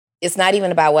it's not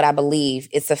even about what I believe.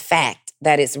 It's a fact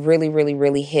that it's really, really,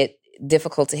 really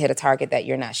difficult to hit a target that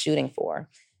you're not shooting for.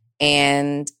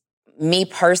 And me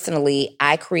personally,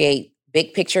 I create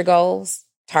big picture goals,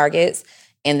 targets,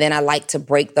 and then I like to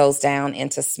break those down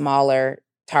into smaller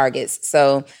targets.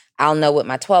 So I'll know what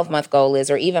my 12-month goal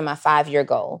is or even my 5-year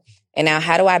goal. And now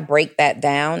how do I break that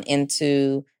down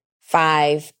into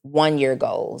 5 one-year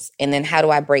goals? And then how do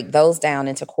I break those down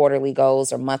into quarterly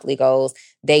goals or monthly goals,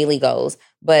 daily goals?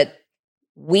 But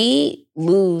we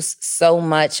lose so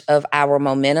much of our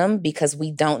momentum because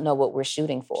we don't know what we're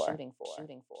shooting for.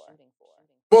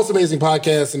 Most amazing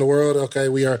podcast in the world. Okay,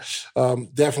 we are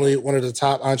definitely one of the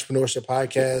top entrepreneurship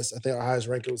podcasts. I think our highest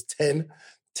ranking was 10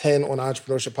 on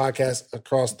entrepreneurship podcasts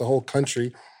across the whole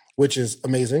country, which is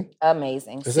amazing.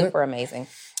 Amazing. Super amazing.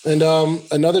 And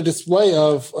another display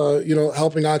of,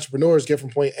 helping entrepreneurs get from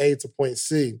point A to point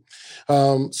C.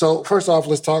 So first off,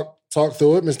 let's talk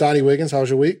through it. Ms. Donnie Wiggins, how was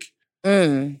your week?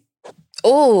 I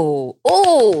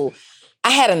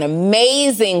had an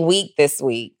amazing week this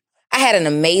week.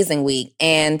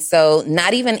 And so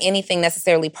not even anything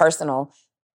necessarily personal.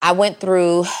 I went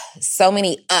through so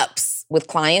many ups with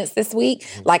clients this week.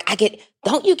 Like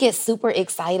don't you get super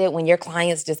excited when your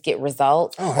clients just get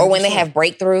results or when they have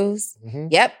breakthroughs? Mm-hmm.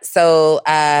 Yep. So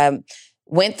I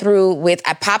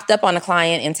popped up on a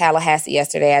client in Tallahassee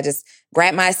yesterday. I just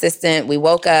grabbed my assistant. We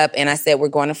woke up and I said, we're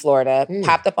going to Florida.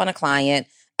 Popped up on a client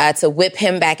to whip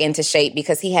him back into shape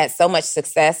because he had so much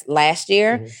success last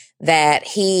year that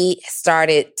he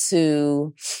started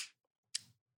to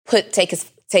take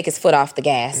his foot off the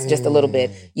gas just a little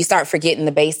bit. You start forgetting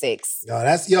the basics.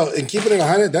 And keeping it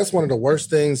 100, that's one of the worst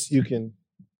things you can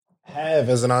have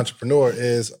as an entrepreneur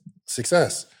is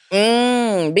success.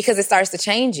 Because it starts to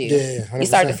change you. Yeah, 100%. You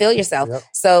start to feel yourself. Yep.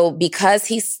 So because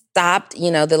he stopped,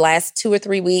 the last 2 or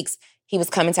 3 weeks, he was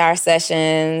coming to our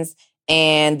sessions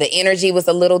and the energy was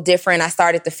a little different. I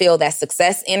started to feel that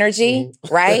success energy,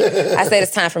 right? I said,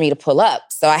 it's time for me to pull up.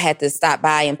 So I had to stop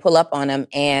by and pull up on him,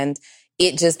 and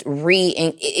it just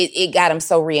it got him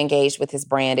so re-engaged with his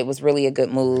brand. It was really a good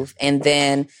move. And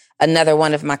then another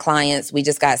one of my clients, we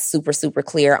just got super, super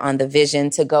clear on the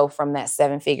vision to go from that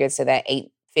 7-figure to that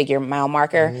 8-figure mile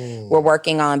marker. We're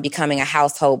working on becoming a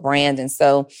household brand. And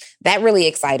so that really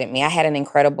excited me. I had an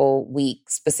incredible week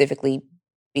specifically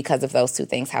because of those 2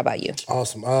 things. How about you?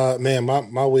 Awesome. Man,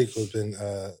 my week has been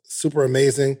super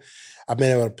amazing. I've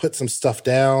been able to put some stuff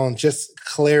down, just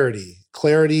clarity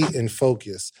and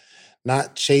focus.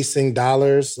 Not chasing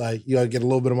dollars, like, get a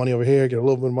little bit of money over here, get a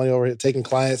little bit of money over here, taking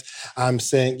clients. I'm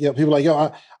saying, people are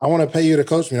like, I want to pay you to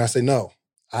coach me. And I say, no,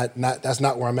 that's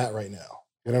not where I'm at right now.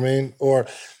 You know what I mean? Or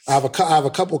I have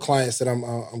a couple clients that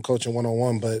I'm coaching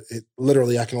one-on-one, but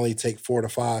literally I can only take 4 to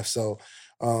 5. So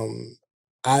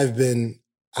I've been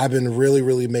really,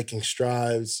 really making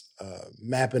strides,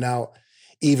 mapping out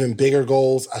even bigger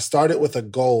goals. I started with a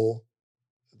goal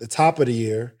at the top of the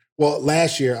year. Well,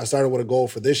 last year I started with a goal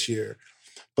for this year,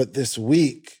 but this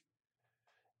week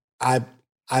I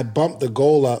bumped the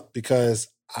goal up because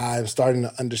I'm starting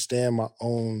to understand my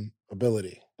own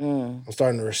ability. I'm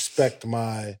starting to respect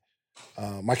my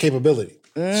capability.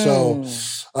 So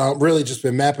really just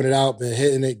been mapping it out, been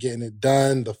hitting it, getting it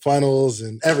done, the funnels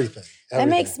and everything. That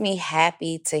makes me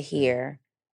happy to hear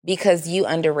because you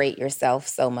underrate yourself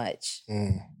so much.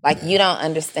 You don't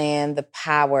understand the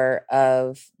power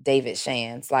of David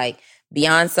Shands. Like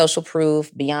beyond social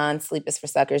proof, beyond Sleep is for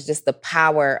Suckers, just the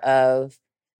power of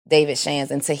David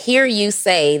Shands. And to hear you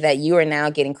say that you are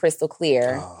now getting crystal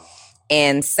clear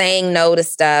and saying no to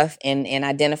stuff and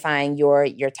identifying your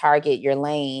target, your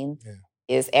lane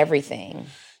is everything.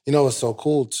 It's so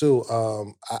cool too. I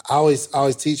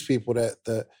always teach people that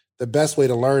the best way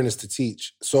to learn is to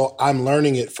teach. So I'm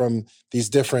learning it from these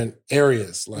different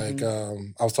areas. Like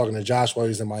I was talking to Josh while he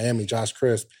was in Miami, Josh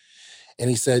Crisp, and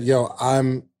he said,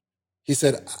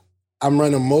 I'm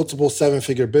running multiple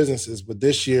 7-figure businesses, but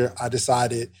this year I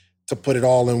decided to put it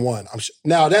all in one.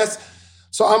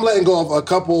 So I'm letting go of a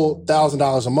couple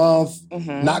 $1,000s a month,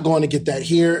 not going to get that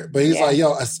here. But he's like,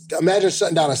 imagine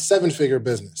shutting down a 7-figure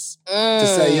business to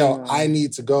say, I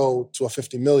need to go to a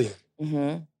 50 million.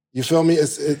 You feel me?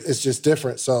 It's just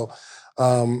different. So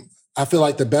I feel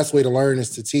like the best way to learn is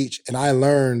to teach. And I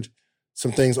learned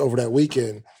some things over that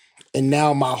weekend. And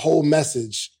now my whole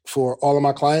message for all of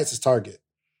my clients is target.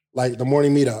 Like the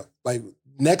morning meetup. Like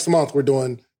next month, we're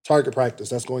doing target practice.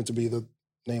 That's going to be the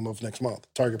name of next month,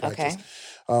 target practice.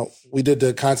 Okay. We did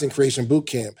the content creation boot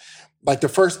camp. Like the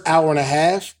first hour and a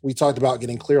half, we talked about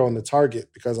getting clear on the target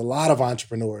because a lot of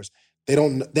entrepreneurs, they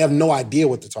have no idea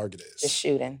what the target is. Just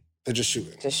shooting. They're just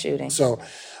shooting. Just shooting. So,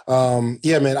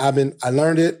 yeah, man, I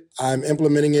learned it. I'm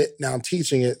implementing it. Now I'm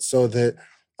teaching it so that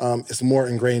it's more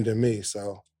ingrained in me.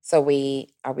 So are we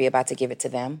about to give it to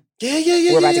them?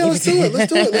 Yeah. We're about to give it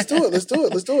to them.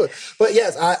 Let's do it. But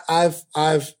yes,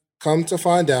 I've come to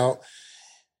find out,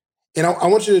 and I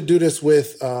want you to do this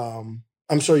with, I'm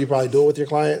sure you probably do it with your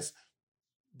clients,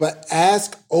 but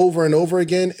ask over and over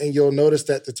again, and you'll notice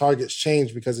that the targets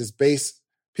change because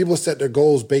people set their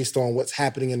goals based on what's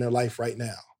happening in their life right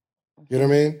now. You know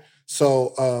what I mean?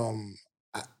 So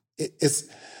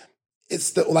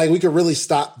it's like we could really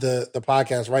stop the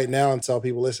podcast right now and tell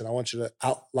people, listen, I want you to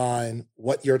outline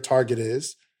what your target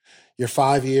is, your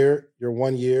 5 year, your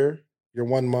 1 year, your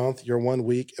 1 month, your 1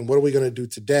 week, and what are we going to do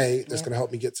today that's going to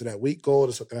help me get to that week goal,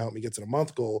 that's going to help me get to the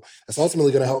month goal, that's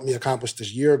ultimately going to help me accomplish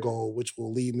this year goal, which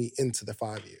will lead me into the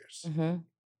 5 years.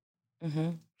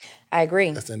 I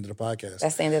agree. That's the end of the podcast.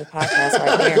 That's the end of the podcast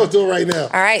right there. Go do it right now.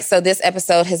 All right. So this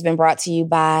episode has been brought to you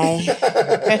by.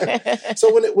 So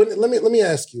let me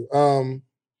ask you,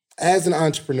 as an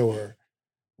entrepreneur,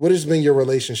 what has been your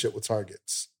relationship with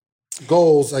targets?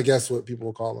 Goals, I guess, what people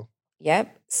will call them.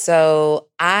 Yep. So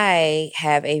I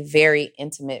have a very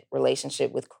intimate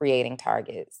relationship with creating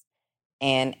targets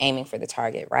and aiming for the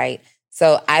target, right?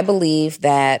 So I believe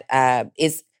that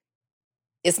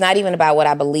it's not even about what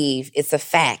I believe. It's a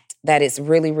fact that it's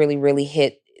really, really,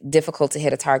 really difficult to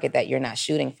hit a target that you're not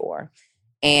shooting for.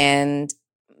 And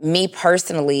me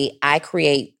personally, I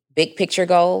create big picture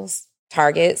goals,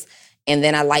 targets, and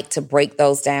then I like to break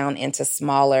those down into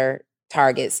smaller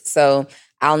targets. So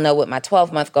I'll know what my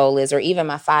 12-month goal is or even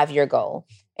my 5-year goal.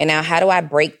 And now how do I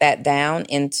break that down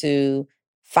into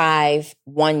 5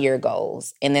 1-year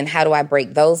goals? And then how do I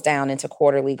break those down into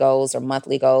quarterly goals or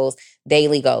monthly goals,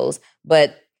 daily goals?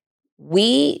 But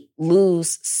we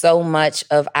lose so much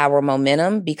of our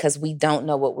momentum because we don't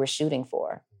know what we're shooting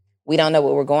for. We don't know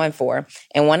what we're going for.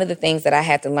 And one of the things that I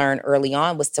had to learn early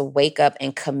on was to wake up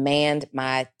and command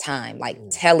my time, like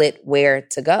tell it where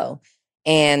to go.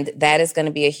 And that is going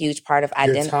to be a huge part of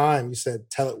identity. Your time, you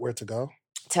said tell it where to go?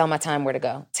 Tell my time where to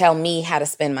go. Tell me how to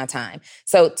spend my time.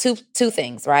 So two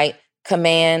things, right?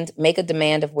 Make a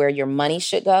demand of where your money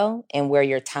should go and where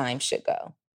your time should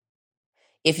go.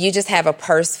 If you just have a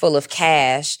purse full of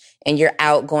cash and you're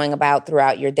out going about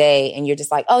throughout your day and you're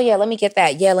just like, oh yeah, let me get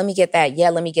that. Yeah, let me get that. Yeah,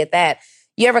 let me get that.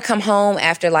 You ever come home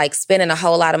after like spending a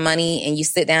whole lot of money and you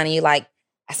sit down and you're like,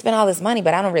 I spent all this money,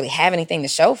 but I don't really have anything to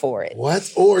show for it.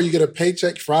 What? Or you get a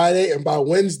paycheck Friday and by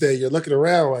Wednesday you're looking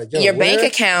around like, your bank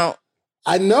account.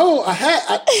 I know I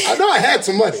had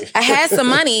some money. I had some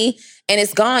money and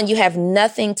it's gone. You have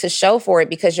nothing to show for it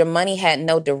because your money had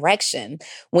no direction.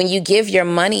 When you give your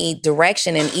money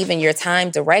direction and even your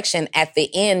time direction, at the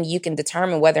end, you can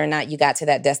determine whether or not you got to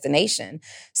that destination.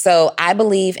 So I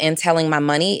believe in telling my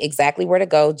money exactly where to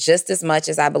go just as much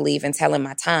as I believe in telling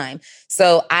my time.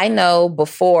 So I know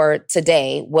before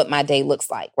today what my day looks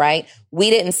like, right?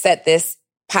 We didn't set this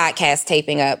podcast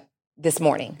taping up this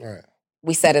morning. Right.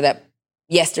 We set it up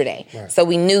yesterday. Right. So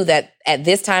we knew that at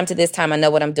this time to this time, I know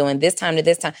what I'm doing, this time to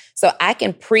this time. So I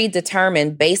can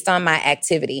predetermine based on my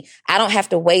activity. I don't have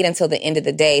to wait until the end of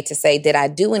the day to say, did I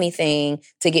do anything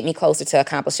to get me closer to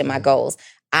accomplishing my goals?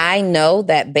 I know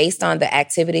that based on the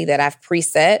activity that I've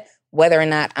preset, whether or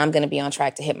not I'm going to be on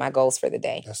track to hit my goals for the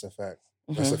day. That's a fact.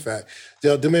 That's a fact.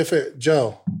 Joe, do me a favor.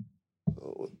 Joe,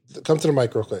 come to the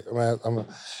mic real quick. I'm going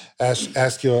to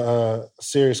ask you a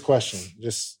serious question,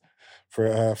 just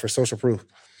for social proof.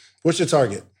 What's your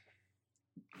target?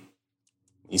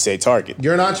 You say target.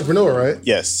 You're an entrepreneur, right?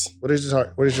 Yes. What is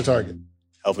your target?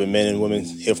 Helping men and women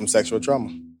heal from sexual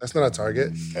trauma. That's not a target.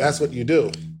 Okay. That's what you do.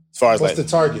 As far as what's the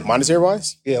target? Monetary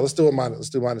wise? Yeah, let's do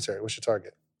monetary. What's your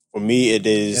target? For me, it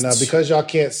is. And because y'all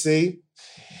can't see,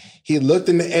 he looked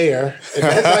in the air, and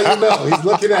that's how you know. He's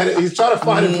looking at it. He's trying to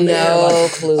find it from the air. No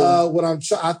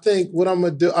clue. I think what I'm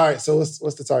gonna do. All right. So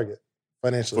what's the target?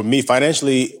 Financially? For me,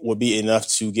 financially would be enough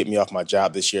to get me off my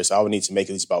job this year. So I would need to make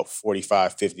at least about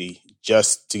 45, 50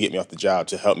 just to get me off the job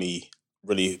to help me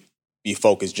really be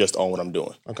focused just on what I'm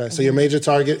doing. Okay. So your major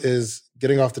target is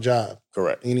getting off the job.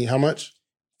 Correct. And you need how much?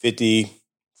 50,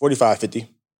 45, 50.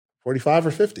 45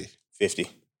 or 50? 50.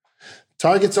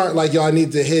 Targets aren't like, yo, I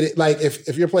need to hit it. Like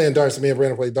if you're playing darts, me and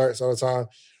Brandon play darts all the time.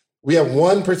 We have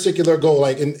one particular goal.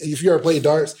 Like, and if you ever play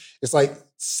darts, it's like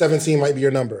 17 might be your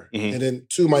number, and then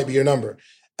 2 might be your number.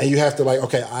 And you have to like,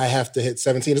 okay, I have to hit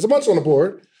 17. There's a bunch on the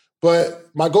board, but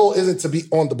my goal isn't to be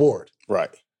on the board. Right.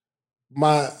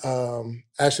 My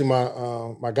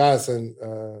godson,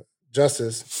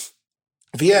 Justice,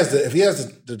 if he has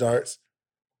the darts,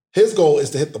 his goal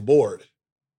is to hit the board.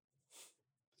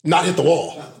 not hit the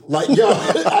wall. Like, yo,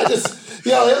 he'll throw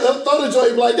the joint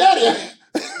and be like, Daddy,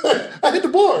 I hit the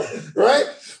board, right?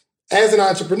 As an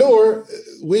entrepreneur,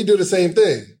 we do the same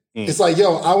thing. It's like,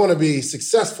 yo, I want to be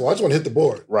successful. I just want to hit the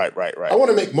board. Right. I want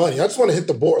to make money. I just want to hit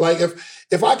the board. Like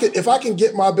if I can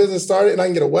get my business started and I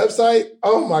can get a website,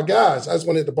 oh my gosh, I just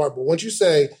want to hit the board. But once you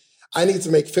say I need to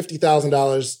make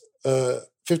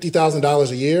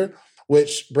 $50,000 a year,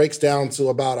 which breaks down to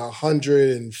about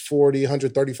 $140,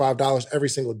 $135 every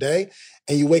single day,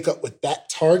 and you wake up with that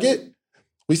target,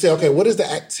 we say, okay, what is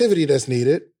the activity that's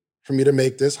needed for me to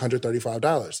make this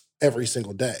 $135 every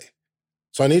single day?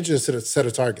 So I need you to set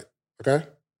a target, okay?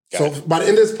 So by the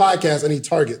end of this podcast, I need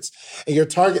targets. And your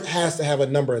target has to have a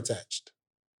number attached.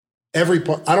 I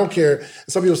don't care.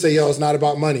 Some people say, yo, it's not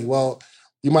about money. Well,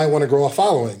 you might want to grow a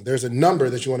following. There's a number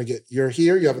that you want to get. You're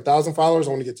here, you have 1,000 followers.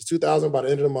 I want to get to 2,000 by the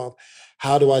end of the month.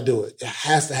 How do I do it? It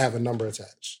has to have a number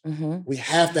attached. We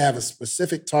have to have a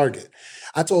specific target.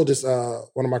 I told this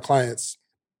one of my clients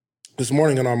this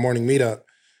morning in our morning meetup.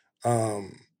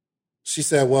 She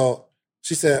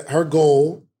said her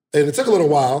goal, and it took a little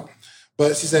while,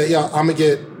 but she said, yeah, I'm going to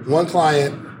get one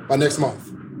client by next month.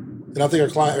 And I think her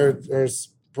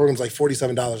program's like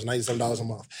 $47, $97 a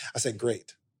month. I said,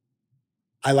 great.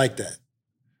 I like that.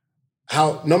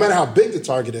 No matter how big the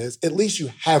target is, at least you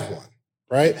have one,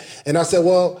 right? And I said,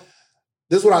 well,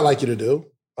 this is what I'd like you to do.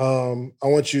 I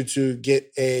want you to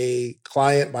get a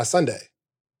client by Sunday.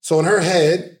 So in her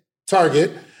head,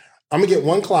 target, I'm going to get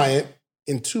one client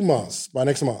in 2 months, by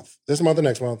next month. This month or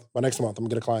next month, by next month, I'm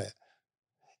going to get a client.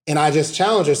 And I just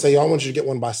challenged her, say, yo, I want you to get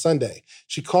one by Sunday.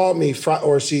 She called me,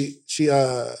 she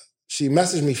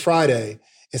messaged me Friday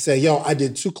and said, yo, I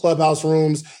did 2 Clubhouse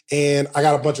rooms and I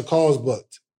got a bunch of calls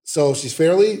booked. So she's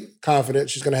fairly confident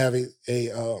she's going to have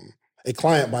a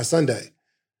client by Sunday.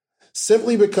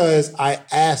 Simply because I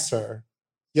asked her,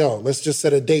 yo, let's just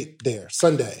set a date there,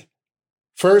 Sunday.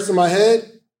 First in my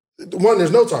head, 1,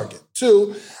 there's no target.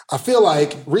 2, I feel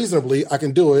like reasonably I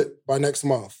can do it by next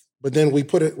month. But then we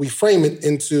frame it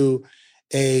into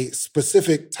a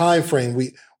specific time frame.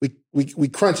 We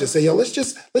crunch it, say, yo, let's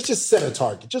just set a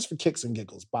target just for kicks and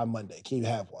giggles by Monday. Can you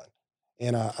have one?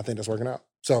 And I think that's working out.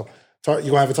 So you're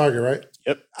gonna have a target, right?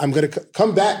 Yep. I'm gonna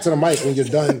come back to the mic when you're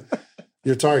done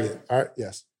your target. All right.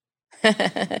 Yes.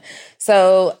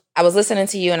 So I was listening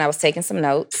to you and I was taking some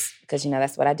notes because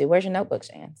that's what I do. Where's your notebook,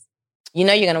 Chance? You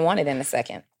know you're gonna want it in a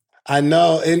second. I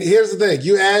know. And here's the thing.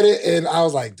 You add it, and I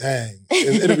was like, dang,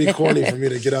 it'll be corny for me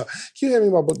to get up. Can you hand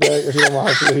me my book bag if you don't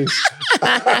mind, please?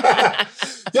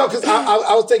 Yo, because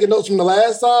I was taking notes from the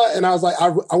last time, and I was like,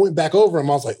 I went back over them.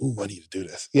 I was like, ooh, I need to do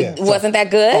this. Yeah. Wasn't that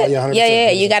good? Oh, yeah, 100%.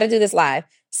 Yeah. You got to do this live.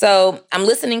 So I'm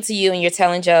listening to you, and you're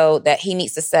telling Joe that he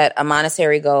needs to set a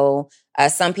monetary goal.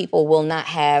 Some people will not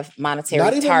have monetary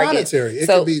targets. Not even monetary. It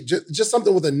could be just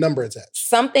something with a number attached.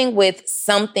 Something with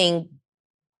something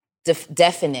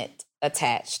definite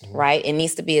attached, right? It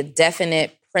needs to be a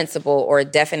definite principle or a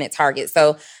definite target.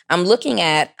 So I'm looking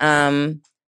at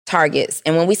targets.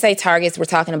 And when we say targets, we're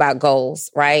talking about goals,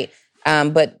 right?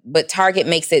 But target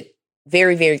makes it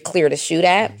very, very clear to shoot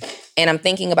at. And I'm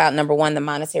thinking about number 1, the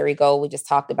monetary goal we just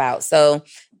talked about. So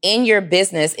in your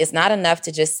business, it's not enough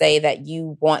to just say that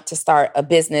you want to start a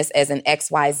business as an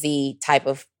XYZ type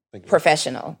of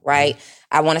professional, right?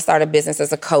 I want to start a business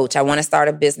as a coach. I want to start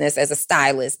a business as a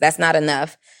stylist. That's not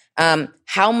enough.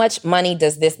 How much money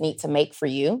does this need to make for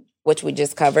you, which we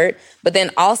just covered? But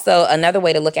then also another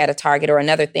way to look at a target or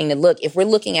another thing to look, if we're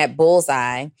looking at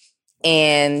bullseye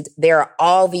and there are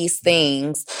all these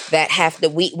things that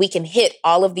we can hit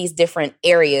all of these different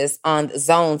areas on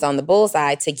zones on the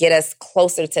bullseye to get us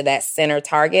closer to that center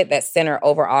target, that center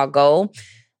overall goal.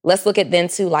 Let's look at then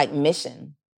to like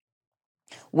mission.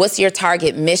 What's your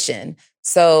target mission?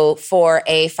 So for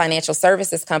a financial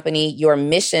services company, your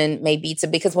mission may be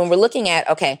because when we're looking at,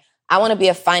 okay, I want to be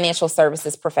a financial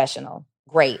services professional.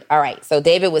 Great. All right. So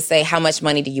David would say, how much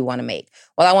money do you want to make?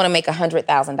 Well, I want to make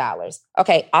 $100,000.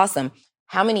 Okay, awesome.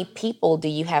 How many people do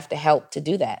you have to help to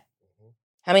do that?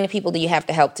 How many people do you have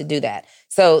to help to do that?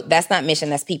 So that's not mission,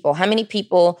 that's people. How many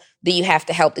people do you have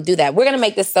to help to do that? We're going to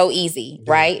make this so easy,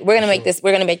 right? We're going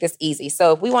to make this easy.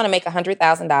 So if we want to make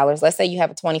 $100,000, let's say you have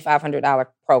a $2,500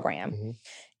 program.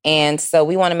 And so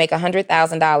we want to make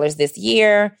 $100,000 this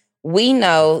year. We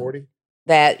know 40?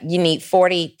 That you need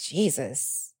 40,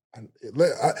 Jesus.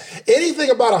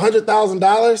 Anything about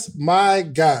 $100,000, my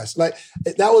gosh. Like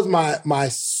that was my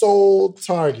sole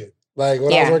target. Like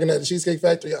when I was working at the Cheesecake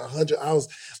Factory,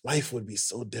 life would be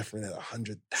so different at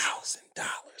 $100,000.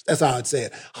 That's how I'd say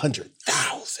it,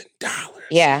 $100,000.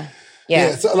 Yeah.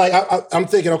 So like I'm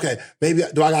thinking, okay, maybe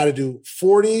do I got to do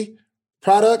 40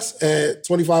 products at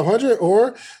 $2,500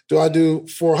 or do I do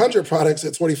 400 products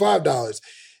at $25?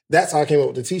 That's how I came up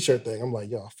with the t-shirt thing. I'm like,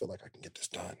 yo, I feel like I can get this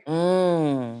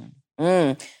done.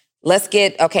 Let's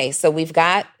get, so we've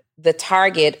got the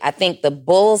target. I think the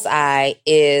bullseye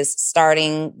is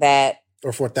starting that.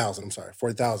 Or 4,000, I'm sorry,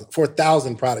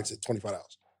 4,000 products at $25.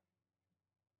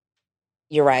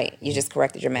 You're right. You just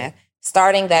corrected your math.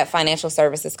 Starting that financial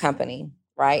services company,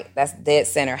 right? That's dead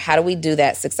center. How do we do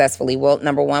that successfully? Well,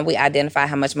 number one, we identify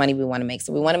how much money we want to make.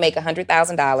 So we want to make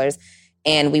 $100,000,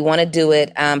 and we want to do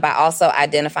it by also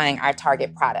identifying our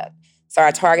target product. So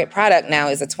our target product now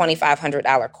is a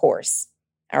 $2,500 course,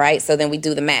 all right? So then we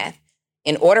do the math.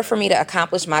 In order for me to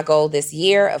accomplish my goal this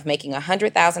year of making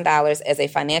 $100,000 as a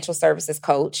financial services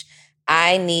coach,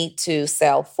 I need to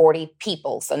sell 40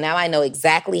 people. So now I know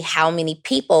exactly how many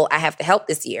people I have to help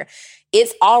this year.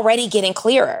 It's already getting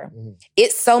clearer.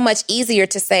 It's so much easier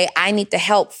to say I need to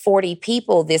help 40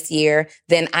 people this year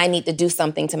than I need to do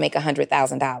something to make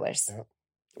 $100,000,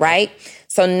 right?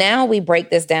 So now we break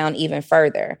this down even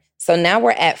further. So now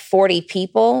we're at 40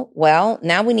 people. Well,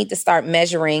 now we need to start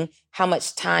measuring how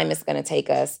much time it's going to take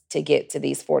us to get to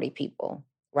these 40 people.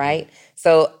 Right?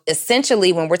 So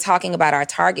essentially, when we're talking about our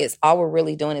targets, all we're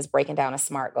really doing is breaking down a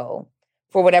SMART goal.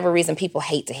 For whatever reason, people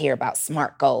hate to hear about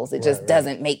SMART goals. It just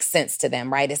doesn't make sense to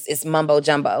them, right? It's mumbo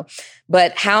jumbo.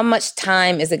 But how much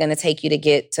time is it going to take you to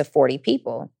get to 40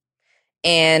 people?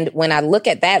 And when I look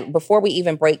at that, before we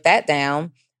even break that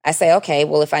down, I say, okay,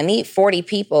 well, if I need 40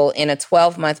 people in a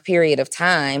 12-month period of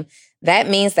time, that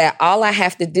means that all I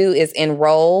have to do is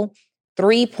enroll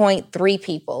 3.3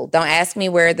 people. Don't ask me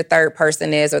where the third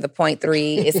person is or the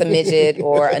 0.3. It's a midget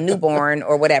or a newborn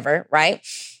or whatever, right?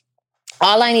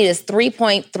 All I need is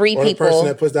 3.3 people. The person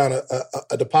that puts down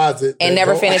a deposit. And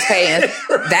never finish paying.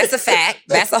 That's a fact.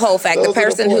 That's a whole fact. The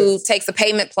person who takes a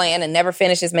payment plan and never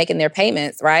finishes making their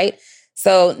payments, right?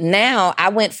 So now I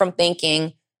went from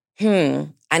thinking,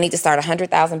 I need to start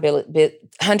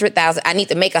 $100,000. I need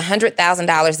to make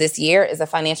 $100,000 this year as a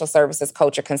financial services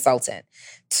coach or consultant,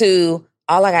 to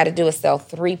all I got to do is sell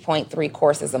 3.3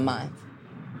 courses a month.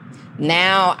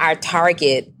 Now our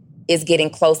target is getting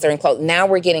closer and closer. Now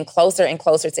we're getting closer and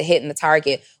closer to hitting the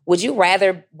target. Would you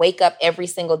rather wake up every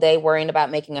single day worrying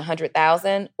about making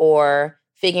 100,000 or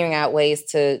figuring out ways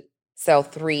to sell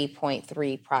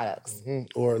 3.3 products?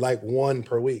 Or like one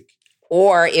per week.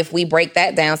 Or if we break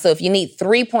that down, so if you need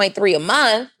 3.3 a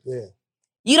month,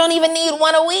 you don't even need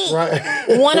one a week.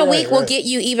 Right. One a week will get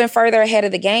you even further ahead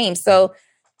of the game. So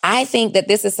I think that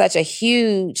this is such a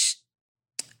huge,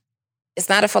 it's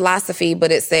not a philosophy,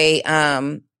 but it's a,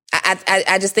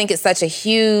 I just think it's such a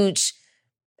huge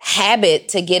habit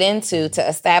to get into, to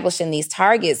establishing these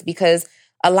targets, because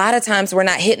a lot of times we're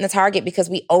not hitting the target because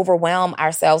we overwhelm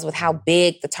ourselves with how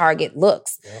big the target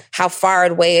looks, how far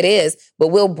away it is, but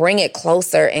we'll bring it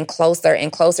closer and closer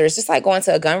and closer. It's just like going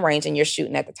to a gun range and you're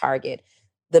shooting at the target.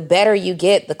 The better you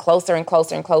get, the closer and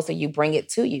closer and closer you bring it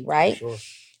to you, right? Sure.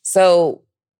 So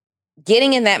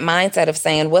getting in that mindset of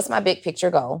saying, what's my big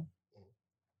picture goal,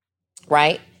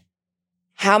 right?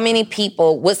 How many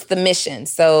people, what's the mission?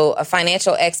 So a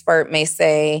financial expert may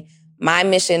say, my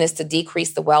mission is to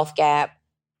decrease the wealth gap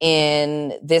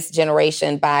in this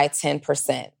generation by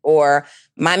 10%. Or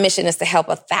my mission is to help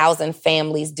 1,000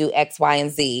 families do X, Y,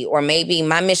 and Z. Or maybe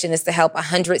my mission is to help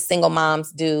 100 single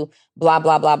moms do blah,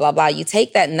 blah, blah, blah, blah. You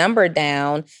take that number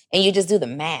down and you just do the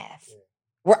math.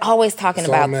 We're always talking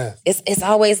about math. It's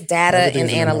always data and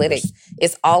analytics.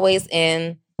 It's always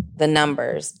in the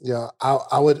numbers. Yeah,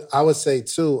 I would say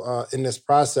too, in this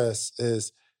process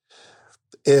is,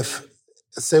 if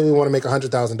say we want to make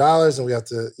 $100,000 and we have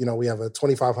to, we have a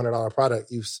 $2,500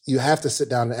 product, you have to sit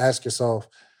down and ask yourself,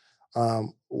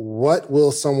 what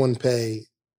will someone pay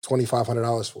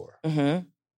 $2,500 for? Mm-hmm.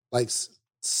 Like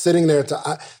sitting there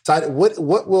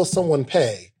what will someone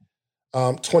pay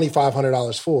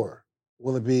 $2,500 for?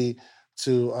 Will it be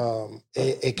to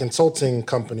a consulting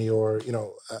company, or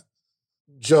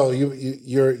Joe,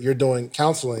 you're doing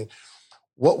counseling?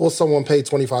 What will someone pay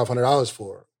 $2,500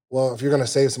 for? Well, if you're going to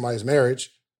save somebody's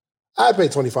marriage, I'd pay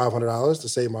 $2,500 to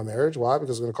save my marriage. Why?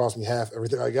 Because it's going to cost me half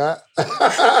everything I got.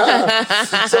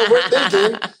 So we're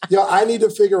thinking, I need to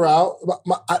figure out.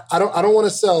 I don't want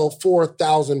to sell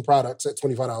 4,000 products at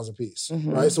 $25 a piece,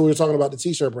 right? So we were talking about the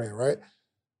t-shirt brand, right?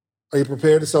 Are you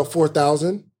prepared to sell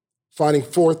 4,000? Finding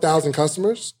 4,000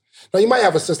 customers? Now you might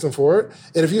have a system for it,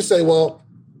 and if you say, well,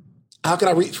 how can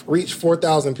I reach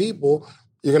 4,000 people?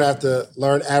 You're going to have to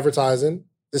learn advertising.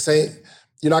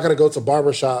 You're not going to go to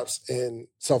barbershops and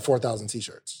sell 4,000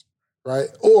 t-shirts, right?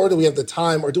 Or do we have the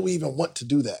time, or do we even want to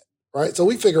do that, right? So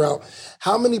we figure out,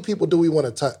 how many people do we want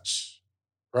to touch?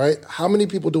 right? How many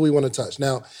people do we want to touch?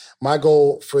 Now, my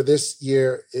goal for this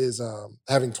year is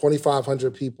having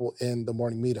 2,500 people in the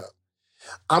morning meetup.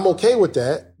 I'm okay with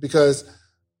that because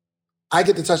I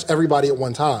get to touch everybody at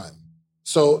one time.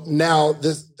 So now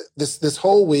this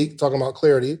whole week, talking about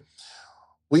clarity,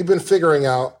 we've been figuring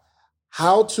out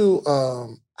how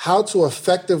to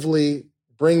effectively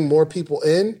bring more people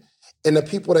in, and the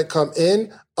people that come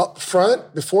in up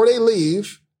front before they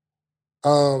leave,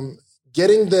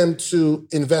 getting them to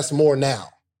invest more now,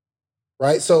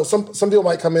 right? So some people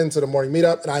might come into the morning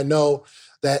meetup, and I know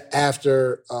that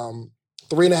after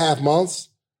 3.5 months,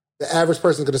 the average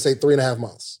person is going to say 3.5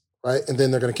 months, right? And then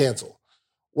they're going to cancel.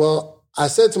 Well, I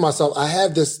said to myself, I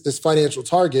have this financial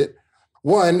target.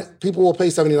 One, people will pay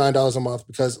 $79 a month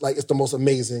because it's the most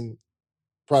amazing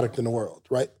product in the world,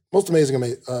 right? Most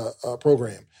amazing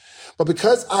program. But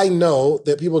because I know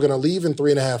that people are going to leave in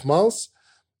 3.5 months,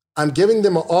 I'm giving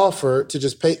them an offer to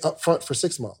just pay upfront for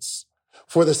 6 months.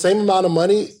 For the same amount of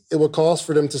money it would cost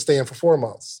for them to stay in for 4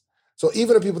 months. So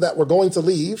even the people that were going to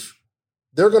leave,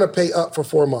 they're going to pay up for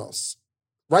 4 months.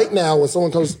 Right now, when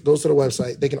someone goes to the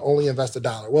website, they can only invest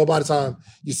 $1. Well, by the time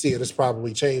you see it, it's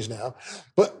probably changed now.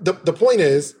 But the point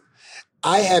is,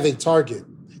 I have a target,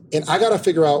 and I got to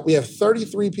figure out, we have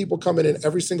 33 people coming in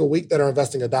every single week that are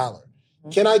investing $1.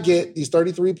 Can I get these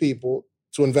 33 people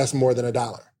to invest more than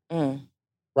 $1?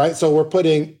 Right? So we're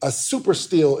putting a super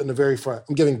steal in the very front.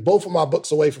 I'm giving both of my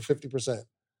books away for 50%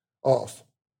 off.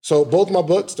 So both my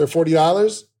books, they're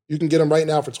 $40. You can get them right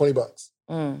now for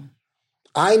 $20.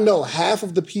 I know half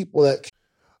of the people that...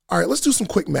 All right, let's do some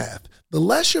quick math. The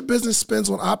less your business spends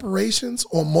on operations,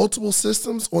 on multiple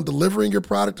systems, on delivering your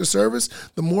product or service,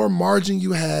 the more margin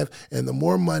you have and the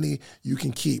more money you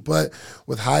can keep. But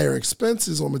with higher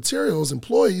expenses on materials,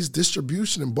 employees,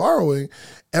 distribution, and borrowing,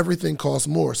 everything costs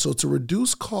more. So to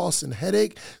reduce costs and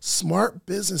headache, smart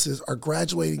businesses are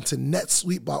graduating to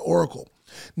NetSuite by Oracle.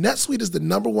 NetSuite is the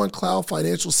 #1 cloud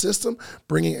financial system,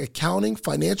 bringing accounting,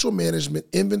 financial management,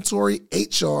 inventory,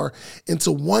 HR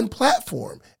into one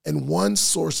platform and one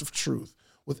source of truth.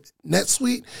 With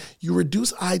NetSuite, you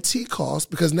reduce IT costs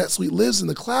because NetSuite lives in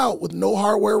the cloud with no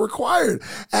hardware required.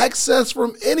 Access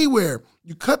from anywhere.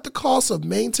 You cut the cost of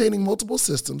maintaining multiple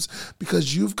systems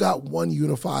because you've got one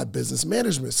unified business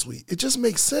management suite. It just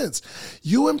makes sense.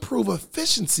 You improve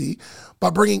efficiency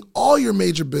by bringing all your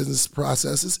major business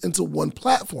processes into one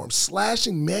platform,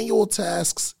 slashing manual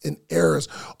tasks and errors.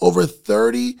 Over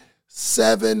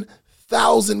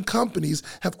 37,000 companies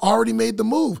have already made the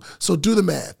move. So do the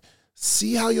math.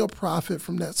 See how you'll profit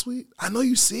from NetSuite? I know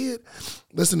you see it.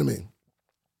 Listen to me.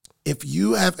 If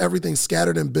you have everything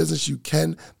scattered in business, you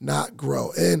cannot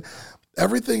grow. And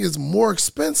everything is more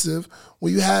expensive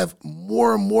when you have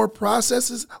more and more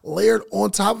processes layered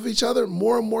on top of each other,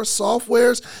 more and more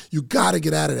softwares. You got to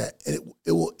get out of that. And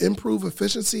it will improve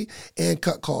efficiency and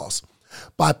cut costs.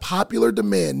 By popular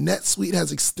demand, NetSuite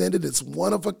has extended its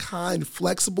one-of-a-kind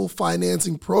flexible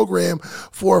financing program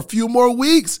for a few more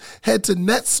weeks. Head to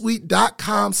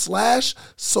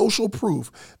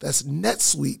netsuite.com/socialproof. That's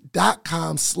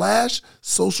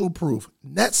netsuite.com/socialproof.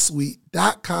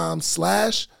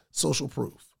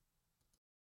 netsuite.com/socialproof.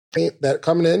 That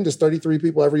coming in, there's 33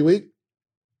 people every week.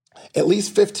 At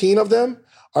least 15 of them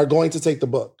are going to take the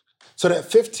book. So that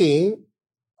 15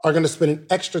 are going to spend an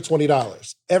extra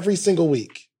 $20 every single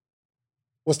week.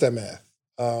 What's that math?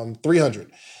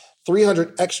 300.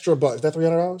 300 extra bucks. Is that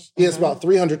 $300? Yeah, it's about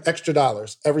 $300 extra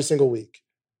dollars every single week.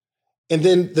 And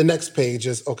then the next page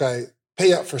is, okay,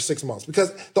 pay up for 6 months.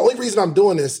 Because the only reason I'm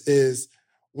doing this is,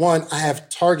 one, I have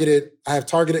targeted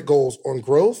goals on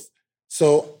growth.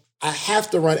 So I have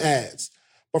to run ads.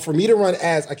 But for me to run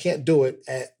ads, I can't do it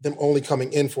at them only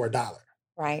coming in for $1.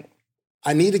 Right.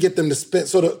 I need to get them to spend.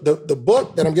 So the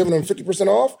book that I'm giving them 50%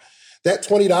 off, that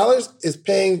 $20 is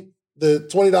paying the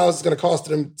 $20 it's going to cost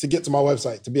them to get to my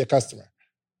website, to be a customer.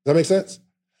 Does that make sense?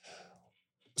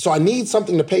 So I need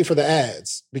something to pay for the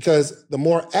ads, because the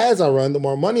more ads I run, the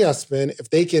more money I spend. If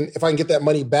I can get that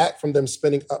money back from them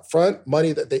spending upfront,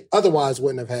 money that they otherwise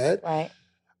wouldn't have had, right,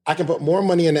 I can put more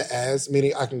money in the ads,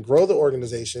 meaning I can grow the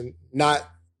organization, not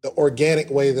the organic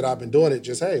way that I've been doing it.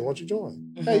 Just, hey, why don't you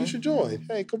join? Mm-hmm. Hey, you should join.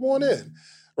 Hey, come on in,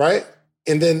 right?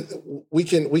 And then we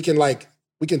can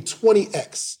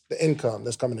 20x the income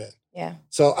that's coming in. Yeah.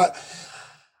 So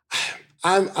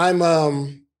I'm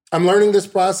learning this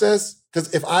process,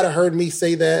 because if I'd have heard me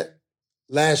say that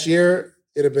last year,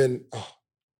 it'd have been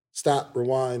stop,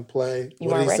 rewind, play. You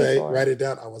what weren't did he ready say? for it. Write it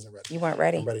down. I wasn't ready. You weren't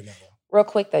ready. I'm ready now. Real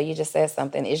quick though, you just said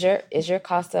something. Is your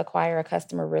cost to acquire a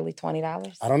customer really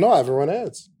 $20? I don't know. I haven't run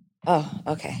ads. Oh,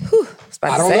 okay. Whew.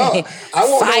 I don't know. I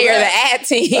won't fire know the ad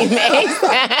team, man.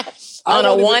 On a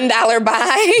 $1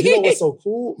 buy. You know what's so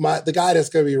cool? The guy that's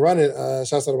going to be running,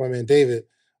 shouts out to my man David,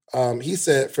 he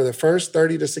said for the first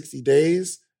 30 to 60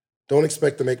 days, don't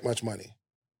expect to make much money.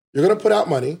 You're going to put out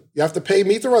money. You have to pay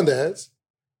me to run the ads.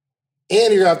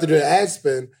 And you're going to have to do the ad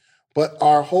spend. But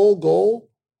our whole goal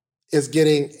is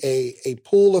getting a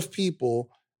pool of people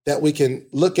that we can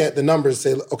look at the numbers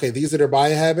and say, okay, these are their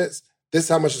buying habits. This is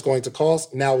how much it's going to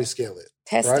cost. Now we scale it.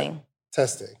 Testing.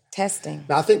 Right? Testing.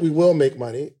 Now, I think we will make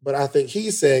money, but I think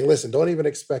he's saying, listen, don't even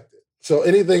expect it. So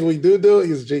anything we do,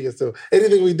 he's a genius too.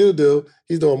 Anything we do,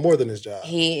 he's doing more than his job.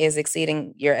 He is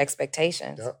exceeding your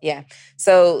expectations. Yep. Yeah.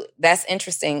 So that's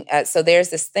interesting. So there's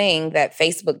this thing that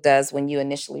Facebook does when you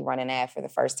initially run an ad for the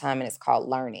first time, and it's called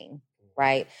learning,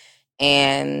 right?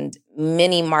 And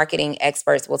many marketing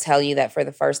experts will tell you that for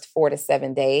the first 4 to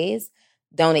 7 days,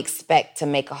 don't expect to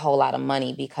make a whole lot of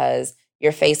money because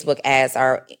your Facebook ads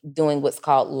are doing what's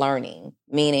called learning,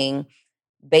 meaning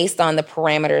based on the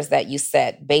parameters that you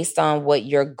set, based on what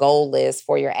your goal is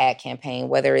for your ad campaign,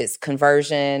 whether it's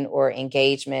conversion or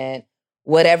engagement,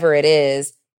 whatever it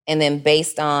is, and then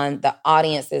based on the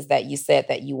audiences that you said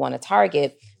that you want to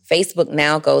target, Facebook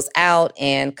now goes out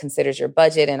and considers your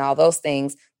budget and all those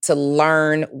things to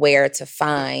learn where to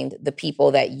find the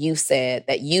people that you said,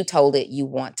 that you told it you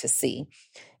want to see.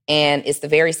 And it's the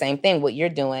very same thing, what you're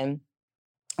doing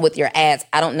with your ads.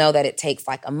 I don't know that it takes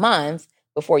like a month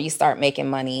before you start making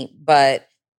money, but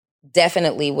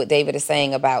definitely what David is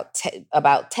saying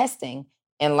about testing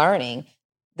and learning,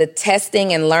 the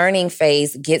testing and learning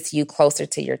phase gets you closer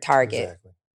to your target.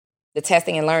 Exactly. The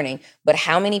testing and learning. But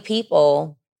how many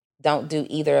people don't do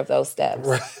either of those steps?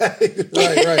 Right.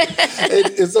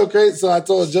 It's so crazy. So I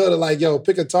told Joe to like, yo,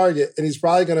 pick a target. And he's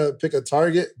probably going to pick a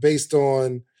target based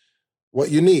on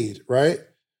what you need, right?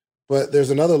 But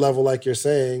there's another level, like you're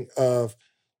saying, of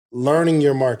learning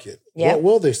your market. Yep. What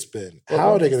will they spend?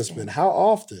 How are they going to spend? How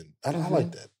often? I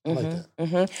like that. I like that.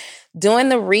 Mm-hmm. Doing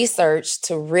the research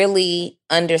to really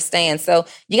understand. So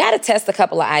you got to test a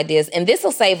couple of ideas, and this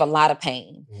will save a lot of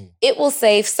pain. Mm-hmm. It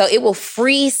will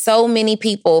free so many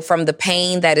people from the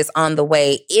pain that is on the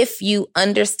way if you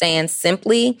understand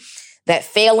simply that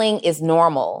failing is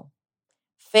normal.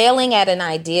 Failing at an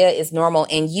idea is normal,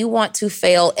 and you want to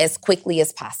fail as quickly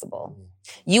as possible. Mm-hmm.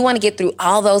 You want to get through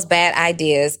all those bad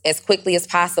ideas as quickly as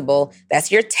possible.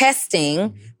 That's your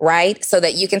testing, right? So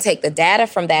that you can take the data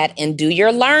from that and do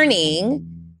your learning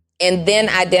and then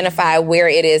identify where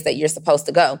it is that you're supposed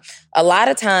to go. A lot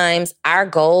of times our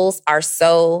goals are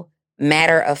so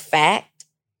matter of fact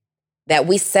that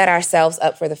we set ourselves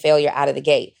up for the failure out of the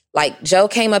gate. Like Joe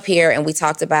came up here and we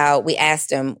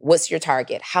asked him, what's your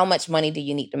target? How much money do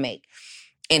you need to make?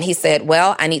 And he said,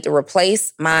 well, I need to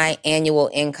replace my annual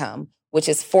income, which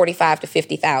is $45,000 to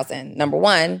 $50,000. Number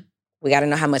one, we got to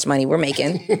know how much money we're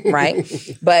making, right?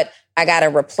 But I got to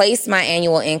replace my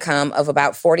annual income of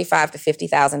about $45,000 to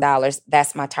 $50,000.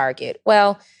 That's my target.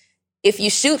 Well, if you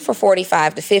shoot for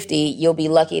 45 to 50, you'll be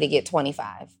lucky to get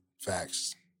 25.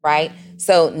 Facts. Right?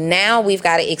 So now we've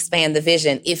got to expand the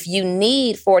vision. If you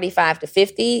need 45 to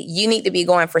 50, you need to be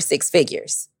going for 6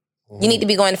 figures. You need to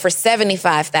be going for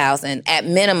 $75,000 at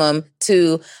minimum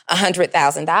to $100,000.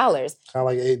 Kind of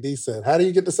like AD said. How do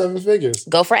you get to 7 figures?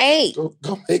 Go for 8.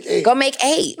 Go make 8. Go make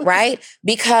 8, right?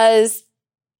 Because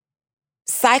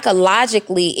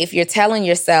psychologically, if you're telling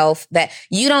yourself that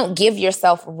you don't give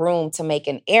yourself room to make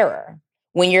an error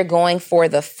when you're going for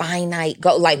the finite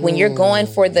goal, like when you're going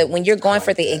for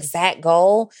the exact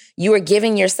goal, you are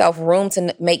giving yourself room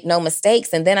to make no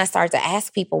mistakes. And then I start to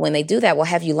ask people when they do that, well,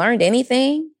 have you learned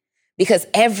anything? Because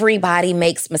everybody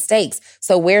makes mistakes.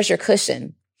 So where's your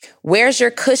cushion? Where's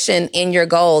your cushion in your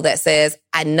goal that says,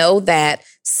 I know that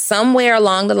somewhere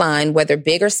along the line, whether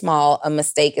big or small, a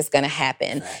mistake is going to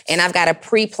happen. And I've got to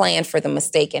pre-plan for the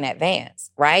mistake in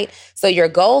advance, right? So your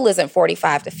goal isn't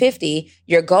 45 to 50.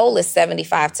 Your goal is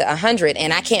 75 to 100.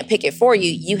 And I can't pick it for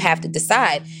you. You have to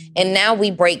decide. And now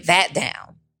we break that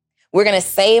down. We're going to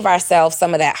save ourselves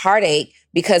some of that heartache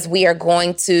because we are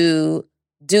going to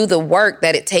do the work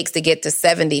that it takes to get to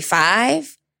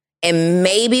 75. And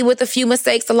maybe with a few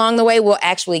mistakes along the way, we'll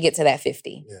actually get to that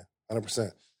 50. Yeah,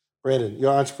 100%. Brandon,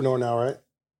 you're an entrepreneur now, right?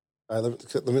 All right,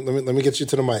 let me get you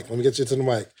to the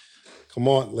mic. Come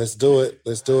on, let's do it.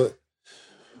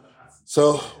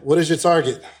 So, what is your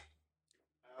target?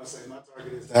 I would say my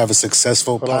target is to have a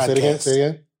successful podcast. Say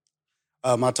it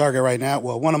again. My target right now,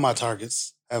 well, one of my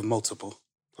targets, I have multiple.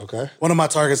 Okay. One of my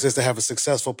targets is to have a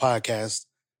successful podcast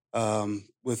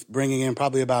with bringing in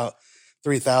probably about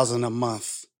 $3,000 a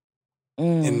month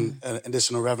in an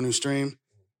additional revenue stream.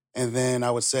 And then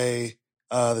I would say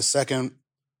the second,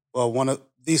 well, one of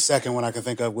the second one I can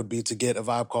think of would be to get a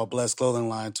Vibe Called Blessed clothing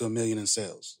line to $1 million in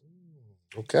sales.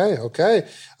 Okay.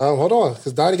 Hold on,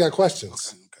 because Donnie got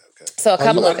questions. Okay. So a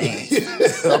couple of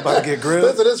things. I'm about to get grilled.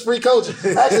 Listen, this is free coaching.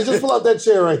 Actually, just pull up that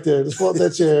chair right there. Just pull up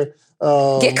that chair.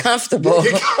 Get comfortable.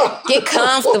 Get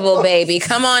comfortable, baby.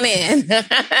 Come on in.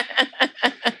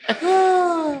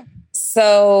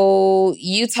 So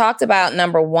you talked about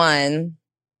number one.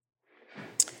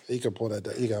 You can pull that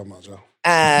down. You got them out, Joe.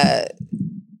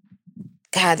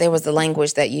 God, there was the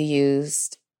language that you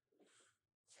used.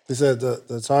 He said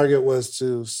the target was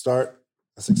to start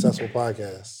a successful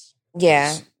podcast.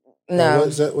 Yeah. No.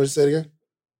 What did you say again?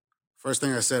 First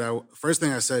thing I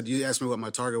said, you asked me what my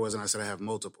target was, and I said I have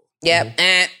multiple. Yep.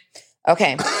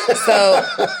 Okay. So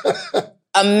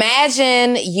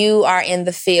imagine you are in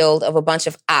the field of a bunch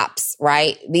of ops,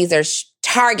 right? These are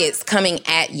targets coming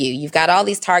at you. You've got all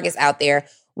these targets out there.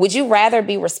 Would you rather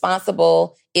be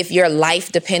responsible if your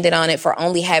life depended on it for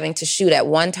only having to shoot at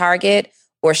one target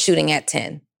or shooting at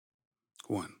 10?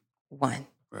 One. Right.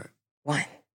 One.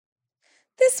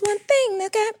 This one thing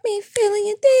that got me feeling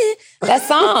you did. That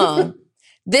song.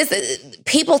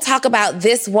 People talk about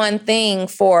this one thing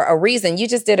for a reason. You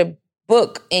just did a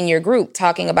book in your group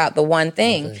talking about the one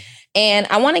thing. Okay. And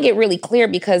I want to get really clear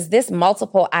because this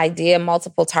multiple idea,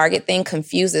 multiple target thing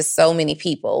confuses so many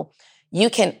people. You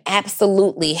can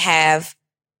absolutely have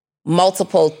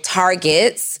multiple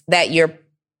targets that you're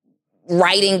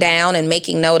writing down and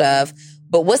making note of.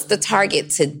 But what's the target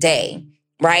today,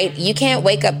 right? You can't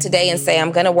wake up today and say,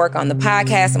 I'm going to work on the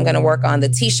podcast. I'm going to work on the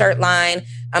t-shirt line.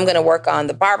 I'm going to work on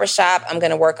the barbershop. I'm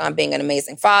going to work on being an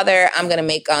amazing father. I'm going to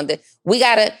make on the, we're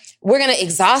going to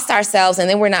exhaust ourselves and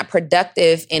then we're not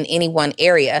productive in any one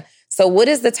area. So what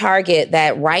is the target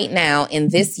that right now in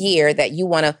this year that you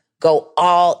want to go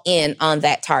all in on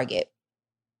that target?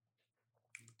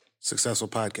 Successful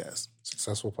podcast.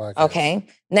 Okay.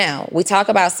 Now, we talk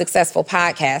about successful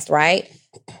podcast, right?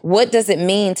 What does it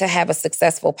mean to have a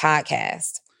successful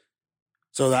podcast?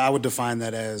 So I would define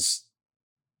that as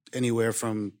anywhere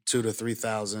from $2,000 to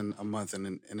 $3,000 a month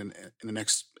in an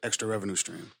extra revenue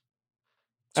stream.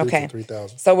 Okay.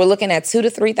 $3,000. So we're looking at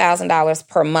 $2,000 to $3,000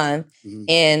 per month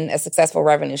in a successful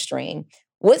revenue stream.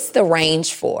 What's the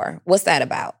range for? What's that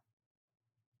about?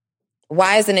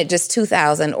 Why isn't it just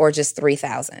 2,000 or just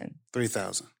 3,000?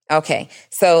 3,000. Okay.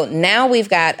 So now we've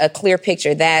got a clear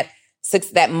picture that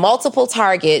multiple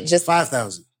target just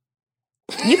 5,000.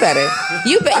 You better.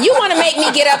 You want to make me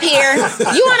get up here? You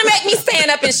want to make me stand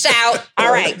up and shout?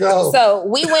 All right. So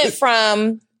we went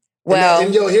from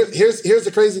and here's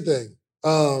the crazy thing.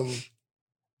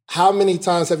 How many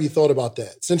times have you thought about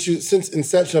that since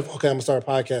inception of I'm gonna start a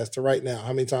podcast to right now?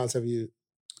 How many times have you?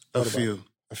 A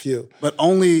few, but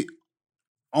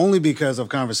only because of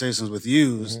conversations with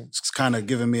you. It's kind of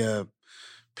giving me a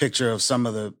picture of some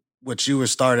of what you were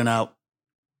starting out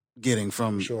getting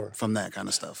from that kind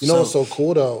of stuff. You know what's so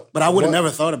cool though? But I would have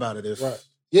never thought about it if. Right.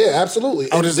 Yeah,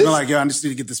 absolutely. I would just been like, I just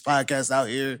need to get this podcast out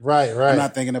here. Right. I'm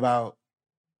not thinking about.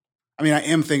 I mean, I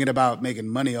am thinking about making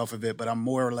money off of it, but I'm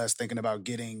more or less thinking about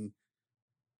getting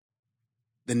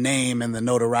the name and the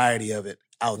notoriety of it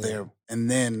out there. And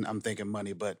then I'm thinking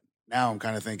money. But now I'm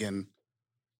kind of thinking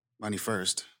money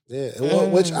first. Yeah.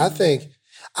 Which I think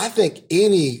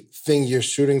anything you're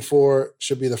shooting for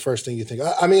should be the first thing you think.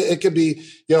 I mean, it could be,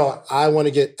 I want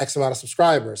to get X amount of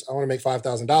subscribers. I want to make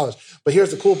 $5,000. But here's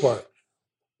the cool part.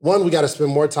 One, we got to spend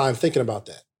more time thinking about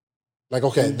that. Like,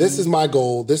 okay, this is my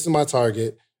goal. This is my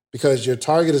target. Because your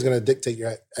target is going to dictate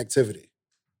your activity,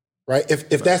 right?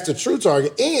 If that's the true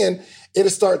target, and it'll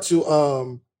start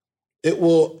to, it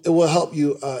will help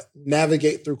you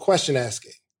navigate through question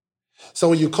asking. So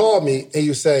when you call me and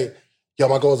you say,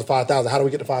 my goal is 5,000. How do we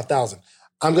get to 5,000?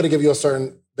 I'm going to give you a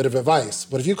certain bit of advice.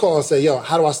 But if you call and say,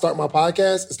 how do I start my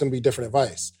podcast? It's going to be different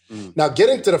advice. Now,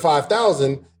 getting to the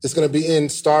 5,000 is going to be in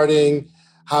starting,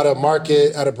 how to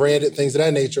market, how to brand it, things of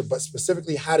that nature, but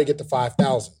specifically how to get to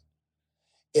 5,000.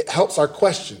 It helps our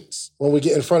questions when we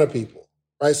get in front of people,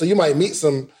 right? So you might meet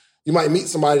somebody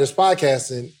that's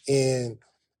podcasting, and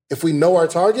if we know our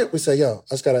target, we say, I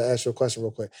just got to ask you a question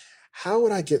real quick.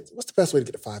 What's the best way to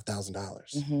get to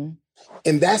 $5,000?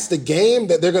 And that's the game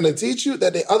that they're going to teach you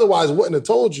that they otherwise wouldn't have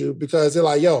told you, because they're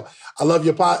like, I love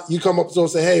your pod. You come up to them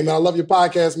and say, hey, man, I love your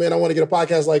podcast, man. I want to get a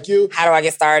podcast like you. How do I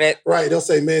get started? Right. They'll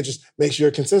say, man, just make sure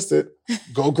you're consistent.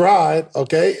 Go grind,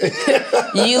 okay?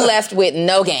 You left with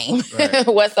no game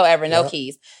whatsoever, no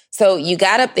keys. So you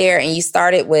got up there and you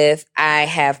started with, I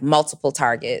have multiple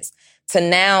targets. So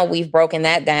now we've broken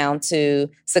that down to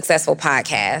successful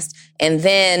podcast. And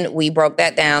then we broke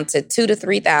that down to 2,000 to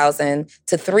 3,000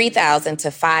 to 3,000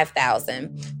 to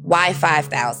 5,000. Why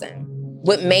 5,000?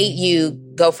 What made you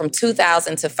go from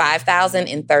 2,000 to 5,000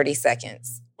 in 30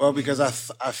 seconds? Well, because I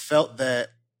felt that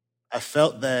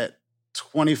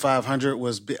 2,500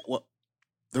 was well,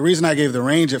 the reason I gave the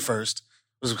range at first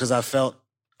was because I felt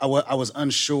I was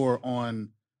unsure on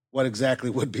what exactly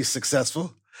would be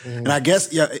successful. And I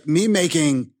guess, me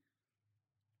making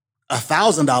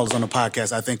 $1,000 on a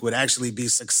podcast, I think would actually be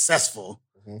successful,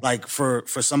 like for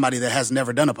somebody that has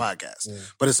never done a podcast.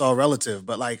 But it's all relative.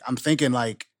 But like, I'm thinking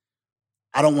like,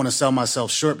 I don't want to sell myself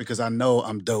short because I know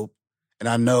I'm dope. And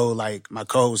I know like my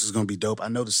co-host is going to be dope. I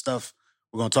know the stuff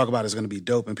we're going to talk about is going to be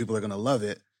dope and people are going to love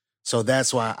it. So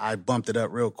that's why I bumped it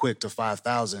up real quick to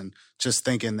 5,000, just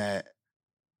thinking that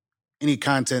any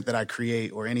content that I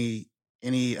create or anything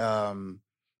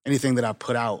that I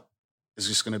put out is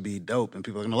just going to be dope and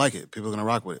people are going to like it. People are going to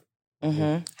rock with it.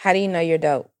 Mm-hmm. How do you know you're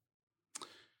dope?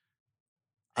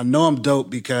 I know I'm dope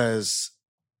because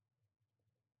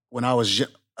when I was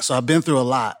so I've been through a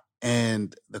lot,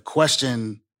 and the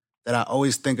question that I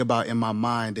always think about in my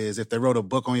mind is, if they wrote a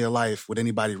book on your life, would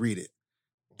anybody read it?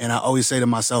 And I always say to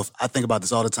myself, I think about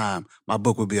this all the time, my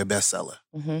book would be a bestseller.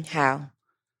 How?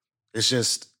 It's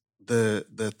just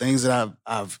the things that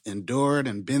I've endured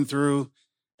and been through,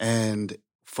 and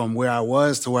from where I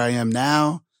was to where I am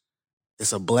now,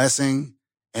 it's a blessing.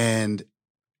 And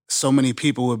so many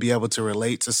people would be able to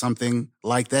relate to something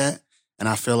like that. And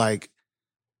I feel like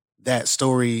that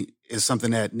story is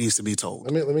something that needs to be told.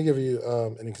 Let me give you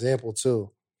an example too.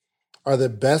 Are the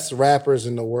best rappers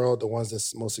in the world the ones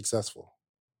that's most successful?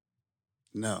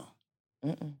 No.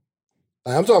 Mm-mm.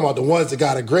 I'm talking about the ones that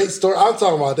got a great story. I'm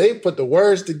talking about they put the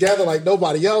words together like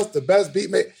nobody else, the best beat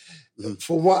maker.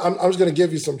 For one, I'm just going to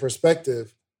give you some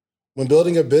perspective. When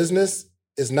building a business,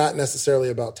 it's not necessarily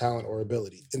about talent or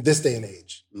ability in this day and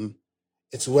age.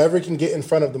 It's whoever can get in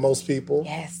front of the most people.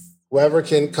 Yes. Whoever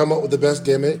can come up with the best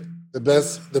gimmick,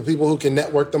 the people who can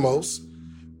network the most.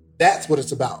 That's what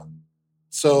it's about.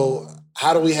 So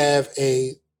how do we have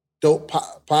a dope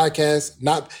podcast?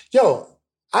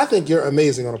 I think you're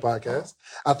amazing on a podcast.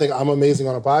 I think I'm amazing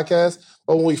on a podcast.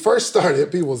 But when we first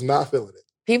started, people was not feeling it.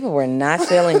 People were not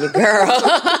feeling you, girl.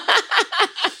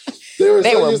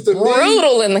 They were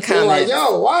brutal in the comments. They're like,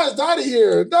 yo, why is Dottie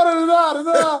here?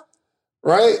 Da-da-da-da-da-da.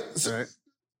 Right?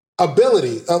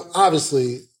 Ability.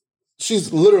 Obviously,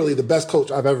 she's literally the best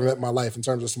coach I've ever met in my life in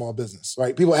terms of small business,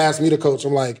 right? People ask me to coach.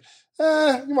 I'm like, you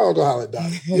might well go holler at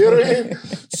Dottie. You know what I mean?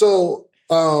 So,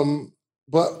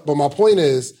 but my point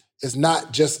is, it's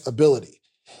not just ability.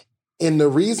 And the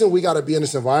reason we got to be in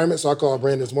this environment, so I call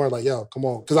Brandon this morning like, yo, come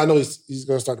on. Because I know he's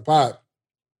going to start the pod.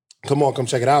 Come on, come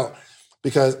check it out.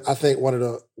 Because I think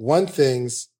one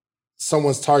things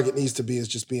someone's target needs to be is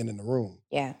just being in the room.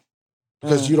 Yeah.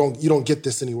 Because you don't get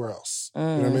this anywhere else. You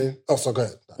know what I mean? Oh, so go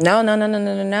ahead.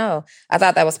 No. I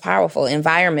thought that was powerful.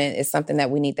 Environment is something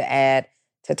that we need to add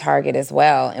to Target as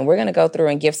well. And we're going to go through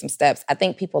and give some steps. I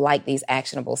think people like these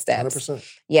actionable steps. 100%.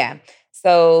 Yeah.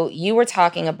 So you were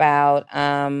talking about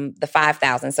the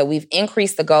 5,000. So we've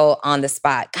increased the goal on the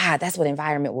spot. God, that's what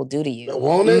environment will do to you.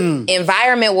 Won't it?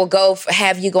 Environment will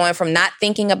have you going from not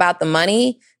thinking about the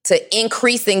money to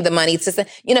increasing the money.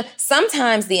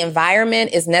 Sometimes the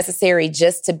environment is necessary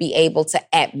just to be able to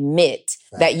admit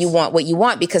that you want what you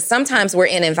want, because sometimes we're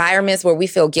in environments where we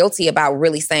feel guilty about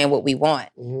really saying what we want,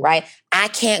 right? I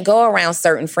can't go around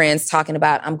certain friends talking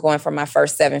about I'm going for my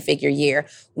first 7-figure year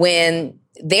when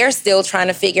they're still trying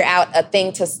to figure out a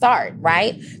thing to start,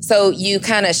 right? So you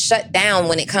kind of shut down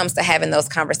when it comes to having those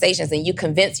conversations, and you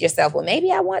convince yourself, well,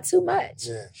 maybe I want too much.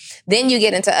 Yeah. Then you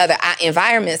get into other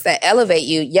environments that elevate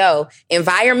you.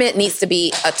 Environment needs to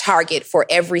be a target for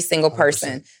every single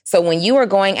person. 100%. So when you are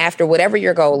going after whatever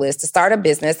your goal is to start a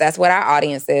business, that's what our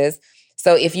audience is.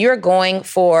 So if you're going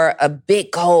for a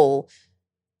big goal,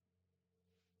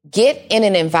 get in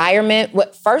an environment.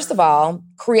 First of all,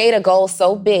 create a goal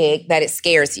so big that it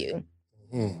scares you.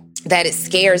 That it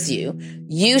scares you.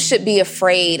 You should be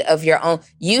afraid of your own.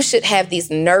 You should have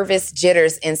these nervous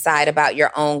jitters inside about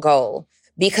your own goal,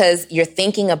 because you're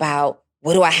thinking about,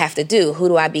 what do I have to do? Who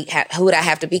do I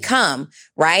have to become?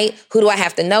 Right? Who do I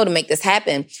have to know to make this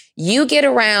happen? You get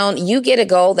a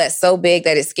goal that's so big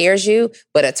that it scares you,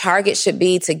 but a target should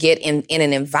be to get in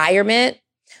an environment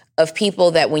of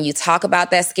people that when you talk about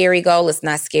that scary goal, it's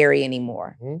not scary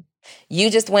anymore.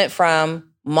 You just went from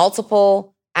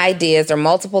multiple ideas or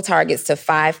multiple targets to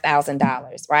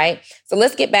 $5,000, right? So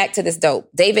let's get back to this dope.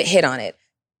 David hit on it.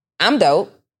 I'm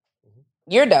dope.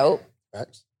 You're dope.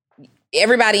 Thanks.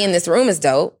 Everybody in this room is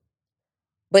dope.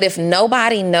 But if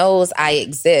nobody knows I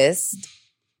exist,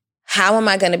 how am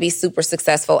I going to be super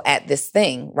successful at this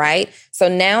thing, right? So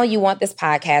now you want this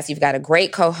podcast. You've got a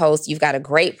great co-host. You've got a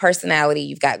great personality.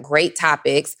 You've got great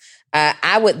topics.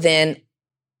 I would then,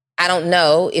 I don't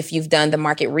know if you've done the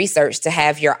market research to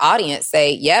have your audience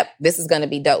say, yep, this is going to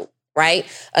be dope, right?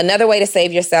 Another way to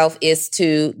save yourself is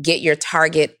to get your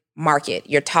target market,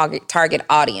 your target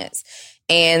audience.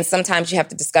 And sometimes you have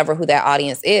to discover who that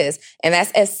audience is. And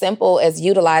that's as simple as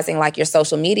utilizing like your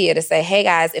social media to say, hey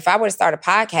guys, if I were to start a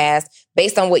podcast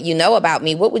based on what you know about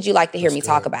me, what would you like to hear me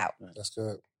talk about? That's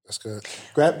good. That's good.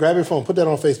 Grab your phone. Put that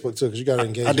on Facebook too, because you got to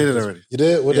engage. I did it already. You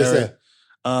did? What did they say?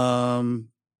 A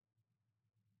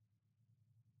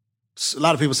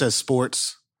lot of people said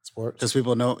sports. Sports. Because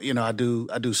people know, I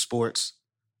do sports.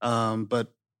 But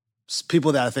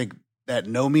people that I think that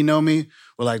know me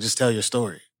will like, just tell your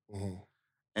story. Mm-hmm.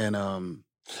 And are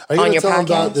you going to tell them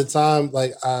about the time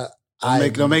like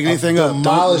don't make anything up.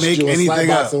 Demolished Don't make you in anything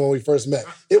up. when we first met.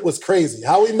 It was crazy.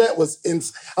 How we met was I'm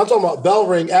talking about bell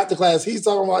ring after class. He's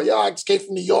talking about, yo, I came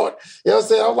from New York. You know what I'm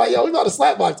saying? I'm like, yo, we about to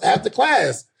slap box after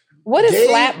class. What is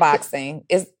slap boxing?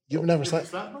 You've never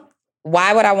slapped?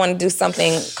 Why would I want to do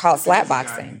something called slap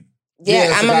boxing?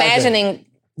 Yeah, I'm imagining.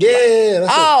 Yeah.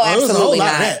 Absolutely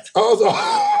not.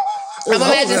 I'm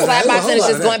imagining slap boxing is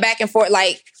just going back and forth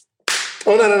like.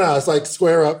 Oh, no. It's like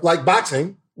square up, like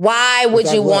boxing. Why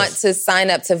would you want to sign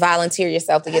up to volunteer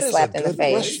yourself to get slapped in the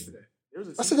face?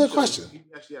 That's a good question.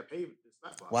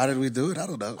 Why did we do it? I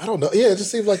don't know. Yeah, it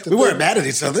just seems like we weren't mad at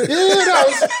each other. Yeah,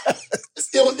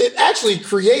 it actually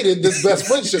created this best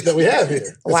friendship that we have here.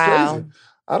 It's wow. Crazy.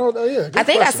 I don't know. Yeah, I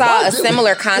think question. I saw a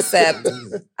similar concept.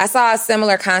 I saw a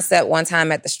similar concept one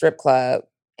time at the strip club.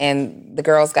 And the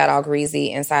girls got all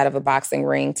greasy inside of a boxing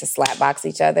ring to slap box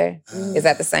each other. Is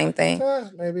that the same thing?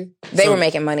 Maybe. They were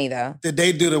making money, though. Did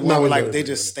they do the one where like they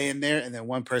just stand there and then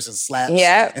one person slaps?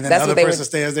 Yeah. And then the other person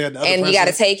stands there. And you got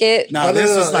to take it? No, this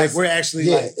is like we're actually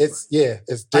it's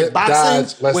like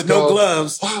boxing with no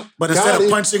gloves. But instead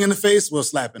of punching in the face, we'll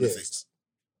slap in the face.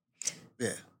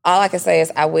 Yeah. All I can say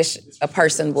is I wish a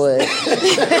person would.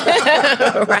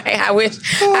 Right? I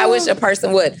wish a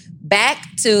person would. Back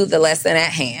to the lesson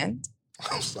at hand.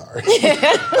 I'm sorry.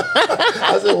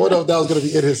 I said, what if that was going to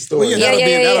be in his story? Well,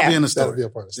 that'll be in the story. That'll be a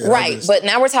part of the story. Right. But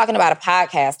now we're talking about a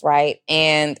podcast, right?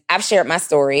 And I've shared my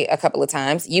story a couple of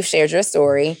times. You've shared your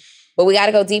story. But we got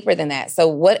to go deeper than that. So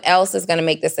what else is going to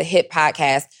make this a hit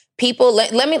podcast? People,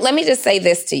 let me just say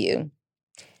this to you.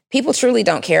 People truly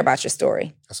don't care about your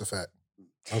story. That's a fact.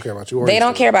 I don't care about you. They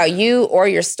don't care about you or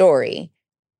your story.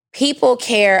 People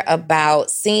care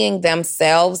about seeing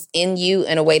themselves in you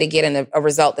in a way to get a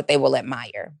result that they will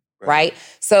admire, right?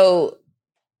 So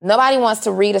nobody wants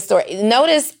to read a story.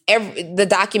 Notice the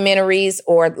documentaries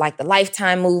or like the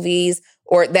Lifetime movies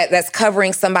or that's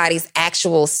covering somebody's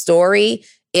actual story.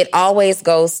 It always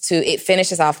it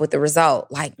finishes off with the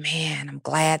result. Like, man, I'm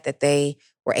glad that they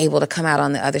were able to come out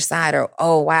on the other side. Or,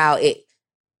 oh, wow,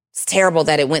 it's terrible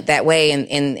that it went that way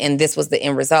and this was the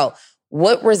end result.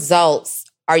 What results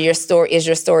is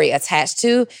your story attached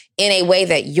to in a way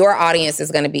that your audience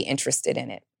is going to be interested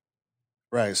in it?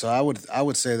 Right. So I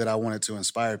would say that I wanted to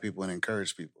inspire people and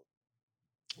encourage people.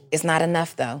 It's not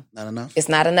enough, though. Not enough? It's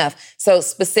not enough. So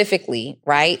specifically,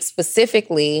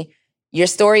 your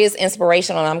story is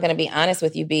inspirational. And I'm going to be honest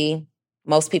with you, B.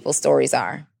 Most people's stories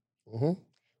are. Mm-hmm.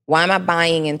 Why am I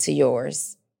buying into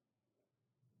yours?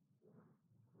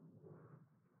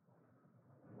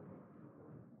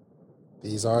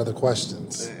 These are the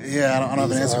questions. Yeah, I don't have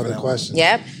an answer for that. These are the questions.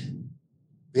 Yep.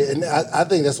 Yeah, and I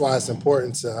think that's why it's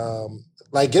important to,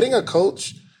 getting a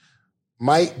coach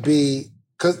might be,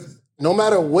 because no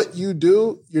matter what you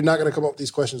do, you're not going to come up with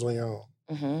these questions on your own.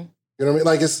 Mm-hmm. You know what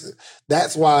I mean?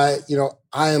 That's why,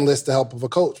 I enlist the help of a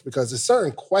coach, because there's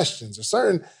certain questions or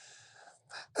certain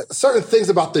things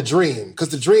about the dream, because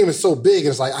the dream is so big and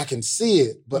it's like, I can see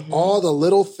it, but all the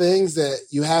little things that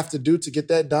you have to do to get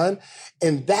that done.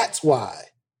 And that's why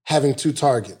having two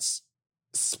targets,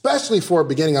 especially for a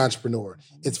beginning entrepreneur,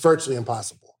 it's virtually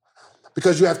impossible,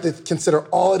 because you have to consider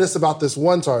all of this about this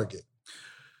one target.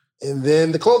 And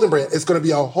then the clothing brand, it's going to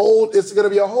be a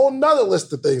whole nother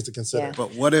list of things to consider. Yeah.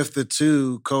 But what if the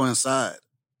two coincide?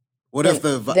 What if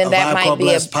the Vibe Called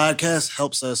Blessed podcast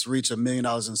helps us reach $1 million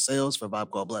in sales for Vibe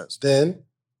Called Blessed? Then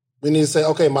we need to say,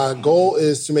 okay, my goal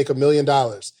is to make $1 million.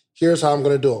 Here's how I'm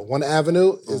going to do it. One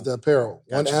avenue is the apparel.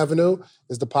 Gotcha. One avenue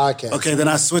is the podcast. Okay, then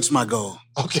I switch my goal.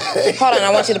 Okay. Hold on,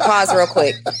 I want you to pause real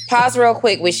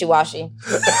quick. Wishy-washy.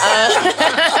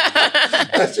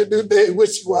 That's your new name,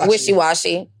 wishy-washy.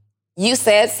 Wishy-washy. You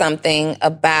said something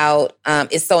about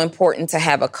it's so important to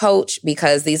have a coach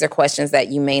because these are questions that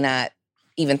you may not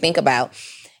even think about.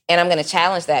 And I'm going to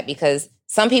challenge that, because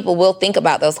some people will think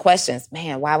about those questions.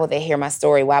 Man, why would they hear my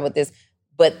story? Why would this?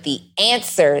 But the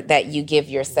answer that you give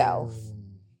yourself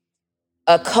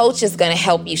A coach is going to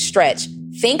help you stretch.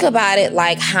 Think about it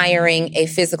like hiring a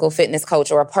physical fitness coach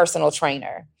or a personal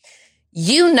trainer.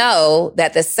 You know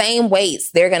that the same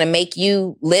weights they're going to make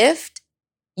you lift,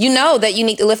 you know that you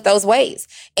need to lift those weights.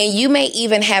 And you may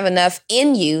even have enough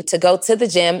in you to go to the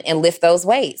gym and lift those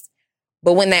weights.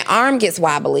 But when that arm gets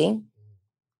wobbly,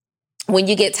 when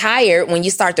you get tired, when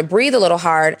you start to breathe a little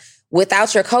hard,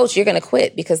 without your coach, you're going to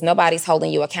quit because nobody's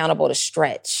holding you accountable to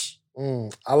stretch.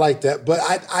 I like that. But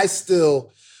I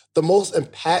still, the most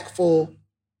impactful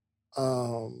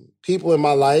people in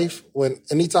my life,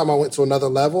 anytime I went to another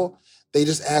level, they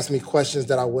just asked me questions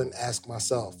that I wouldn't ask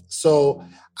myself. So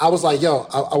I was like, yo,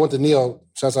 I went to Neil,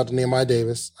 shouts out to Nehemiah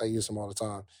Davis. I use him all the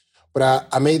time. But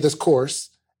I made this course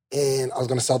and I was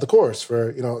going to sell the course for,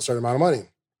 a certain amount of money.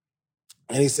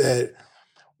 And he said,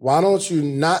 why don't you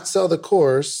not sell the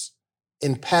course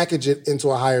and package it into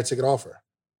a higher ticket offer?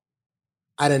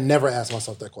 I had never asked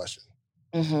myself that question,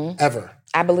 ever.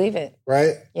 I believe it.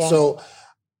 Right? Yeah.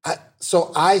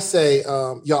 So I say,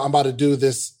 I'm about to do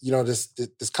this,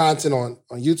 this content on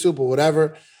YouTube or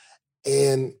whatever.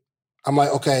 And I'm like,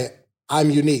 okay,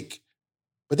 I'm unique.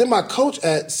 But then my coach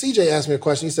at CJ asked me a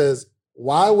question. He says,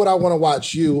 why would I want to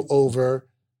watch you over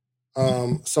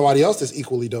somebody else that's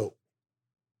equally dope?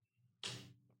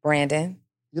 Brandon?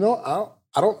 I don't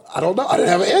know. I didn't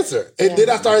have an answer. And then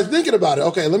I started thinking about it.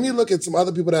 Okay, let me look at some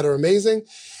other people that are amazing.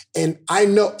 And I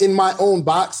know in my own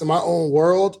box, in my own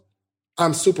world,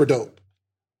 I'm super dope.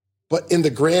 But in the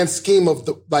grand scheme of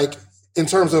in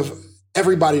terms of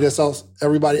everybody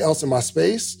else in my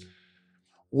space,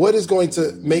 what is going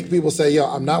to make people say, yo,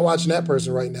 I'm not watching that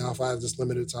person right now if I have this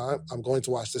limited time. I'm going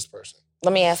to watch this person.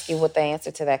 Let me ask you what the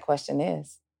answer to that question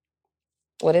is.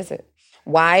 What is it?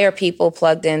 Why are people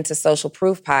plugged into Social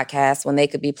Proof podcast when they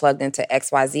could be plugged into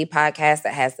XYZ podcast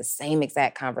that has the same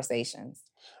exact conversations?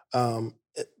 I've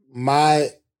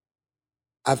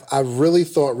really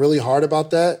thought really hard about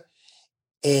that.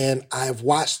 And I've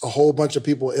watched a whole bunch of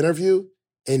people interview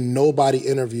and nobody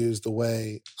interviews the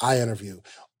way I interview.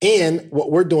 And what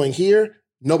we're doing here,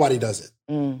 nobody does it.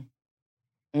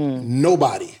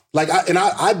 Nobody.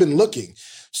 I've been looking.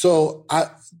 So I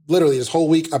literally this whole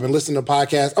week I've been listening to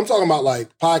podcasts. I'm talking about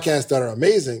podcasts that are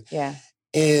amazing. Yeah.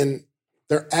 And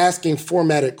they're asking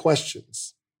formatted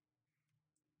questions.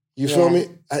 You feel me?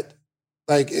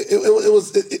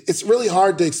 It's really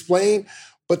hard to explain,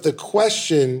 but the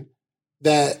question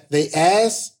that they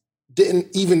asked didn't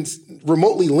even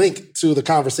remotely link to the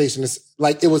conversation.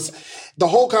 The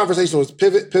whole conversation was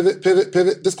pivot,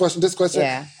 this question.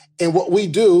 Yeah. And what we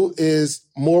do is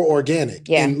more organic.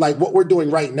 Yeah. And what we're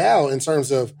doing right now in terms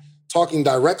of talking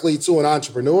directly to an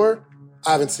entrepreneur,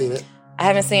 I haven't seen it. I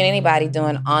haven't seen anybody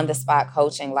doing on-the-spot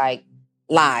coaching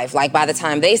live. By the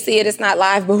time they see it, it's not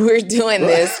live, but we're doing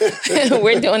this.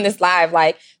 We're doing this live,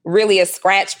 really a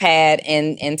scratch pad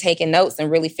and taking notes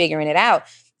and really figuring it out.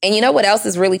 And you know what else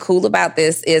is really cool about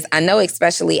this is I know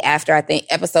especially after, I think,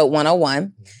 episode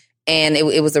 101, and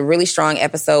it was a really strong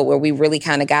episode where we really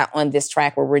kind of got on this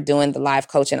track where we're doing the live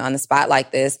coaching on the spot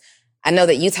like this. I know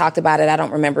that you talked about it. I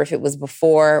don't remember if it was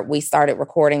before we started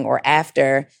recording or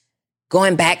after.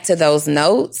 Going back to those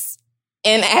notes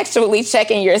and actually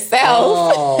checking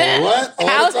yourself. Oh, what?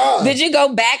 All the time. Did you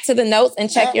go back to the notes and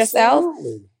check yourself?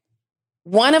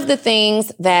 One of the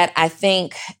things that I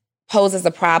think poses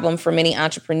a problem for many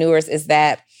entrepreneurs is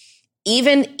that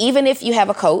even if you have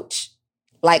a coach,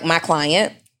 like my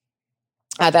client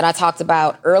that I talked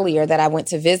about earlier that I went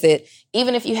to visit,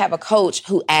 even if you have a coach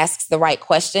who asks the right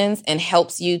questions and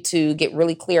helps you to get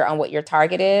really clear on what your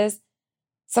target is,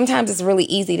 sometimes it's really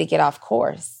easy to get off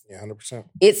course. Yeah, 100%.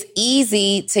 It's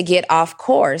easy to get off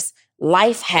course.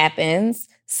 Life happens,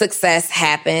 success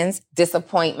happens,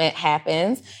 disappointment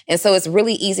happens. And so it's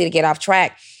really easy to get off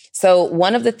track. So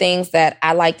one of the things that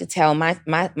I like to tell my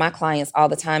clients all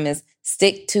the time is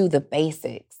stick to the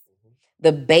basics.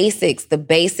 The basics.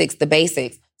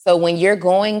 So when you're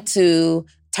going to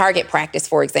target practice,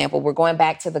 for example, we're going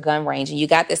back to the gun range and you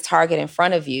got this target in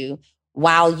front of you.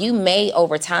 While you may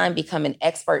over time become an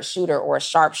expert shooter or a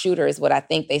sharp shooter is what I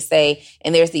think they say.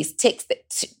 And there's these tips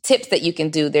that you can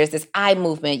do. There's this eye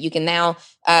movement. You can now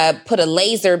put a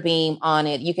laser beam on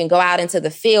it. You can go out into the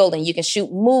field and you can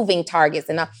shoot moving targets.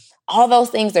 And all those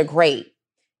things are great.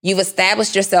 You've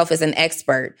established yourself as an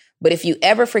expert. But if you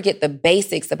ever forget the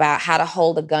basics about how to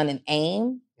hold a gun and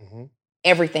aim,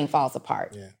 everything falls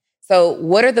apart. Yeah. So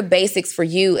what are the basics for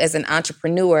you as an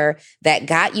entrepreneur that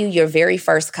got you your very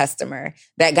first customer,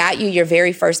 that got you your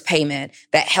very first payment,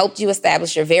 that helped you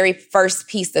establish your very first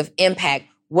piece of impact?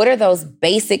 What are those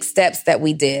basic steps that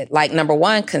we did? Number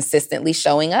one, consistently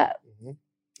showing up.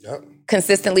 Yep.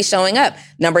 Consistently showing up.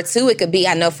 Number 2, it could be,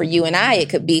 I know for you and I, it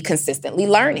could be consistently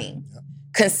learning. Yep.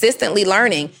 Consistently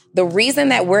learning. The reason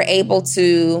that we're able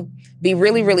to be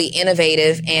really, really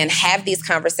innovative and have these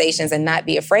conversations and not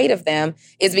be afraid of them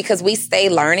is because we stay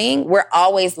learning. We're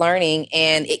always learning,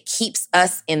 and it keeps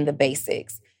us in the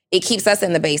basics. It keeps us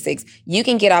in the basics. You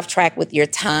can get off track with your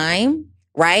time,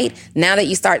 right? Now that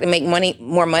you start to make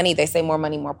more money, they say more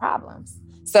money, more problems.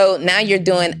 So now you're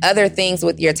doing other things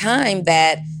with your time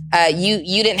that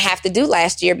you didn't have to do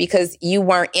last year because you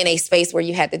weren't in a space where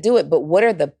you had to do it. But what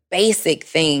are the basic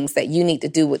things that you need to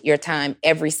do with your time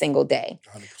every single day?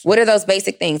 100%. What are those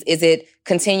basic things? Is it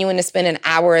continuing to spend an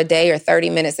hour a day or 30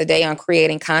 minutes a day on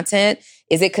creating content?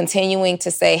 Is it continuing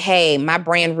to say, hey, my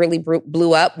brand really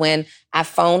blew up when I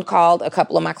phone called a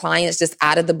couple of my clients just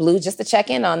out of the blue just to check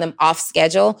in on them off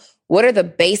schedule? What are the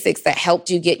basics that helped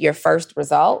you get your first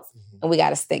results? And we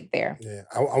got to stick there. Yeah,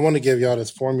 I want to give y'all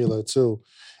this formula too.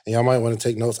 And y'all might want to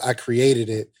take notes. I created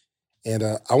it. And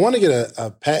I want to get a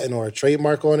patent or a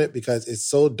trademark on it because it's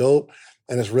so dope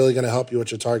and it's really going to help you with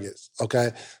your targets.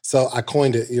 Okay? So I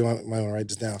coined it. You might want to write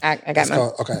this down. I got my...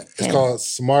 It's called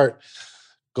SMART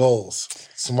Goals.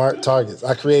 SMART Targets.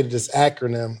 I created this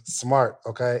acronym, SMART,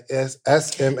 okay?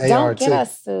 SMART. Don't get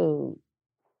us sued.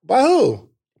 By who?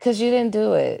 Because you didn't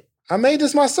do it. I made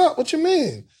this myself. What you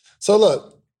mean? So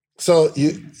look. So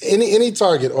you any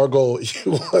target or goal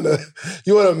you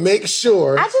wanna make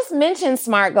sure. I just mentioned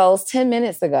SMART goals 10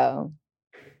 minutes ago.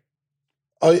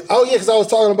 Oh yeah, because I was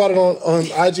talking about it on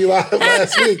IG Live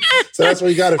last week. So that's where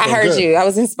you got it from. I heard you. I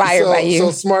was inspired by you. So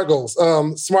SMART goals,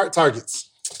 SMART targets.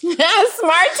 Smart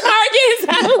targets.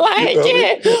 I like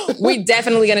it. We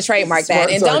definitely going to trademark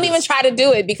that, and don't even try to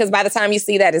do it because by the time you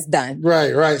see that, it's done.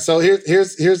 Right. So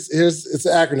here's it's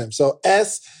an acronym. So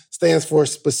S stands for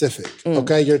specific.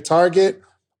 Okay, your target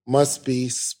must be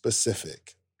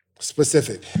specific.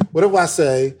 Specific. What if I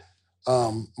say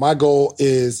my goal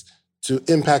is to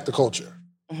impact the culture?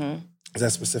 Mm-hmm. Is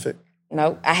that specific?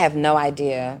 Nope. I have no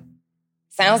idea.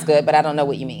 Sounds good, but I don't know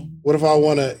what you mean. What if I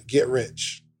want to get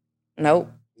rich? Nope.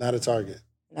 Not a target.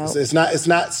 No, it's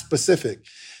not specific.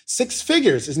 6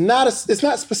 figures is not it's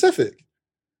not specific.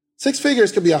 6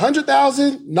 figures could be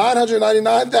 100,000,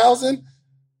 999,000.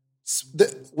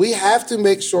 We have to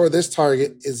make sure this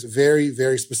target is very,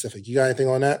 very specific. You got anything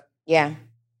on that? Yeah.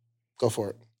 Go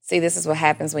for it. See, this is what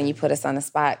happens when you put us on the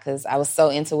spot because I was so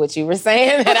into what you were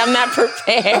saying that I'm not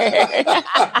prepared.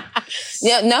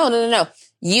 No.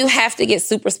 You have to get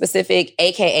super specific,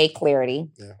 AKA clarity,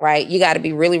 right? You got to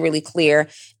be really, really clear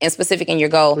and specific in your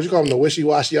goal. What you call them, the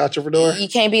wishy-washy entrepreneur? You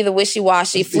can't be the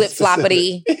wishy-washy,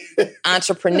 flip-floppity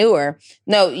entrepreneur.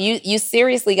 No, you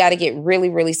seriously got to get really,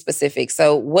 really specific.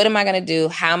 So what am I going to do?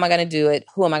 How am I going to do it?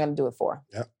 Who am I going to do it for?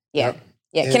 Yeah.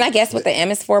 Can I guess what the M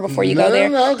is for before you go there?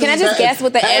 No, can I just guess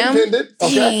what the M?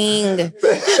 Dang.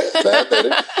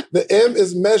 The M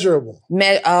is measurable.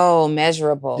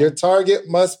 Measurable. Your target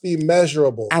must be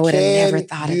measurable. I would have never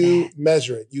thought of that. You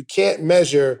measure it. You can't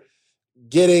measure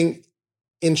getting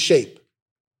in shape.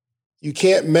 You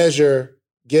can't measure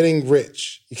getting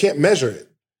rich. You can't measure it.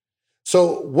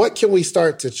 So what can we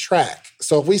start to track?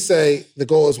 So if we say the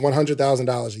goal is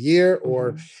 $100,000 a year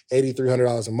or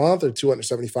 $8,300 a month or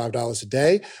 $275 a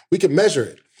day, we can measure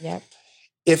it. Yep.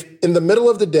 If in the middle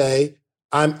of the day,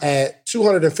 I'm at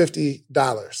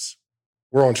 $250,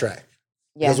 we're on track.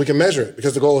 Yeah. Because we can measure it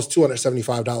because the goal is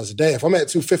 $275 a day. If I'm at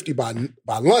 $250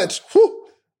 by lunch,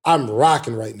 I'm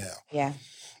rocking right now. Yeah.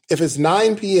 If it's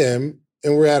 9 p.m.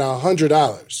 and we're at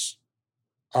 $100,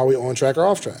 are we on track or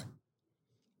off track?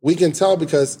 We can tell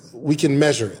because we can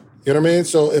measure it. You know what I mean?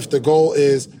 So if the goal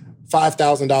is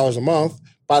 $5,000 a month,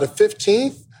 by the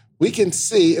 15th, we can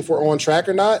see if we're on track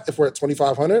or not, if we're at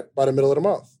 $2,500 by the middle of the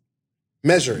month.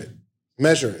 Measure it.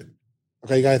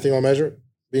 Okay, you got anything on measure it?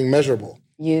 Being measurable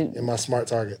in my SMART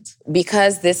targets.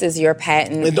 Because this is your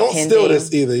patent. And don't steal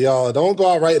this either, y'all. Don't go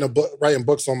out writing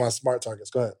books on my SMART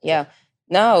targets. Go ahead. Yeah.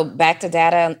 No, back to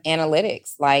data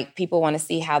analytics. Like people want to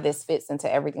see how this fits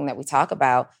into everything that we talk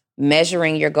about.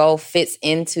 Measuring your goal fits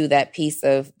into that piece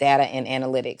of data and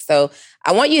analytics. So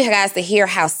I want you guys to hear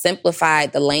how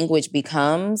simplified the language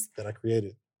becomes. That I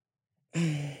created.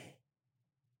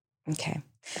 Okay.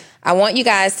 I want you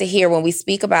guys to hear when we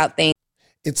speak about things.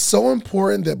 It's so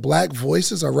important that Black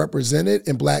voices are represented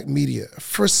in Black media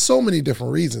for so many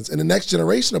different reasons. And the next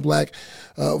generation of Black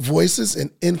voices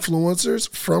and influencers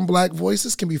from Black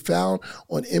voices can be found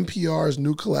on NPR's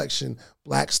new collection,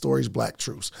 Black Stories, Black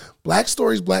Truths. Black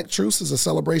Stories, Black Truths is a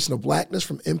celebration of Blackness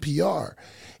from NPR.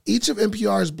 Each of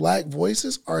NPR's Black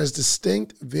voices are as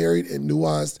distinct, varied, and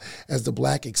nuanced as the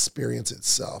Black experience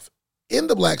itself. In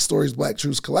the Black Stories, Black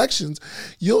Truths collections,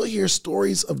 you'll hear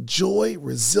stories of joy,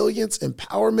 resilience,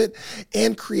 empowerment,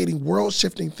 and creating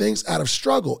world-shifting things out of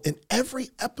struggle. And every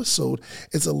episode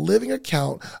is a living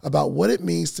account about what it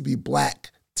means to be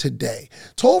Black today,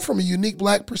 told from a unique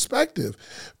Black perspective.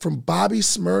 From Bobby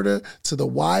Shmurda to The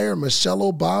Wire,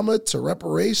 Michelle Obama to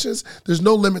reparations, there's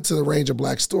no limit to the range of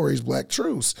Black stories, Black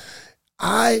truths.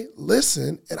 I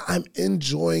listen and I'm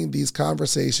enjoying these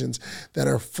conversations that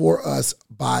are for us,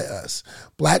 by us.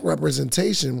 Black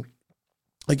representation,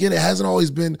 again, it hasn't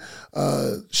always been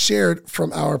shared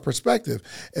from our perspective.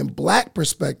 And Black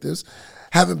perspectives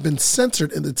haven't been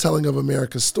centered in the telling of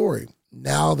America's story.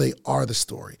 Now they are the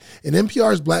story. In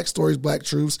NPR's Black Stories, Black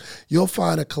Truths, you'll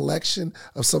find a collection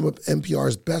of some of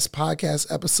NPR's best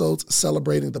podcast episodes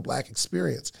celebrating the Black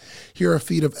experience. Here are a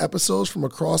feed of episodes from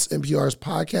across NPR's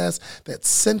podcasts that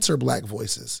center Black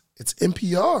voices. It's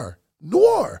NPR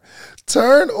Noir.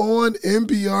 Turn on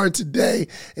NPR today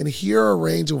and hear a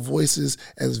range of voices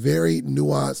as very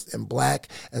nuanced and Black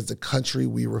as the country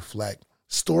we reflect.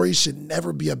 Stories should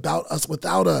never be about us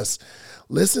without us.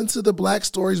 Listen to the Black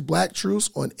Stories, Black Truths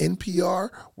on NPR,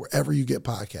 wherever you get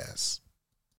podcasts.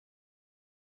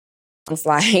 It's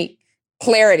like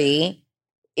clarity.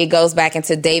 It goes back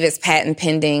into David's patent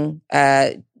pending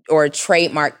or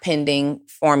trademark pending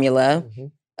formula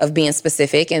of being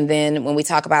specific. And then when we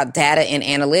talk about data and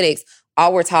analytics,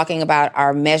 all we're talking about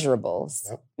are measurables.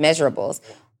 Yep. Measurables.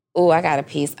 Oh, I got a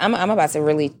piece. I'm about to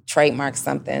really trademark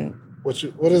something. What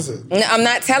is it? No, I'm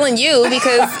not telling you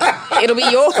because it'll be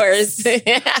yours.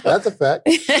 That's a fact.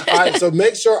 All right, so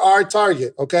make sure our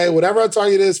target, okay, whatever our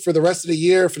target is for the rest of the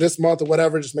year, for this month or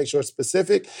whatever, just make sure it's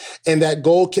specific and that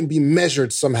goal can be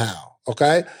measured somehow,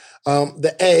 okay?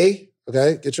 The A,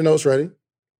 okay, get your notes ready.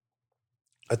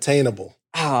 Attainable.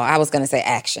 Oh, I was going to say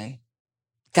action.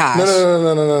 Gosh.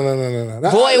 No.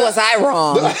 Boy, was I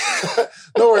wrong.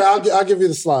 Don't worry, I'll give you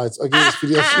the slides. I'll give you this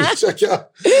PDF for you to check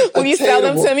out. Will you sell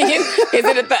them to me? Is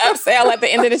it at the upsell at the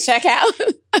end of the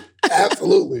checkout?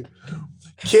 Absolutely.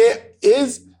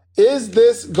 Is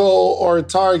this goal or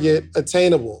target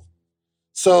attainable?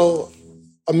 So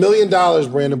 $1 million,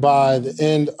 Brandon, by the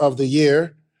end of the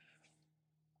year,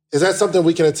 is that something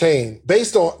we can attain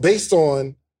based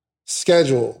on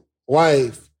schedule,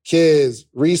 wife, kids,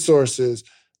 resources,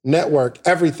 network,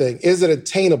 everything? Is it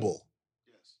attainable?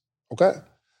 Okay.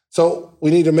 So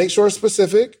we need to make sure it's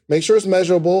specific, make sure it's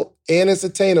measurable, and it's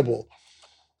attainable.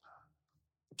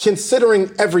 Considering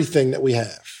everything that we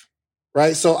have,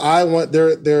 right? So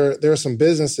there are some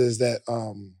businesses that,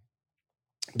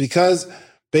 because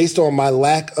based on my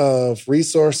lack of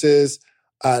resources,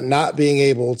 not being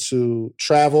able to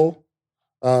travel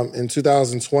in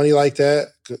 2020 like that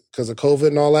because of COVID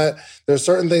and all that, there are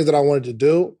certain things that I wanted to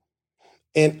do.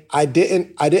 And I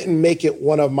didn't make it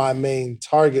one of my main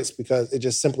targets because it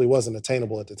just simply wasn't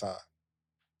attainable at the time,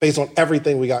 based on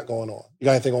everything we got going on. You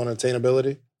got anything on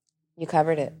attainability? You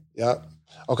covered it. Yep.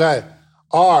 Okay.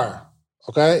 R.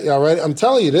 Okay. Y'all ready? I'm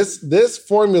telling you, this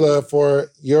formula for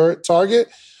your target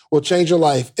will change your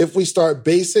life if we start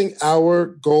basing our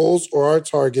goals or our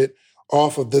target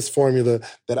off of this formula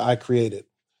that I created.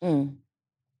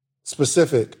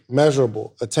 Specific,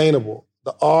 measurable, attainable.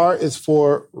 The R is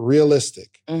for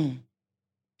realistic.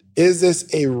 Is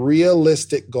this a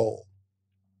realistic goal?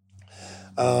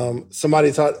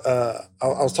 Somebody taught, I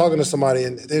was talking to somebody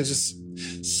and they're just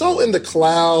so in the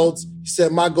clouds. He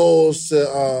said, my goal is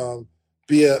to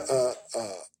build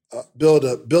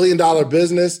a $1 billion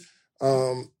business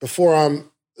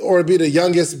or be the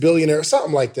youngest billionaire or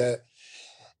something like that.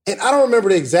 And I don't remember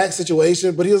the exact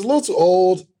situation, but he was a little too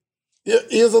old.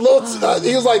 He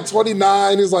was like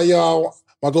 29. He was like, yo,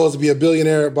 my goal is to be a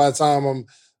billionaire by the time I'm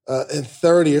in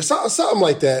 30 or something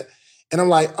like that. And I'm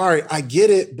like, all right, I get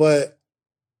it, but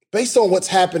based on what's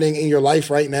happening in your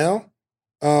life right now,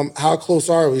 how close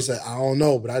are we? He said, I don't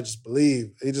know, but I just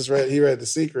believe. He read The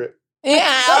Secret.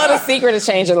 Yeah, The Secret to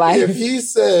change your life. If he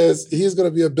says he's going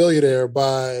to be a billionaire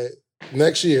by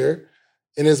next year,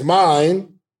 in his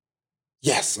mind,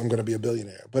 yes, I'm going to be a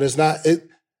billionaire. But it's not.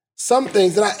 Some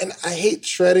things, and I hate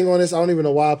treading on this. I don't even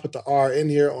know why I put the R in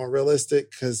here on realistic,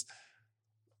 because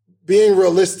being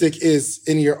realistic is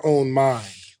in your own mind.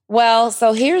 Well,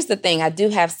 so here's the thing. I do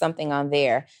have something on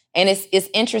there. And it's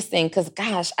interesting because,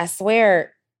 gosh, I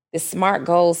swear the SMART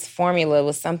goals formula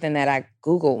was something that I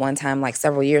Googled one time, like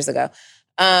several years ago.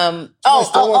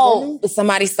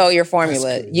 Somebody stole your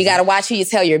formula. You got to watch who you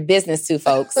tell your business to,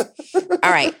 folks. All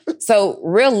right. So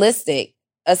realistic,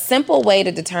 a simple way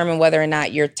to determine whether or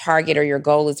not your target or your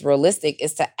goal is realistic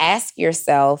is to ask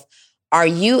yourself, are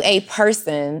you the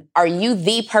person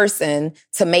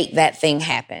to make that thing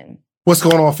happen? What's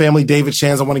going on, family? David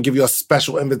Shands. I want to give you a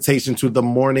special invitation to The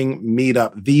Morning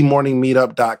Meetup,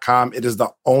 themorningmeetup.com. It is the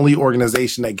only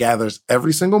organization that gathers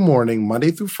every single morning, Monday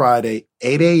through Friday,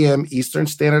 8 a.m. Eastern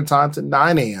Standard Time to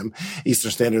 9 a.m. Eastern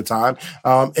Standard Time.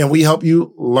 And we help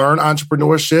you learn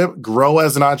entrepreneurship, grow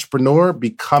as an entrepreneur,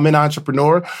 become an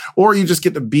entrepreneur, or you just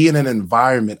get to be in an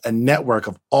environment, a network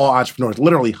of all entrepreneurs.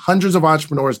 Literally hundreds of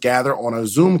entrepreneurs gather on a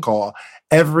Zoom call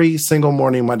every single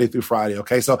morning, Monday through Friday.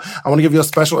 Okay. So I want to give you a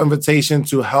special invitation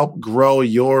to help grow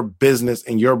your business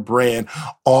and your brand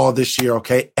all this year.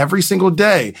 Okay. Every single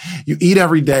day, you eat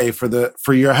every day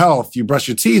for your health. You brush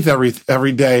your teeth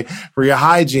every day for your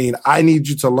hygiene. I need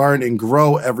you to learn and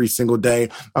grow every single day,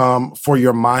 for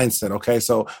your mindset. Okay.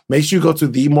 So make sure you go to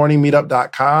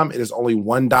themorningmeetup.com. It is only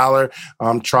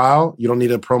 $1 trial. You don't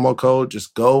need a promo code.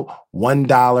 Just go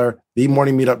 $1,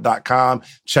 themorningmeetup.com.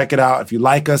 Check it out. If you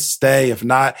like us, stay. If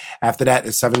not, after that,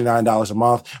 it's $79 a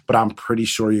month, but I'm pretty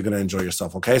sure you're going to enjoy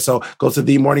yourself. Okay. So go to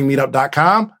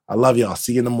themorningmeetup.com. I love y'all.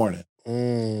 See you in the morning.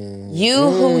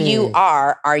 Who you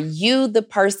are you the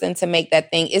person to make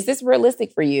that thing? Is this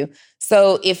realistic for you?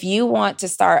 So if you want to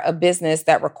start a business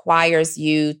that requires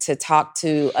you to talk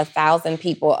to 1,000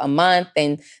 people a month,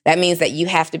 then that means that you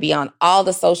have to be on all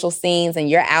the social scenes and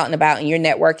you're out and about and you're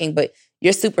networking, but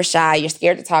you're super shy. You're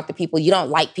scared to talk to people. You don't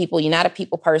like people. You're not a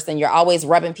people person. You're always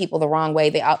rubbing people the wrong way.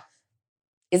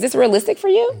 Is this realistic for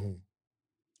you? Mm-hmm.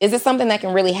 Is this something that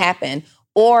can really happen?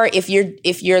 Or if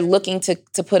you're looking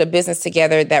to put a business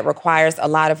together that requires a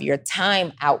lot of your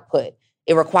time output,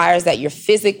 it requires that you're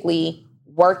physically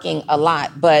working a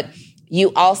lot, but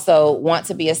you also want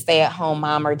to be a stay-at-home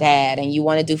mom or dad, and you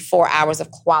want to do 4 hours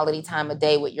of quality time a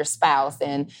day with your spouse,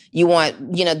 and you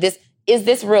want, this. Is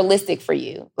this realistic for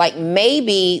you? Like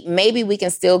maybe we can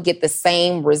still get the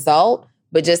same result,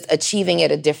 but just achieving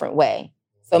it a different way.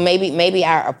 So maybe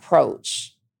our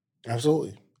approach.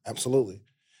 Absolutely.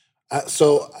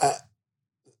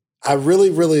 I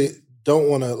really, really don't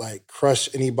want to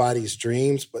crush anybody's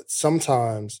dreams, but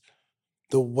sometimes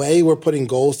the way we're putting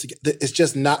goals together, it's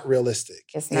just not realistic.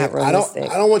 It's not realistic.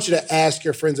 I don't want you to ask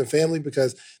your friends and family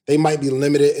because they might be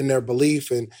limited in their belief,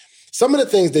 and some of the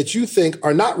things that you think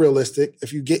are not realistic,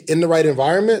 if you get in the right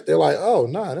environment, they're like, oh,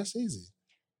 nah, that's easy.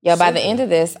 Yeah, by the end of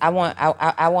this, I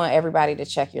want everybody to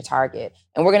check your target.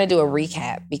 And we're going to do a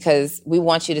recap because we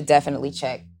want you to definitely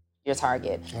check your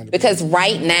target. 100%. Because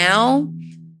right now,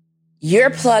 you're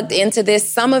plugged into this.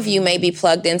 Some of you may be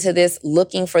plugged into this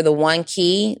looking for the one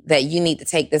key that you need to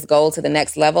take this goal to the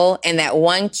next level. And that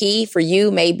one key for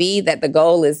you may be that the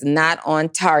goal is not on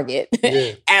target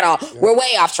at all. Yeah. We're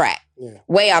way off track. Yeah.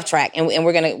 Way off track. And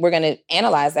we're gonna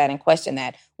analyze that and question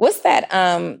that. What's that?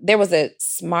 There was a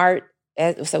SMART.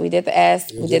 So we did the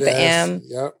S, we did the S, M,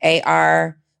 yep.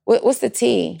 AR. What's the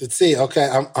T? The T. Okay,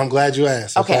 I'm glad you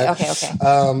asked. Okay.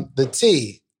 The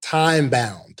T, time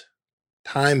bound.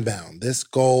 This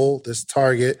goal, this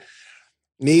target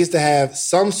needs to have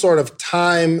some sort of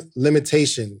time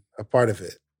limitation a part of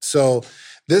it. So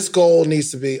this goal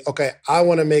needs to be, okay, I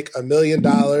want to make $1 million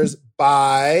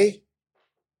by,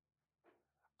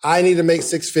 I need to make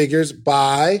 6 figures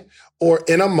by, or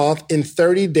in a month, in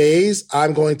 30 days,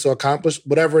 I'm going to accomplish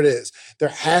whatever it is. There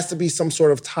has to be some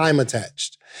sort of time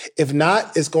attached. If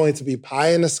not, it's going to be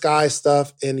pie in the sky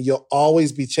stuff and you'll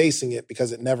always be chasing it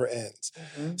because it never ends.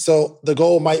 Mm-hmm. So the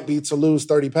goal might be to lose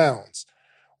 30 pounds.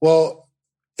 Well,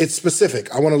 it's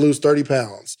specific. I want to lose 30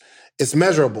 pounds. It's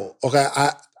measurable. Okay,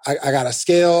 I got a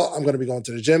scale. I'm going to be going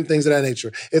to the gym, things of that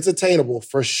nature. It's attainable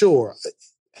for sure.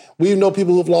 We know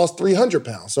people who've lost 300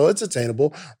 pounds, so it's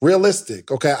attainable,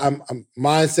 realistic. Okay,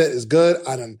 mindset is good.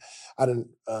 I done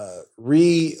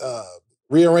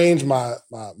rearranged my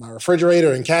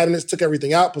refrigerator and cabinets, took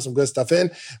everything out, put some good stuff in.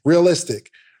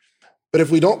 Realistic. But if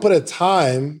we don't put a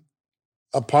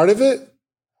part of it,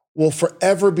 we'll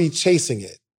forever be chasing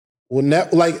it.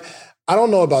 I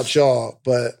don't know about y'all,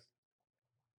 but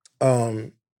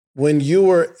when you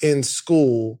were in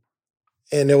school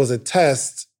and there was a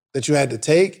test that you had to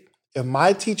take, if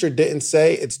my teacher didn't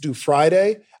say it's due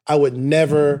Friday, I would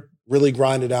never really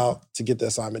grind it out to get the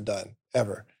assignment done,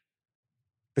 ever.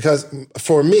 Because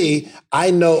for me,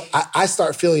 I know I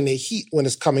start feeling the heat when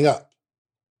it's coming up.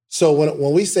 So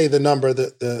when we say the number,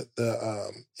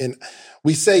 and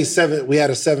we say 7, we had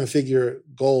a 7-figure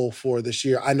goal for this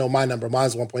year. I know my number,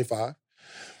 mine's 1.5.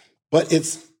 But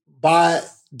it's by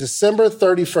December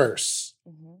 31st.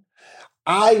 Mm-hmm.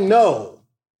 I know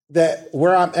that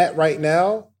where I'm at right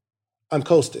now, I'm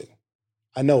coasting.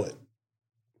 I know it.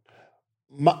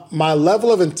 My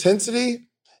level of intensity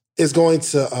is going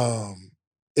to,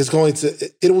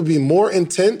 it will be more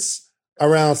intense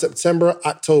around September,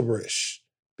 October-ish,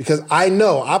 Because I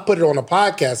know I put it on a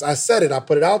podcast. I said it. I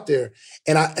put it out there.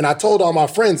 And I told all my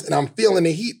friends, and I'm feeling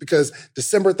the heat because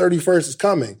December 31st is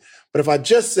coming. But if I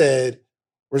just said,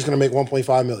 we're just going to make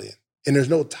 1.5 million and there's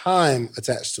no time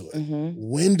attached to it,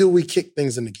 when do we kick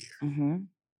things into gear?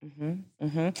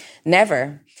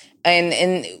 Never.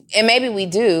 And maybe we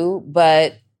do,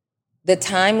 but the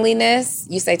timeliness,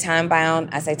 you say time bound,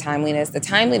 I say timeliness. The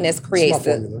timeliness creates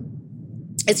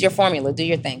it's your formula. Do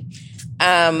your thing.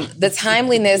 The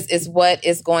timeliness is what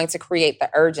is going to create the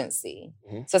urgency.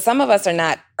 So some of us are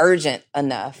not urgent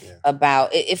enough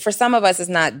about it. For some of us, it's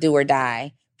not do or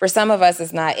die. For some of us,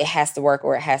 it's not it has to work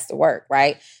or it has to work,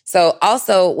 right? So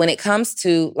also when it comes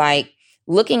to like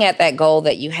looking at that goal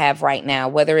that you have right now,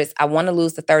 whether it's I want to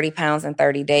lose the 30 pounds in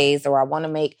 30 days or I want to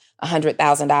make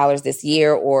 $100,000 this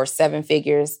year or 7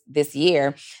 figures this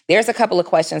year, there's a couple of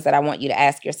questions that I want you to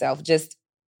ask yourself, just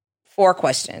 4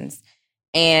 questions.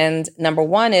 And number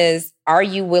 1 is, are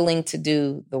you willing to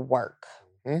do the work?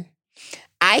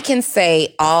 I can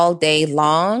say all day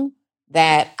long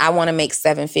that I want to make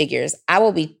 7 figures. I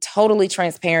will be totally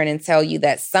transparent and tell you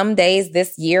that some days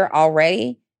this year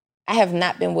already, I have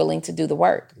not been willing to do the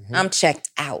work. I'm checked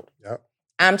out.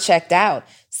 I'm checked out.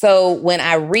 So when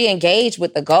I re-engage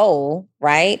with the goal,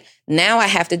 right, now I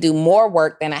have to do more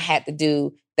work than I had to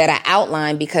do that I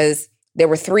outlined because there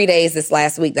were 3 days this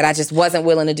last week that I just wasn't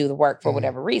willing to do the work for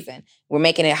whatever reason. We're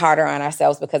making it harder on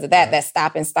ourselves because of that. That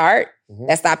stop and start.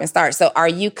 That stop and start. So are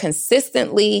you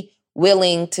consistently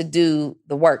willing to do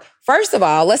the work? First of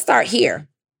all, let's start here.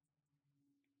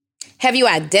 Have you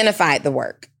identified the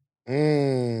work?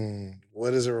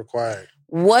 What is it required?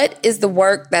 What is the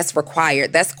work that's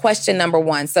required? That's question number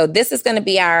 1. So this is going to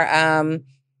be our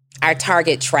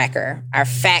target tracker, our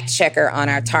fact checker on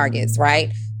our targets,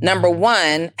 right? Number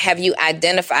 1, have you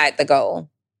identified the goal?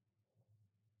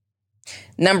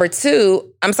 Number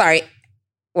 2, have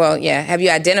you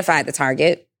identified the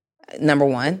target? Number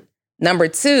 1. Number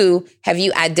 2, have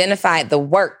you identified the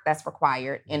work that's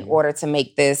required in order to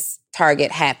make this target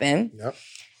happen?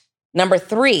 Number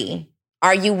 3,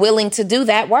 are you willing to do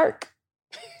that work?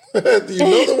 Do you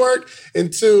know the work?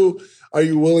 And 2, are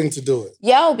you willing to do it?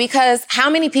 Because how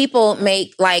many people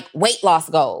make like weight loss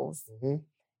goals?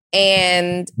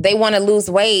 And they want to lose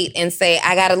weight and say,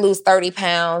 I got to lose 30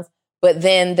 pounds, but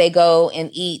then they go and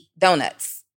eat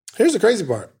donuts. Here's the crazy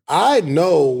part. I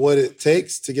know what it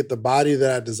takes to get the body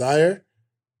that I desire.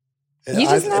 And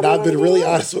I've been really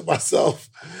honest with myself.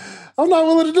 I'm not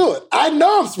willing to do it. I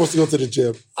know I'm supposed to go to the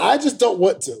gym. I just don't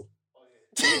want to.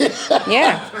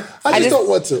 I just don't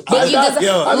want to. I've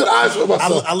been honest with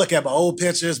myself. I look at my old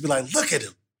pictures, be like, look at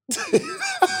him.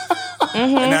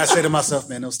 And I say to myself,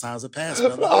 man, those times are past,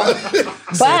 brother.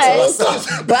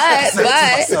 But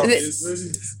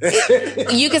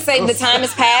you could say the time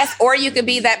is past, or you could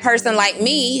be that person like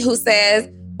me who says,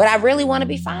 but I really want to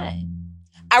be fine.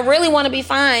 I really want to be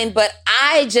fine, but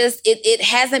it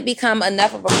hasn't become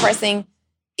enough of a pressing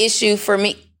issue for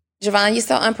me. Javon, you're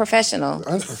so unprofessional.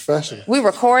 Unprofessional. We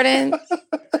recording.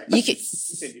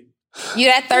 You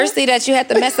that thirsty that you had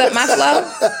to mess up my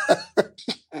flow?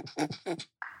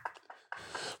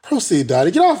 Proceed,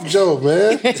 Dottie. Get off Joe,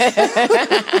 man.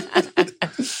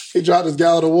 He dropped his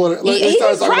gallon of water. Look, he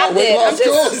started talking about weight loss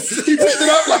goals. He picked it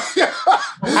up like...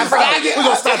 I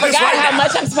forgot how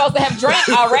much I'm supposed to have drank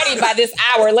already by this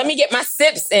hour. Let me get my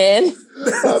sips in.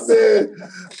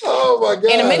 Oh, my God.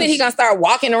 In a minute, he's going to start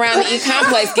walking around the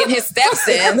E-complex getting his steps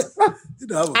in.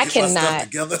 I cannot.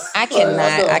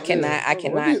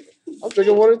 I'm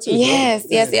drinking water too.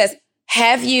 Yes.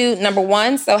 Have you, number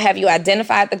 1, so have you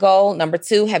identified the goal? Number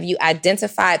 2, have you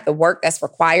identified the work that's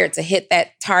required to hit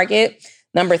that target?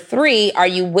 Number 3, are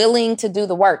you willing to do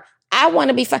the work? I want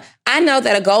to be fine. I know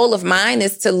that a goal of mine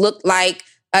is to look like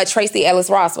Tracee Ellis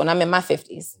Ross when I'm in my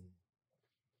 50s.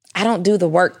 I don't do the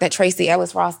work that Tracee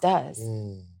Ellis Ross does.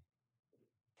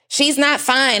 She's not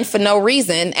fine for no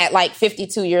reason at like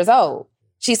 52 years old.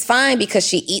 She's fine because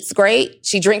she eats great,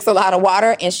 she drinks a lot of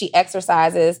water, and she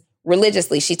exercises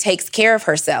religiously. She takes care of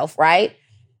herself, right?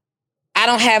 I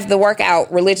don't have the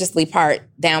workout religiously part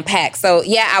down packed. So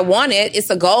yeah, I want it.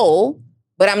 It's a goal,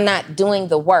 but I'm not doing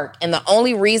the work. And the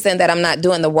only reason that I'm not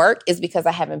doing the work is because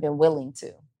I haven't been willing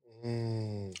to.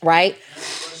 Right?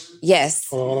 Yes.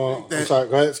 Hold on. I'm sorry.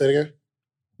 Go ahead. Say it again.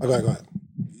 Go ahead.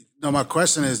 No, my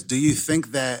question is, do you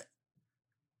think that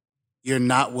you're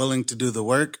not willing to do the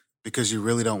work because you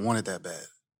really don't want it that bad?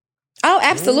 Oh,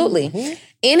 absolutely. Mm-hmm.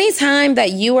 Anytime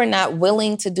that you are not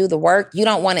willing to do the work, you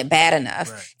don't want it bad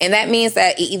enough. Right. And that means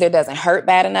that it either doesn't hurt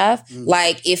bad enough. Mm.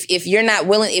 Like if you're not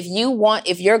willing,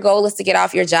 if your goal is to get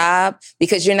off your job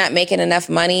because you're not making enough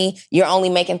money, you're only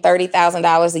making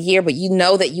 $30,000 a year, but you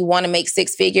know that you want to make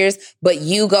 6 figures, but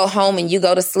you go home and you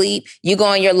go to sleep, you go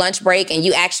on your lunch break and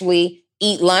you actually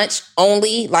eat lunch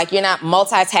only, like you're not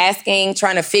multitasking,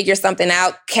 trying to figure something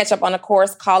out, catch up on a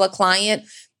course, call a client.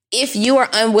 If you are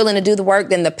unwilling to do the work,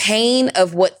 then the pain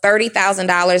of what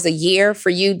 $30,000 a year for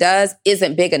you does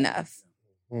isn't big enough.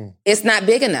 Mm. It's not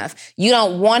big enough. You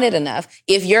don't want it enough.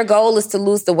 If your goal is to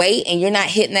lose the weight and you're not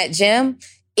hitting that gym,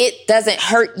 it doesn't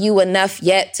hurt you enough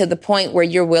yet to the point where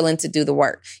you're willing to do the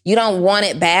work. You don't want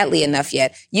it badly enough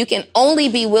yet. You can only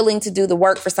be willing to do the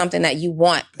work for something that you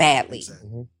want badly.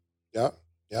 Mm-hmm.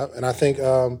 Yep. And I think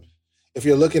if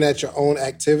you're looking at your own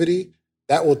activity,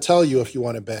 that will tell you if you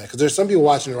want it bad. Because there's some people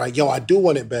watching it like, yo, I do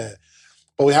want it bad.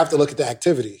 But we have to look at the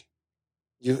activity.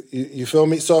 You feel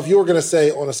me? So if you were going to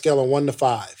say on a scale of 1 to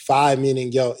 5, 5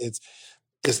 meaning, yo, it's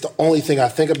the only thing I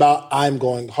think about. I'm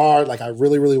going hard. Like I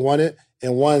really, really want it.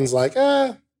 And 1's like,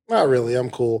 not really. I'm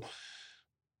cool.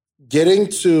 Getting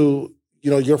to,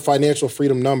 your financial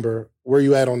freedom number, where are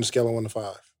you at on the scale of 1 to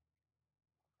 5?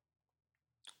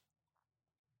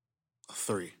 A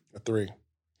 3. A 3.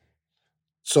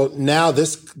 So now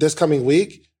this coming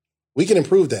week, we can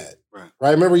improve that.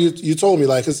 Right? Remember you told me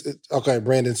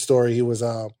Brandon's story, he was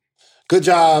good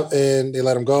job and they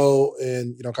let him go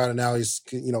and kind of now he's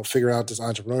figuring out this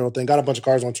entrepreneurial thing. Got a bunch of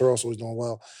cars on Turo, so he's doing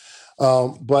well.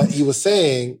 But he was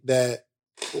saying that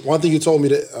one thing you told me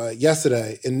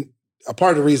yesterday, and a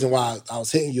part of the reason why I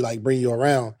was hitting you, like bringing you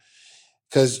around,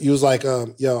 because you was like,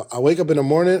 yo, I wake up in the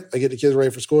morning, I get the kids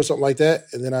ready for school or something like that,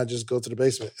 and then I just go to the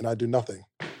basement and I do nothing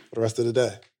for the rest of the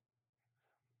day.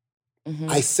 Mm-hmm.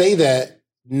 I say that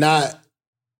not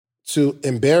to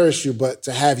embarrass you, but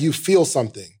to have you feel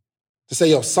something. To say,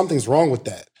 yo, something's wrong with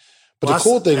that. But the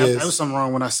cool thing is... There was something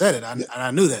wrong when I said it.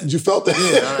 I knew that. You felt that?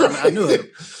 Yeah, I knew it.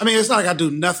 I mean, it's not like I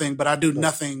do nothing, but I do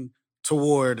nothing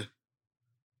toward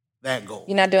that goal.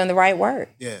 You're not doing the right work.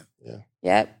 Yeah.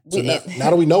 Yep. So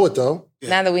now that we know it, though. Yeah.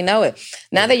 Now that we know it.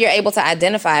 Now that you're able to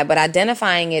identify it, but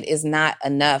identifying it is not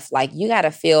enough. Like, you got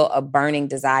to feel a burning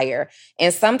desire.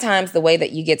 And sometimes the way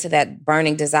that you get to that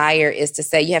burning desire is to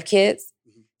say, you have kids?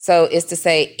 Mm-hmm. So it's to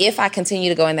say, if I continue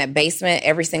to go in that basement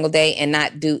every single day and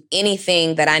not do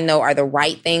anything that I know are the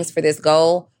right things for this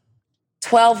goal,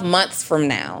 12 months from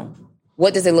now,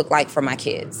 what does it look like for my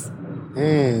kids?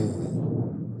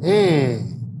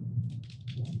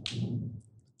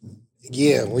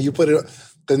 Yeah, when you put it,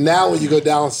 because now when you go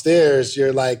downstairs,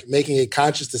 you're like making a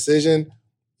conscious decision.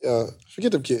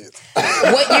 Forget them kids.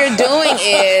 What you're doing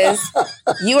is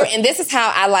and this is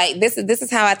how this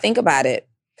is how I think about it.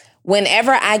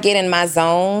 Whenever I get in my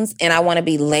zones and I want to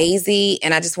be lazy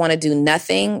and I just want to do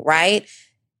nothing, right?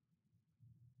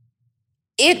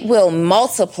 It will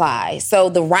multiply. So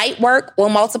the right work will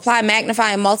multiply,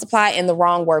 magnify, and multiply, and the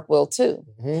wrong work will too.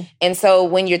 Mm-hmm. And so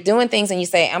when you're doing things and you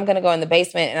say, I'm going to go in the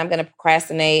basement and I'm going to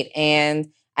procrastinate and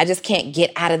I just can't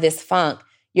get out of this funk,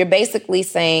 you're basically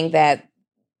saying that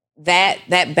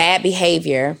bad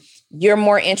behavior, you're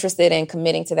more interested in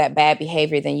committing to that bad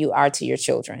behavior than you are to your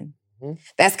children. Mm-hmm.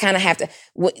 That's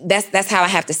how I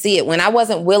have to see it. When I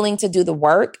wasn't willing to do the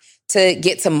work to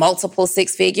get to multiple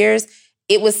 6 figures,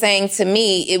 it was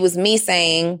me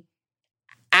saying,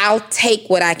 I'll take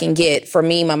what I can get for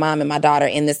me, my mom, and my daughter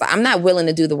in this. I'm not willing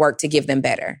to do the work to give them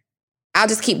better. I'll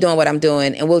just keep doing what I'm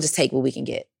doing and we'll just take what we can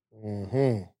get.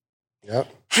 Mm-hmm. Yep.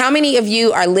 How many of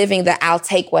you are living the I'll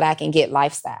take what I can get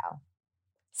lifestyle?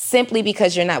 Simply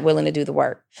because you're not willing to do the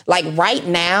work. Like right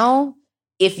now,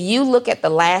 if you look at the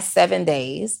last 7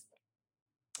 days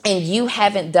and you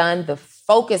haven't done the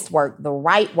focused work, the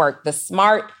right work, the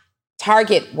smart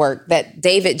target work that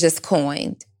David just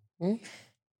coined,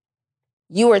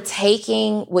 you are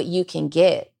taking what you can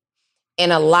get.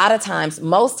 And a lot of times,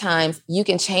 most times, you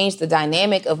can change the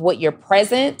dynamic of what your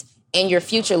present and your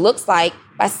future looks like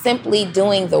by simply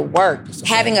doing the work.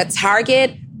 Having a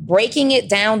target, breaking it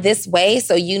down this way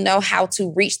so you know how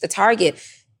to reach the target.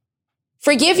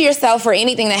 Forgive yourself for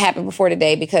anything that happened before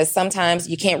today, because sometimes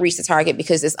you can't reach the target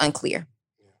because it's unclear.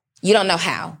 You don't know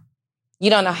how.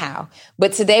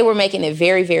 But today we're making it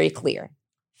very, very clear.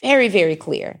 Very, very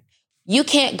clear. You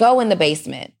can't go in the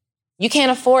basement. You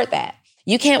can't afford that.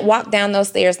 You can't walk down those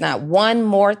stairs not one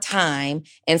more time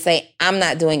and say, I'm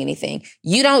not doing anything.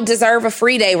 You don't deserve a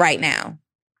free day right now.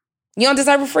 You don't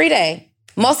deserve a free day.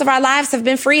 Most of our lives have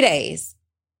been free days.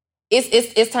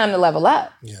 It's time to level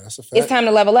up. Yeah, that's a fact. It's time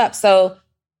to level up. So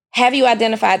have you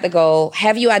identified the goal?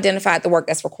 Have you identified the work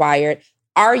that's required?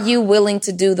 Are you willing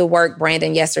to do the work,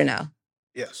 Brandon? Yes or no?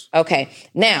 Yes. Okay.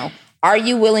 Now, are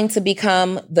you willing to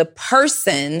become the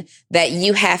person that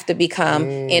you have to become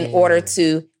in order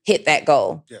to hit that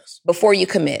goal? Yes. Before you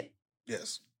commit?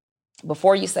 Yes.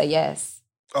 Before you say yes?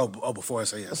 Oh, before I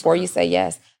say yes. Before you say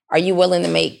yes. Are you willing to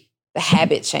make the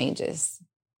habit changes?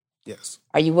 Yes.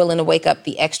 Are you willing to wake up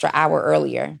the extra hour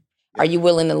earlier? Are you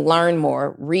willing to learn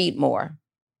more, read more?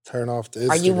 Turn off the Instagram.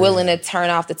 Are you willing to turn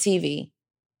off the TV?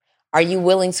 Are you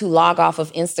willing to log off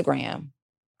of Instagram?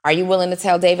 Are you willing to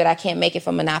tell David, I can't make it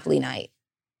for Monopoly night?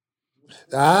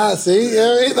 See?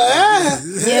 He's like,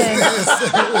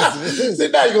 See,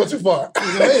 now you go too far.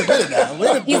 Wait a minute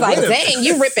now. He's like, dang,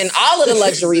 you ripping all of the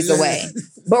luxuries away.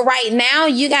 But right now,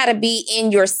 you got to be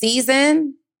in your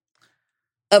season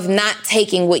of not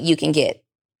taking what you can get.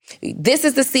 This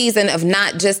is the season of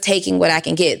not just taking what I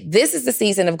can get. This is the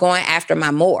season of going after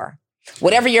my more.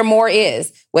 Whatever your more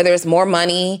is, whether it's more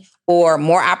money or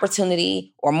more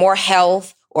opportunity or more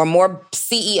health or more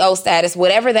CEO status,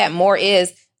 whatever that more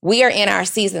is, we are in our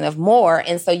season of more.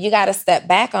 And so you got to step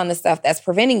back on the stuff that's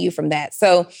preventing you from that.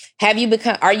 So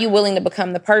are you willing to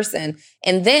become the person?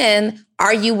 And then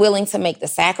are you willing to make the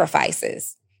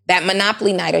sacrifices? That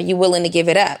Monopoly night, are you willing to give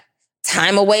it up?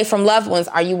 Time away from loved ones,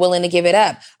 are you willing to give it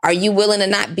up? Are you willing to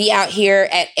not be out here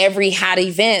at every hot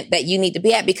event that you need to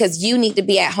be at because you need to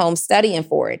be at home studying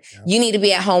for it? Yeah. You need to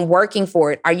be at home working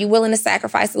for it. Are you willing to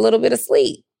sacrifice a little bit of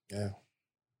sleep? Yeah.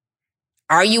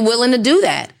 Are you willing to do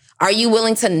that? Are you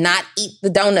willing to not eat the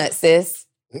donut, sis?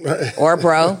 Or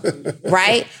bro,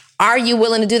 right? Are you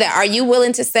willing to do that? Are you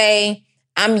willing to say,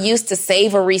 I'm used to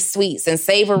savory sweets and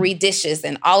savory dishes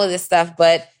and all of this stuff,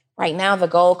 but right now the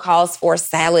goal calls for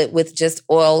salad with just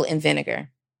oil and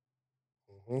vinegar?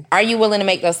 Mm-hmm. Are you willing to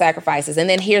make those sacrifices? And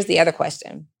then here's the other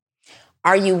question.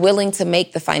 Are you willing to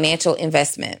make the financial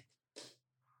investment?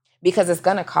 Because it's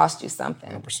going to cost you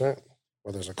something. 100%.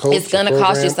 Whether it's a coach, it's going to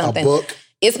cost you something. A book.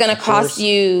 It's going to cost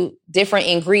you different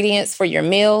ingredients for your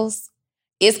meals.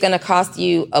 It's going to cost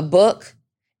you a book.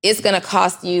 It's going to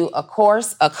cost you a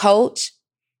course, a coach,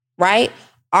 right?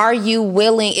 Are you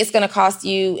willing? It's going to cost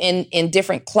you in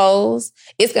different clothes.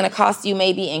 It's going to cost you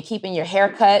maybe in keeping your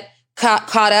haircut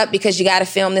caught up because you got to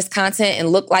film this content and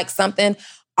look like something.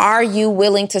 Are you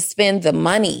willing to spend the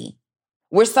money?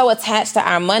 We're so attached to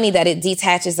our money that it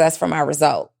detaches us from our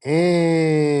result.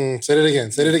 Say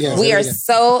it again. We are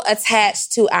so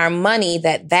attached to our money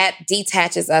that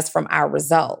detaches us from our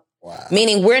result. Wow.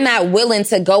 Meaning we're not willing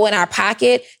to go in our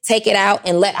pocket, take it out,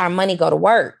 and let our money go to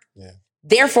work. Yeah.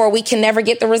 Therefore, we can never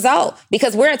get the result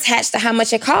because we're attached to how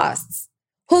much it costs.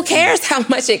 Who cares how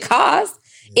much it costs?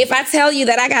 Yeah. If I tell you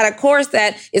that I got a course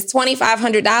that is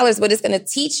 $2,500, but it's going to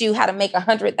teach you how to make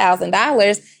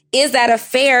 $100,000, is that a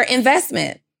fair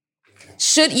investment?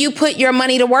 Should you put your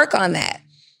money to work on that?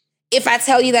 If I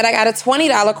tell you that I got a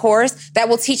 $20 course that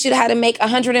will teach you how to make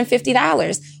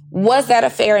 $150, was that a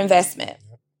fair investment?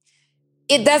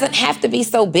 It doesn't have to be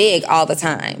so big all the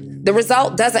time. The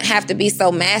result doesn't have to be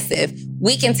so massive.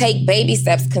 We can take baby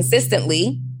steps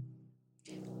consistently.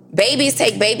 Babies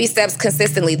take baby steps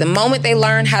consistently. The moment they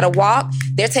learn how to walk,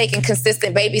 they're taking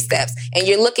consistent baby steps. And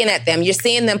you're looking at them. You're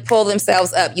seeing them pull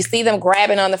themselves up. You see them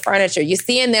grabbing on the furniture. You're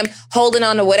seeing them holding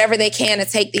on to whatever they can to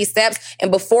take these steps. And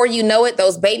before you know it,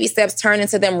 those baby steps turn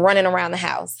into them running around the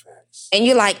house. And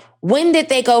you're like, when did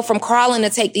they go from crawling to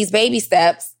take these baby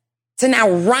steps to now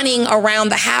running around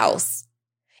the house?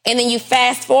 And then you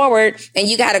fast forward and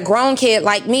you got a grown kid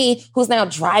like me who's now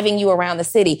driving you around the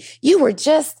city. You were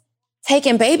just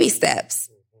taking baby steps.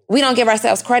 We don't give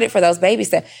ourselves credit for those baby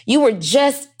steps. You were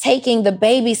just taking the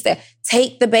baby step.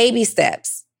 Take the baby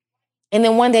steps. And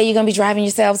then one day you're going to be driving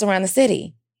yourselves around the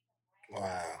city.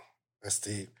 Wow. That's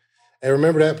deep. And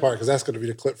remember that part because that's going to be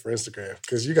the clip for Instagram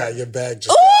because you got your bag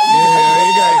just... Yeah,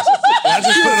 you got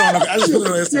it. I just put it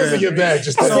on Instagram. Your bag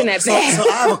just... So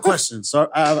I have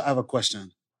a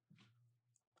question.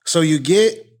 So you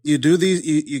get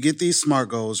these SMART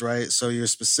goals, right? So you're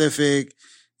specific,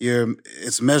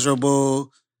 it's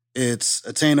measurable, it's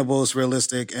attainable, it's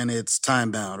realistic, and it's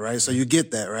time bound, right? So you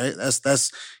get that, right?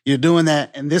 That's you're doing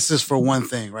that, and this is for one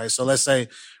thing, right? So let's say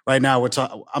right now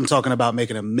I'm talking about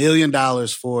making $1 million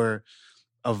for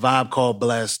a vibe called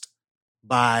Blessed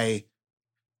by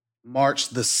March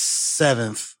the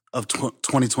 7th of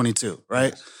 2022,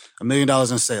 right? $1 million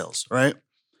in sales, right?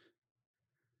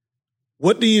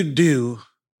 What do you do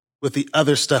with the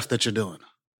other stuff that you're doing?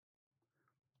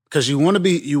 Because you want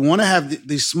to have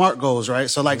these SMART goals, right?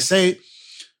 So like say,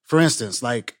 for instance,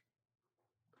 like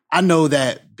I know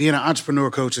that being an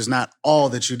entrepreneur coach is not all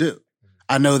that you do.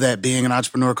 I know that being an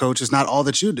entrepreneur coach is not all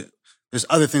that you do. There's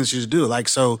other things you do. Like,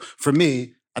 so for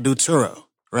me, I do Turo,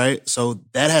 right? So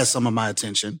that has some of my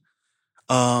attention.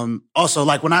 Also,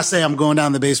 like when I say I'm going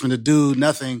down the basement to do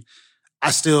nothing,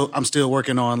 I'm still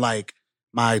working on like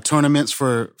my tournaments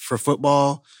for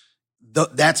football.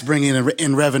 That's bringing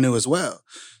in revenue as well.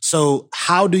 So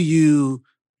how do you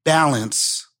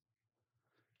balance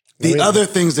the other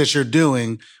things that you're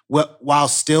doing while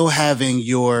still having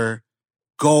your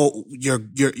goal,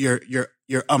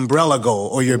 your umbrella goal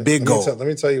or your big goal? Let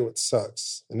me tell you what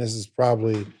sucks. And this is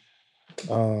probably,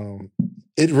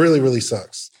 it really, really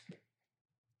sucks.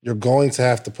 You're going to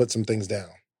have to put some things down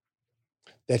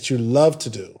that you love to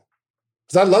do.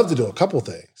 Because I love to do a couple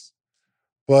things,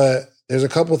 but there's a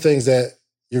couple things that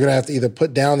you're going to have to either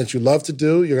put down that you love to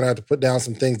do. You're going to have to put down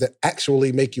some things that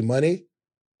actually make you money.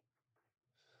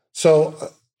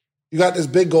 So you got this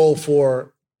big goal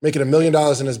for making $1 million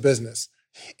in this business.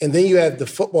 And then you have the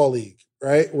football league,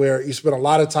 right? Where you spend a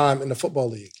lot of time in the football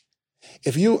league.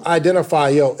 If you identify,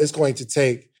 it's going to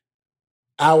take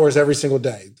hours every single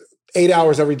day, 8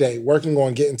 hours every day, working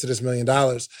on getting to this $1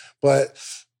 million. But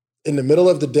in the middle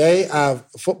of the day, I have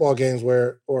football games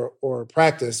or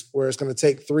practice where it's going to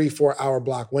take 3-4 hour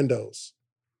block windows.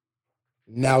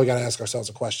 Now we got to ask ourselves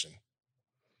a question.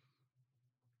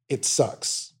 It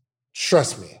sucks.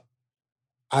 Trust me.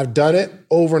 I've done it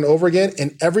over and over again.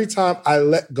 And every time I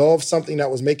let go of something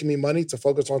that was making me money to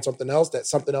focus on something else, that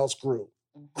something else grew.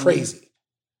 Crazy.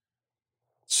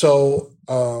 So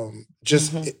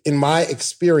in my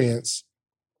experience,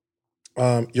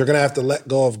 you're going to have to let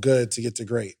go of good to get to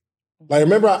great. Like,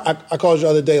 remember I called you the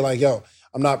other day, like,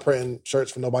 I'm not printing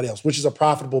shirts for nobody else, which is a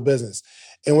profitable business.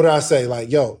 And what did I say?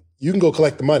 Like, you can go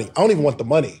collect the money. I don't even want the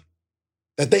money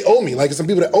that they owe me. Like, some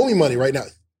people that owe me money right now.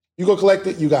 You go collect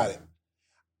it, you got it.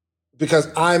 Because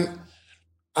I'm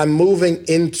moving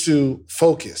into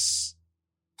focus.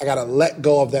 I got to let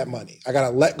go of that money. I got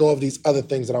to let go of these other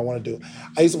things that I want to do.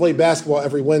 I used to play basketball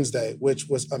every Wednesday, which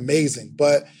was amazing.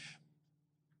 But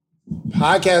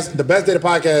the best day to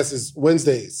podcast is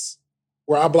Wednesdays,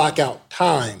 where I block out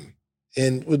time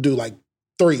and we'll do like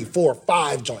 3, 4,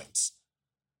 5 joints.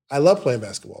 I love playing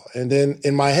basketball. And then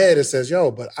in my head, it says,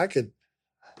 but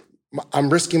I'm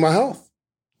risking my health.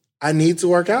 I need to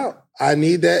work out. I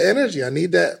need that energy. I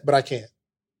need that, but I can't.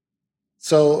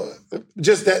 So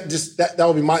that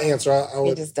would be my answer. I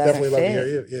would definitely love to hear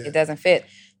you. Yeah. It doesn't fit.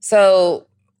 So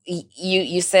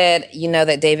you said,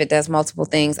 that David does multiple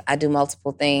things. I do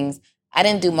multiple things. I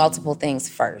didn't do multiple things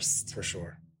first. For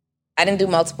sure. I didn't do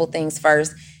multiple things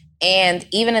first. And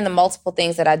even in the multiple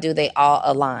things that I do, they all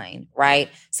align, right?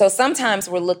 So sometimes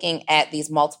we're looking at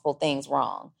these multiple things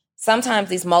wrong. Sometimes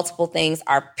these multiple things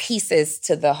are pieces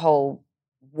to the whole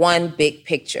one big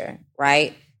picture,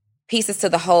 right? Pieces to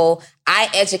the whole. I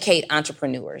educate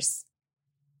entrepreneurs.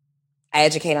 I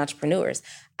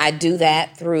do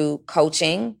that through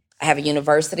coaching. I have a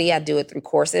university. I do it through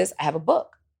courses. I have a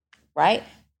book, right?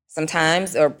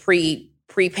 Sometimes, or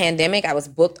pre-pandemic, I was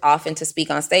booked often to speak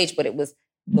on stage, but it was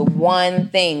the one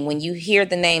thing. When you hear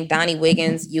the name Donnie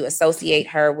Wiggins, you associate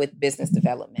her with business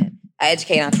development. I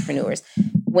educate entrepreneurs.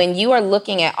 When you are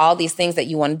looking at all these things that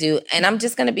you want to do, and I'm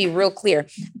just going to be real clear,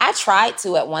 I tried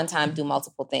to at one time do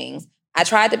multiple things. I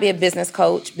tried to be a business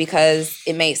coach because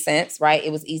it made sense, right?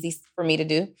 It was easy for me to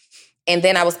do. And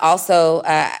then I was also,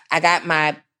 I got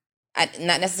my,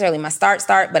 not necessarily my start,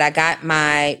 but I got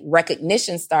my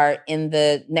recognition start in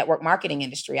the network marketing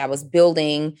industry. I was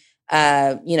building,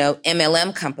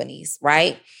 MLM companies,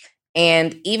 right?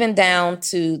 And even down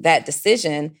to that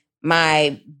decision,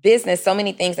 my business, so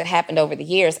many things that happened over the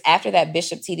years. After that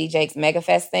Bishop T.D. Jakes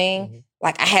MegaFest thing,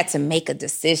 I had to make a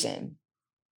decision.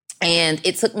 And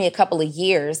it took me a couple of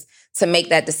years to make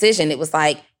that decision. It was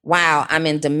like, wow, I'm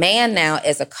in demand now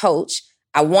as a coach.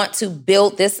 I want to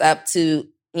build this up to,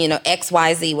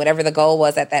 XYZ, whatever the goal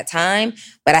was at that time.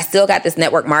 But I still got this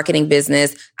network marketing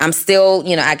business. I'm still,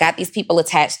 I got these people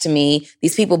attached to me.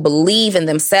 These people believe in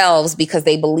themselves because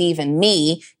they believe in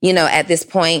me, at this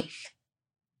point.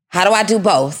 How do I do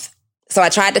both? So I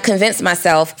tried to convince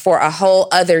myself for a whole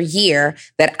other year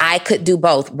that I could do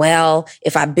both. Well,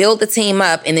 if I build the team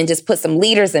up and then just put some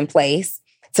leaders in place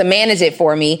to manage it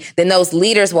for me, then those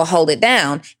leaders will hold it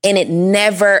down. And it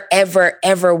never, ever,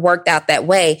 ever worked out that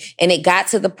way. And it got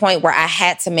to the point where I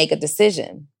had to make a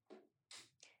decision.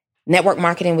 Network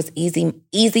marketing was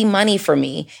easy money for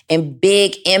me and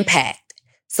big impact.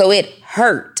 So it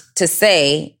hurt to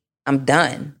say, I'm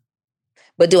done.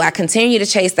 But do I continue to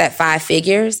chase that 5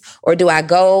 figures, or do I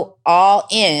go all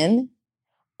in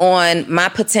on my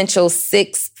potential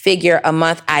 6-figure a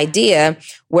month idea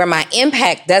where my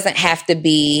impact doesn't have to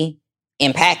be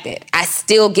impacted. I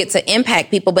still get to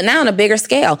impact people, but now on a bigger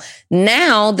scale.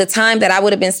 Now, the time that I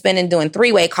would have been spending doing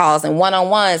 3-way calls and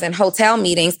one-on-ones and hotel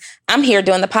meetings, I'm here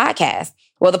doing the podcast.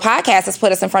 Well, the podcast has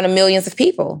put us in front of millions of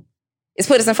people. It's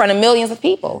put us in front of millions of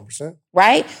people, 100%.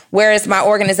 Right? Whereas my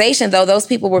organization, though those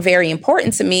people were very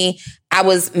important to me, I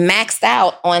was maxed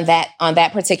out on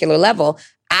that particular level.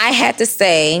 I had to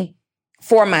say,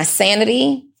 for my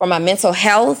sanity, for my mental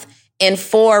health, and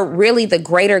for really the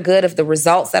greater good of the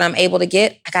results that I'm able to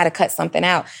get, I got to cut something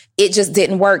out. It just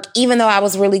didn't work, even though I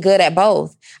was really good at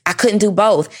both. I couldn't do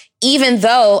both. Even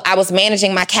though I was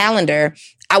managing my calendar,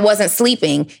 I wasn't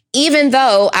sleeping. Even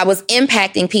though I was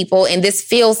impacting people and this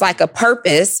feels like a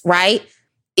purpose, right?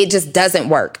 It just doesn't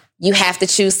work. You have to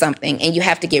choose something and you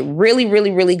have to get really, really,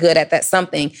 really good at that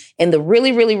something. And the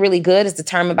really, really, really good is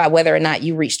determined by whether or not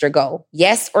you reached your goal.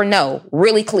 Yes or no,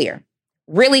 really clear.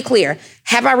 Really clear.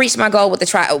 Have I reached my goal with the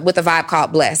vibe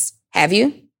called Blessed? Have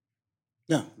you?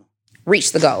 No.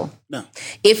 Reached the goal? No.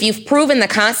 If you've proven the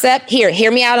concept,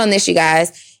 hear me out on this, you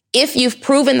guys. If you've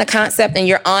proven the concept and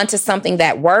you're on to something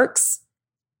that works,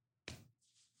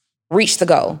 reach the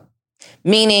goal.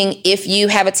 Meaning if you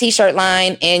have a t-shirt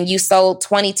line and you sold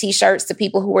 20 t-shirts to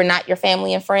people who were not your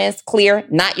family and friends, clear,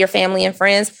 not your family and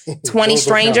friends, 20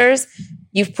 strangers,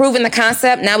 you've proven the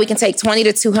concept. Now we can take 20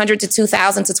 to 200 to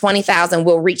 2,000 to 20,000.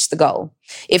 We'll reach the goal.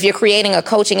 If you're creating a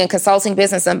coaching and consulting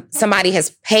business and somebody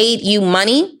has paid you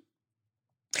money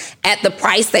at the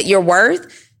price that you're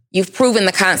worth, you've proven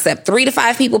the concept. 3 to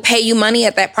 5 people pay you money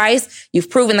at that price. You've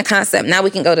proven the concept. Now we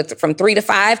can go to from 3 to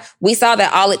 5. We saw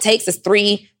that all it takes is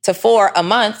 3 to 4 a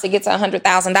month to get to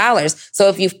 $100,000. So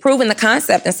if you've proven the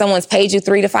concept and someone's paid you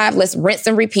 3 to 5, let's rinse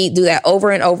and repeat, do that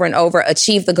over and over and over,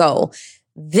 achieve the goal.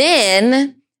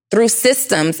 Then through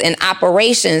systems and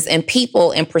operations and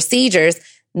people and procedures,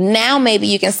 now maybe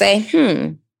you can say,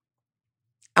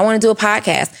 I want to do a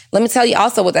podcast. Let me tell you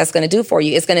also what that's going to do for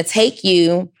you. It's going to take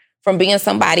you from being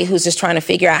somebody who's just trying to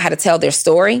figure out how to tell their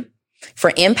story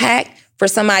for impact, for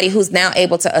somebody who's now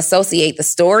able to associate the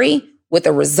story with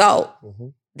a result. Mm-hmm.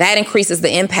 That increases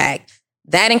the impact.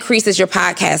 That increases your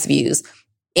podcast views.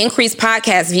 Increased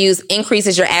podcast views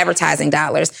increases your advertising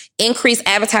dollars. Increased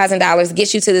advertising dollars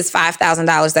gets you to this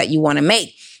 $5,000 that you want to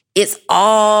make. It's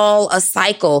all a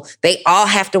cycle. They all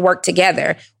have to work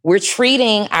together. We're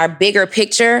treating our bigger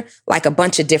picture like a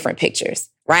bunch of different pictures,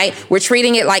 right? We're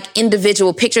treating it like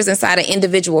individual pictures inside of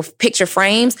individual picture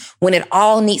frames when it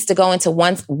all needs to go into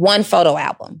one photo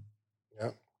album. Yeah.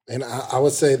 And I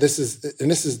would say this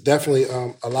is definitely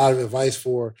a lot of advice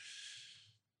for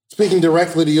speaking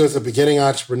directly to you as a beginning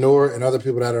entrepreneur and other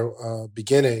people that are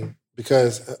beginning,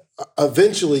 because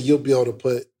eventually you'll be able to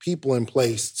put people in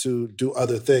place to do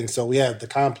other things. So we have the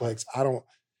complex. I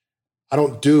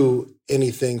don't do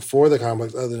anything for the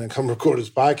complex other than come record this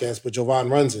podcast, but Jovan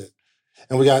runs it.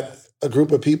 And we got a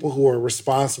group of people who are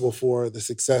responsible for the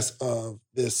success of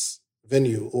this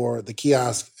venue or the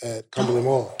kiosk at Cumberland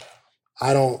Mall.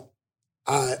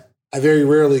 I very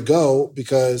rarely go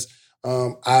because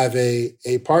I have a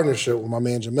partnership with my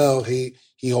man Jamel.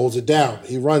 He holds it down.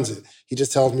 He runs it. He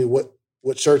just tells me what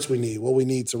shirts we need, what we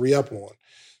need to re-up on.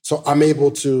 So I'm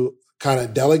able to kind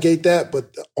of delegate that.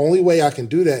 But the only way I can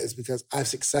do that is because I've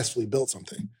successfully built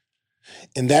something.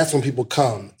 And that's when people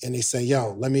come and they say,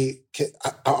 yo,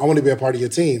 I want to be a part of your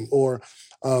team. Or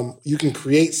you can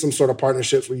create some sort of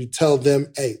partnerships where you tell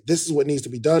them, hey, this is what needs to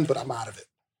be done, but I'm out of it.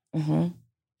 Mm-hmm.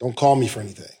 Don't call me for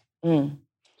anything.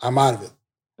 I'm out of it.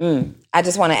 I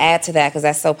just want to add to that because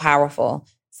that's so powerful.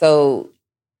 So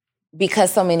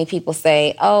because so many people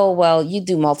say, oh, well, you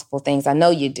do multiple things. I know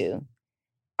you do.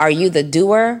 Are you the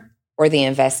doer or the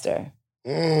investor?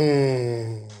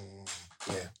 Yeah.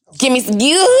 Give me some,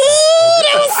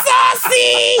 that was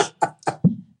saucy.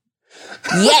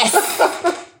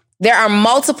 Yes. There are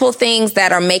multiple things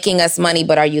that are making us money,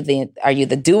 but are you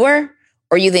the doer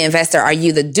or are you the investor? Are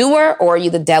you the doer or are you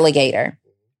the delegator?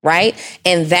 Right?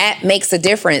 And that makes a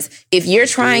difference. If you're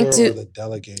trying to...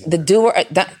 The doer...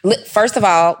 First of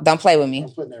all, don't play with me.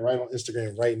 I'm putting that right on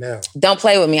Instagram right now. Don't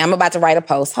play with me. I'm about to write a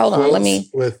post. Hold on, let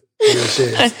me...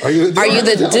 Are you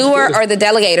the doer or the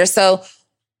delegator? So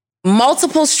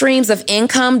multiple streams of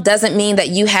income doesn't mean that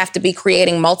you have to be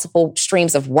creating multiple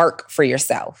streams of work for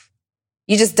yourself.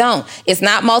 You just don't. It's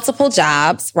not multiple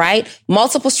jobs, right?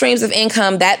 Multiple streams of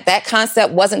income, that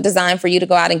concept wasn't designed for you to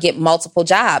go out and get multiple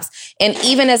jobs. And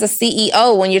even as a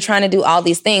CEO, when you're trying to do all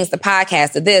these things, the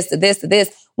podcast, the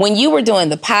this, when you were doing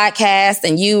the podcast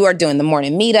and you were doing the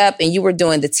morning meetup and you were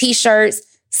doing the t-shirts,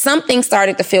 something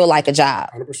started to feel like a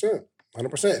job. 100%.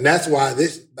 And that's why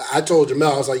I told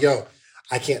Jamel, I was like, yo,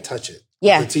 I can't touch it.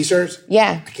 Yeah. The t-shirts?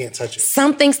 Yeah. I can't touch it.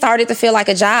 Something started to feel like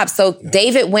a job. So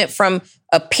David went from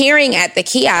appearing at the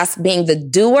kiosk, being the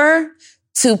doer,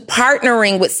 to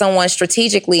partnering with someone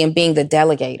strategically and being the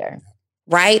delegator.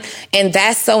 Right? And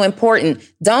that's so important.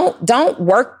 Don't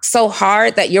work so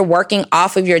hard that you're working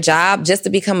off of your job just to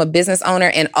become a business owner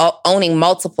and owning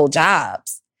multiple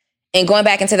jobs. And going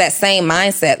back into that same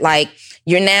mindset, like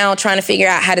you're now trying to figure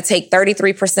out how to take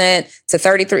 33% to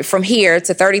 33 from here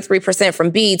to 33% from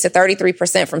B to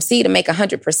 33% from C to make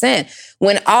 100%.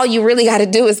 When all you really got to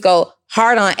do is go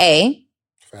hard on A.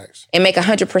 Facts. And make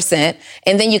 100%.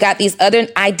 And then you got these other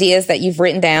ideas that you've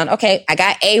written down. Okay, I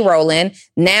got A rolling.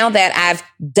 Now that I've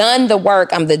done the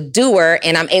work, I'm the doer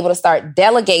and I'm able to start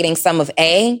delegating some of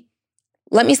A.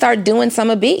 Let me start doing some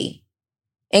of B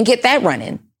and get that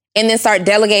running. And then start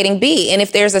delegating B. And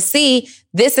if there's a C,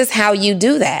 this is how you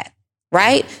do that,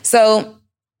 right? So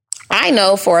I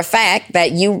know for a fact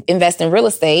that you invest in real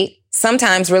estate,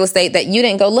 sometimes real estate that you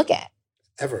didn't go look at.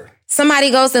 Ever.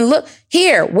 Somebody goes and look,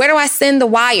 here, where do I send the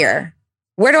wire?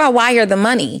 Where do I wire the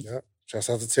money? Yep. Shouts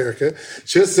out to Terica.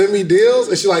 She'll send me deals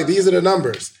and she's like, these are the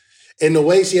numbers. And the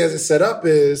way she has it set up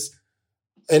is,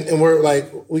 and we're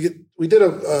like, we did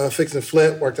a fix and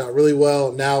flip, worked out really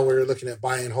well. Now we're looking at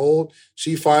buy and hold.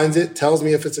 She finds it, tells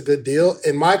me if it's a good deal.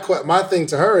 And my thing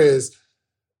to her is,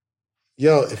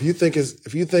 yo, if you think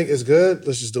it's good,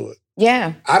 let's just do it.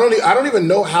 Yeah. I don't even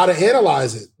know how to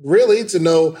analyze it, really, to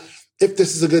know if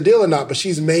this is a good deal or not, but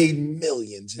she's made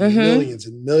millions and millions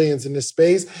and millions in this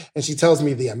space, and she tells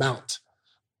me the amount.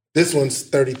 This one's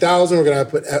 30,000. We're gonna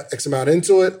put X amount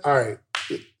into it. All right,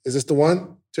 is this the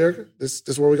one, Terica? This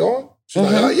where we going? She's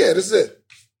like, oh yeah, this is it.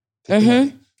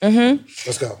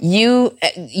 Let's go.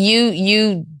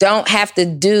 You don't have to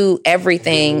do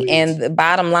everything, and the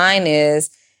bottom line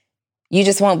is, you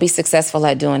just won't be successful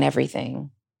at doing everything.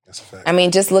 That's a fact. I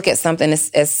mean, just look at something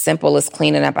as simple as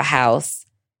cleaning up a house.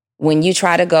 When you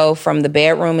try to go from the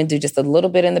bedroom and do just a little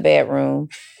bit in the bedroom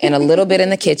and a little bit in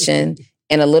the kitchen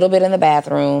and a little bit in the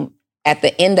bathroom, at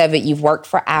the end of it, you've worked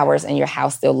for hours and your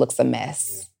house still looks a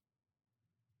mess.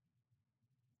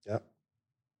 Yep.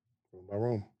 My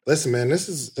room. Listen, man, this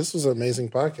was an amazing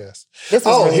podcast. Here's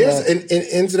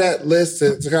into that list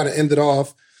to kind of end it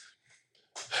off.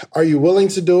 Are you willing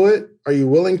to do it? Are you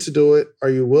willing to do it? Are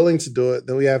you willing to do it?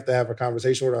 Then we have to have a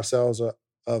conversation with ourselves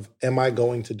of am I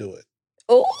going to do it?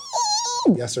 Ooh.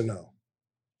 Yes or no?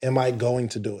 Am I going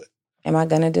to do it? Am I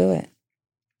going to do it?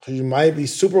 Because you might be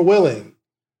super willing,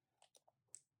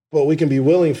 but we can be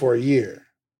willing for a year.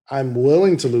 I'm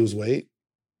willing to lose weight,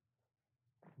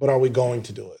 but are we going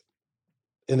to do it?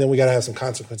 And then we got to have some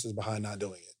consequences behind not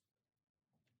doing it.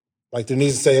 Like there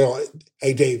needs to say, oh,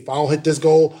 hey, Dave, if I don't hit this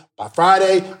goal by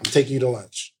Friday, I'm taking you to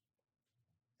lunch.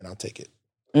 And I'll take it.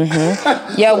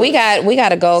 Yo, we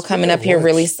got a goal coming up here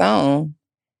really soon.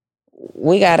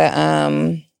 We got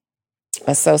to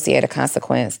associate a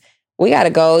consequence. We got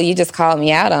a goal. You just called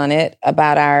me out on it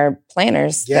about our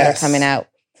planners that are coming out.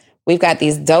 We've got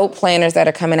these dope planners that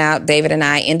are coming out, David and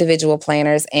I, individual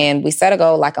planners. And we set a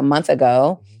goal like a month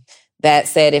ago that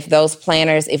said if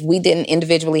we didn't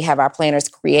individually have our planners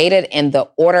created and the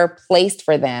order placed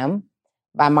for them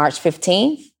by March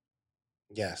 15th,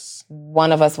 yes,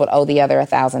 one of us would owe the other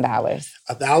 $1,000.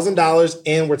 $1,000,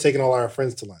 and we're taking all our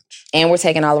friends to lunch. And we're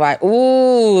taking all of our.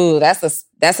 Ooh, that's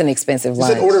an expensive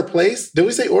lunch. You said order placed? Did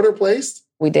we say order placed?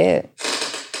 We did.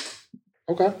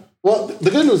 Okay. Well,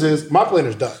 the good news is my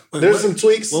planner's done. There's some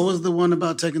tweaks. What was the one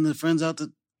about taking the friends out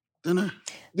to dinner?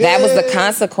 That was the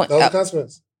consequence. That was the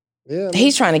consequence. Yeah.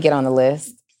 He's trying to get on the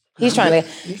list. He's trying to.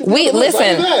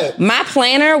 Listen. My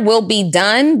planner will be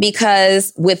done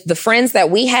because with the friends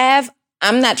that we have,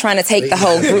 I'm not trying to take the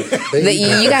whole group.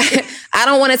 I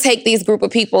don't want to take these group of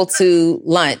people to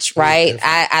lunch, right?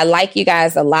 I like you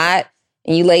guys a lot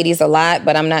and you ladies a lot,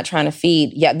 but I'm not trying to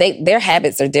feed. Yeah, their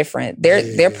habits are different.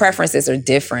 Their preferences are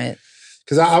different.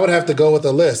 Because I would have to go with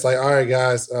a list. Like, all right,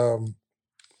 guys,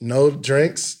 no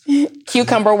drinks.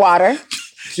 Cucumber water.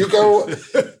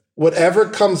 Whatever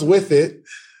comes with it,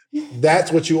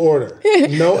 that's what you order.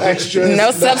 No extras. No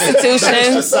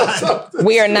substitutions.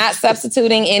 We are not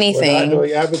substituting anything. We're not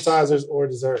doing appetizers or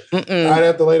dessert. I'd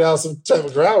have to lay down some type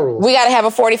of ground rules. We got to have a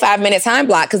 45-minute time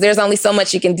block because there's only so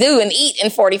much you can do and eat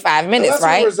in 45 minutes, that's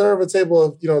right? Reserve a table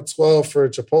of 12 for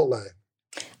Chipotle.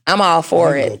 I'm all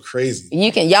for it. Go crazy.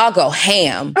 Y'all go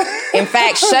ham. In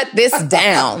fact, shut this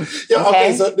down.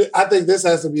 Okay, so I think this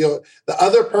has to be the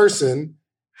other person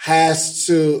picks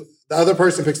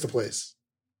the place.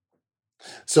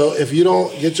 So if you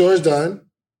don't get yours done,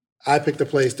 I pick the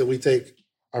place that we take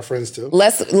our friends to.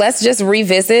 Let's just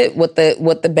revisit what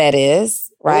the bet is,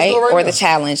 right? Or the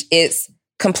challenge. It's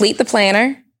complete the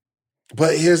planner,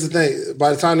 But here's the thing.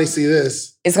 By the time they see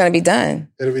this, it's going to be done.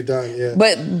 It'll be done, yeah.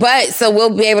 But so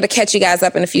we'll be able to catch you guys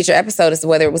up in a future episode as to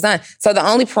whether it was done. So the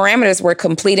only parameters were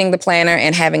completing the planner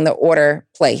and having the order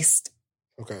placed.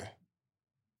 Okay.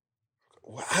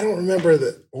 Well, I don't remember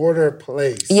the order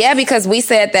placed. Yeah, because we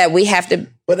said that we have to...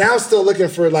 But now I'm still looking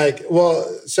for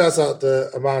shouts out to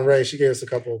Amon Ray. She gave us a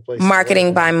couple of places.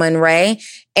 Marketing by Monray.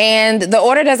 And the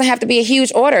order doesn't have to be a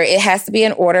huge order. It has to be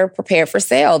an order prepared for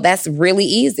sale. That's really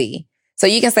easy. So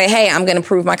you can say, hey, I'm going to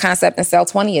prove my concept and sell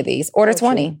 20 of these. Order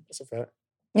 20. That's a fact.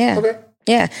 Yeah. Okay.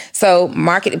 Yeah. So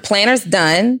marketing planner's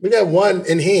done. We got one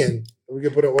in hand. We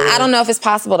can put an order. I don't know if it's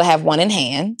possible to have one in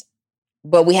hand,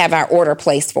 but we have our order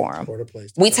placed for them. Order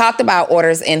placed. We talked about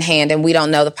orders in hand, and we don't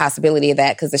know the possibility of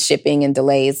that because of shipping and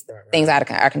delays, things out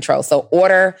of our control. So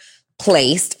order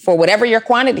placed for whatever your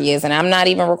quantity is, and I'm not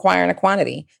even requiring a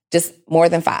quantity, just more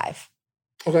than 5.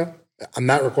 Okay. I'm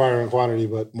not requiring a quantity,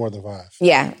 but more than 5.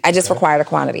 Yeah, I just required a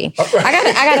quantity. Right. I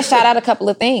got to shout out a couple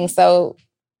of things. So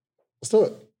let's do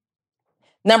it.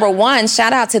 Number 1,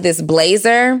 shout out to this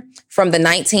blazer from the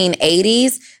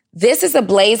 1980s. This is a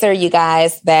blazer, you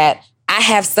guys, that I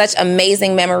have such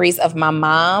amazing memories of my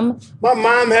mom. My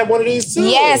mom had one of these too.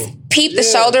 Yes, peep the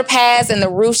shoulder pads and the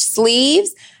ruched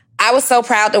sleeves. I was so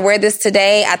proud to wear this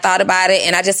today. I thought about it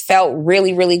and I just felt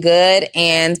really, really good.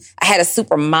 And I had a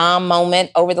super mom moment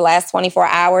over the last 24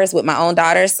 hours with my own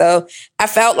daughter. So I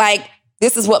felt like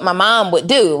this is what my mom would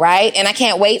do, right? And I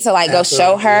can't wait to go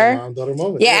show her. Mom-daughter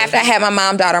moment. Yeah, after I had my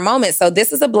mom-daughter moment. So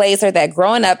this is a blazer that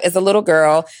growing up as a little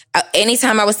girl,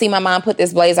 anytime I would see my mom put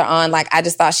this blazer on, I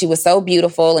just thought she was so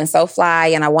beautiful and so fly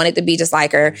and I wanted to be just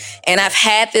like her. And I've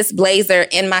had this blazer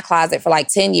in my closet for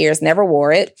 10 years, never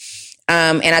wore it.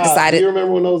 And I decided... Do you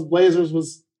remember when those blazers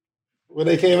when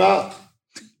they came out?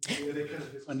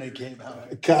 When they came out.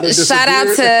 Shout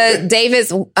out to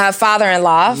David's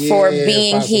father-in-law for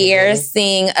being here,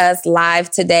 seeing us live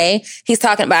today. He's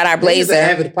talking about our blazer. He's an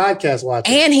avid podcast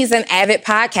watcher. And he's an avid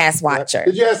podcast watcher.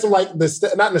 Did you have some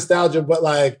not nostalgia, but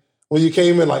when you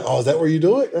came in, is that where you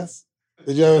do it?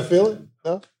 Did you ever feel it?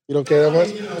 No? You don't care that much?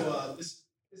 This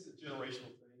is a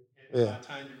generational thing. And by the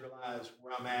time you realize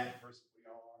where I'm at versus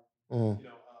where you are,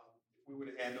 if we would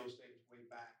have had those things way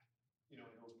back, in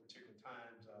those particular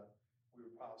times, we were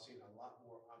probably seeing a lot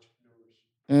more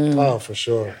entrepreneurs. Oh, for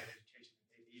sure.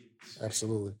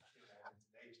 Absolutely.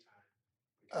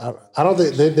 I don't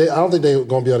think they're going to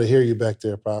be able to hear you back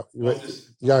there, Pop. You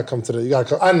gotta come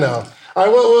to I know. All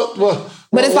right, well,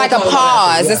 but it's like a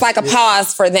pause. It's like a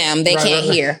pause for them. They can't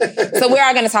hear. So we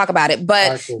are going to talk about it.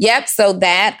 But cool. Yep. So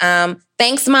that.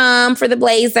 Thanks, Mom, for the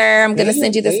blazer. I'm going to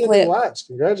send you this clip. Watch.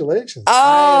 Congratulations.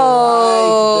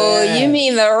 Oh, you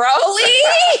mean the Rolly?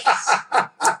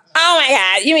 Oh my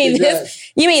God! You mean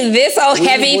this? You mean this old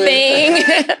heavy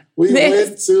thing? We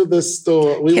went to the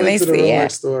store. We went to the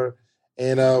Rolex store.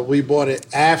 And we bought it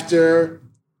after,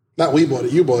 not we bought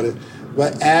it, you bought it,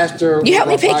 but after you helped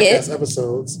me pick it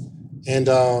episodes. And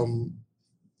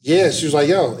she was like,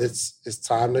 "Yo, it's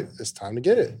time to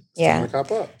get it. It's time to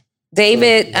cop up."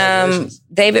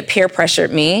 David peer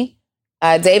pressured me.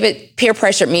 David peer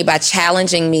pressured me by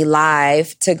challenging me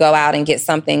live to go out and get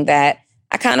something that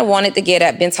I kind of wanted to get.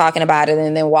 I've been talking about it,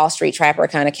 and then Wall Street Trapper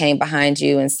kind of came behind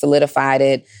you and solidified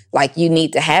it. You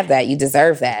need to have that. You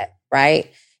deserve that,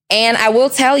 right? And I will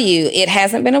tell you, it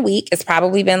hasn't been a week. It's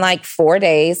probably been 4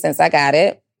 days since I got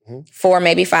it. 4,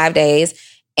 maybe 5 days.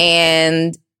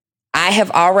 And I've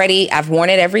worn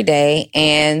it every day.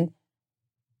 And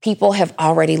people have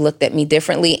already looked at me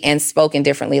differently and spoken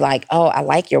differently. Oh, I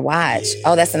like your watch. Yeah.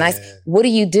 Oh, that's a nice. What do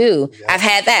you do? Yeah. I've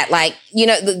had that.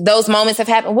 Those moments have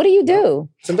happened. What do you do?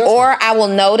 Or I will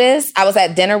notice I was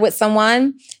at dinner with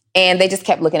someone and they just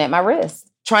kept looking at my wrist.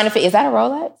 Trying to figure, is that a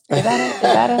Rolex? Is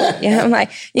that a, I'm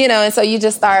like, and so you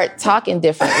just start talking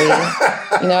differently.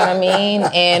 You know what I mean?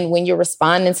 And when you're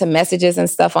responding to messages and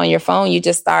stuff on your phone, you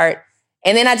just start,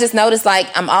 and then I just noticed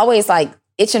I'm always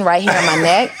itching right here on my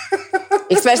neck,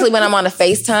 especially when I'm on a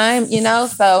FaceTime,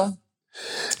 so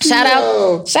shout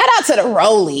out to the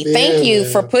Rolly. Thank you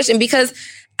for pushing, because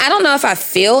I don't know if I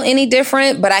feel any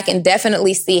different, but I can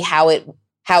definitely see how it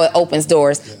opens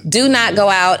doors. Do not go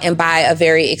out and buy a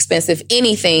very expensive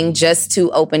anything just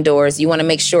to open doors. You want to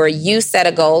make sure you set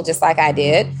a goal, just like I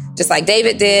did, just like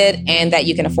David did, and that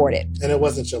you can afford it. And it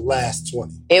wasn't your last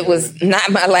 20. It was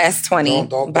not my last 20.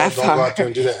 Don't go out there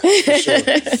and do that. For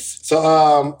sure. So,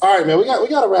 all right, man, we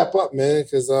got to wrap up, man,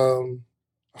 because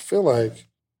I feel like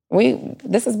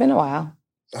this has been a while.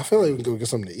 I feel like we can go get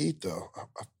something to eat, though.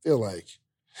 I feel like.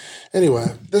 Anyway,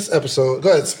 this episode, go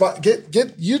ahead.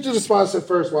 Get you do the sponsor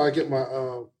first while I get my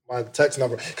my text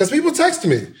number, because people text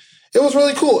me It was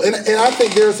really cool. And I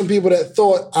think there are some people that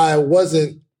thought I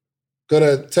wasn't going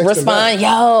to text respond.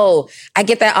 Yo, I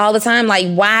get that all the time. Like,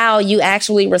 wow, you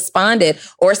actually responded.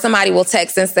 Or somebody will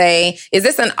text and say, is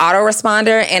this an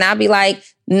autoresponder? And I'll be like,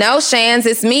 no, Shans,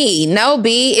 it's me. No,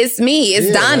 B, it's me.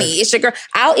 It's Donnie. Like, it's your girl.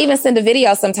 I'll even send a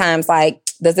video sometimes. Like,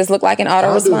 does this look like an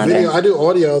autoresponder? I do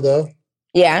audio though.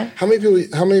 Yeah. How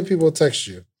many people text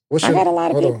you? I got a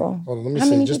lot of people. Hold on, let me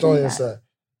see. Just on the inside.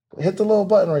 Hit the little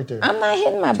button right there. I'm not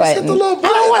hitting my button. Hit the little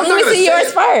button. Let me see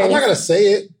yours first. I'm not going to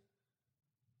say it.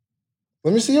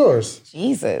 Let me see yours.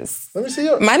 Jesus. Let me see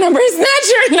yours. My number is not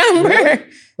your number.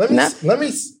 Let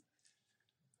me.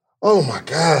 Oh my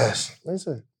gosh.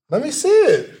 Let me see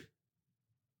it.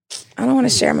 I don't want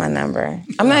to share my number.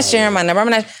 I'm not sharing my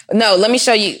number. No, let me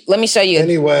show you.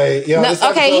 Anyway.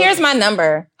 Here's my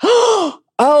number.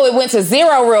 Oh, it went to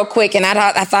 0 real quick and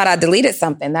I thought I deleted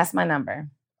something. That's my number.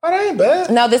 Oh, that ain't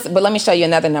bad. No, but let me show you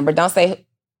another number. Don't say.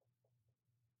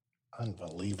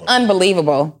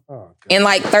 Unbelievable. Oh, in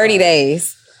like 30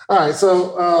 days. All right.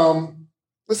 So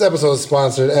this episode is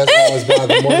sponsored, as always, by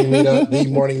The Morning Meetup,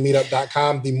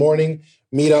 themorningmeetup.com,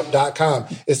 themorningmeetup.com.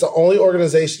 It's the only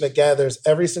organization that gathers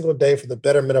every single day for the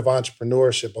betterment of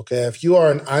entrepreneurship, okay? If you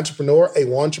are an entrepreneur, a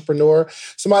wantrepreneur,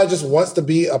 somebody just wants to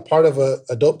be a part of a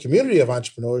dope community of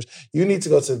entrepreneurs, you need to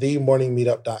go to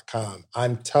themorningmeetup.com.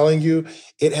 I'm telling you,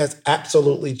 it has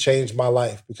absolutely changed my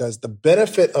life because the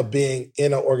benefit of being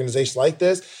in an organization like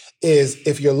this is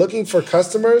if you're looking for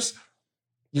customers,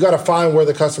 you got to find where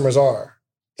the customers are.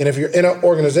 And if you're in an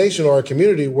organization or a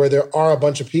community where there are a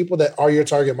bunch of people that are your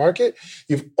target market,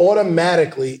 you've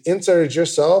automatically inserted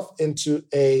yourself into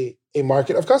a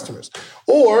market of customers.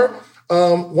 Or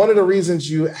one of the reasons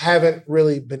you haven't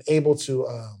really been able to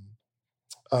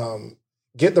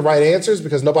get the right answers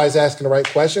because nobody's asking the right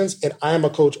questions. And I am a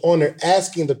coach on there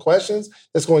asking the questions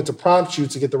that's going to prompt you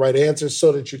to get the right answers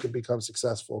so that you can become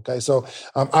successful. Okay. So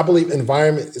I believe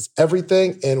environment is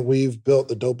everything. And we've built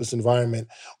the dopest environment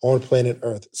on planet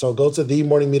Earth. So go to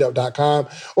themorningmeetup.com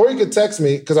or you can text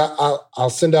me because I'll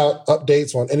send out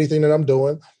updates on anything that I'm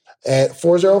doing at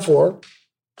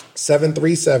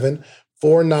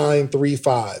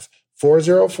 404-737-4935.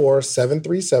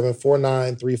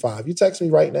 404-737-4935. You text me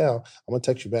right now, I'm going to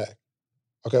text you back.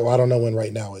 Okay, well, I don't know when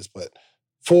right now is, but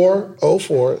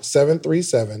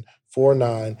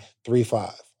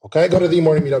 404-737-4935. Okay, go to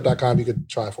themorningmeetup.com. You could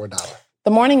try for $1. The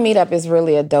Morning Meetup is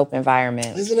really a dope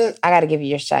environment. Isn't it? I got to give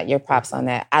you your props on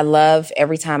that. I love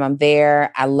every time I'm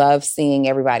there. I love seeing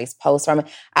everybody's posts from it.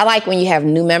 I like when you have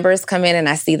new members come in and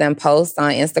I see them post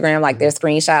on Instagram, like their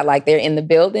screenshot, like they're in the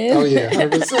building. Oh, yeah,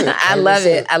 100%. I love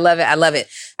it. I love it. I love it.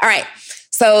 All right.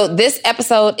 So this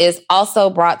episode is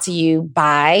also brought to you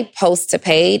by Post to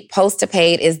Paid. Post to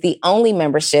Paid is the only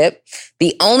membership,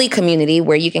 the only community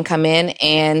where you can come in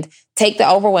and take the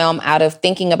overwhelm out of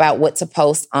thinking about what to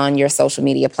post on your social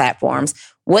media platforms.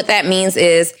 What that means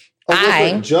is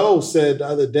what Joe said the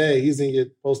other day. He's in your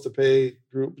Post to Paid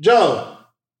group. Joe.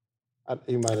 I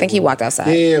think he walked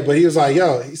outside. Yeah, but he was like,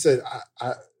 yo, he said,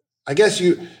 I guess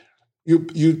you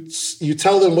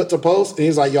tell them what to post. And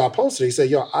he's like, yo, I posted it. He said,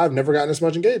 yo, I've never gotten this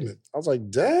much engagement. I was like,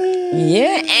 dang.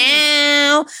 Yeah.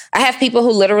 Ow. I have people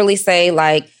who literally say,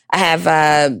 like, I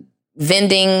have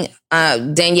vending,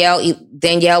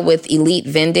 Danielle with Elite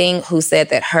Vending, who said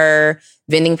that her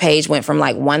vending page went from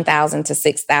like 1,000 to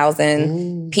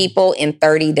 6,000 people in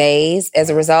 30 days as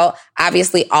a result.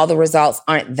 Obviously, all the results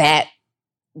aren't that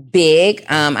big.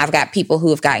 I've got people who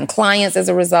have gotten clients as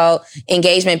a result.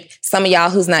 Engagement. Some of y'all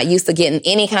who's not used to getting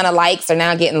any kind of likes are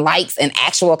now getting likes and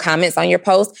actual comments on your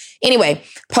post. Anyway,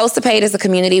 Post to Paid is a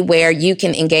community where you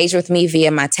can engage with me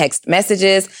via my text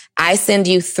messages. I send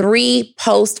you 3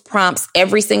 post prompts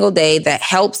every single day that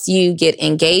helps you get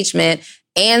engagement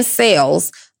and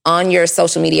sales on your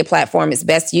social media platform. It's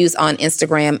best used on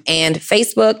Instagram and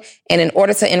Facebook. And in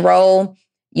order to enroll,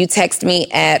 you text me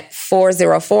at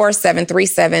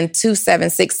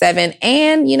 404-737-2767.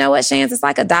 And you know what, Shans? It's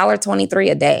like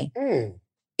 $1.23 a day.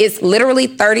 It's literally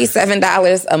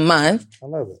 $37 a month. I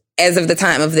love it. As of the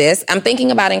time of this. I'm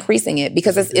thinking about increasing it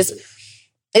because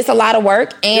it's a lot of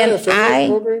work. And you got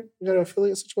an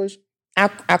affiliate situation?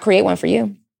 I'll create one for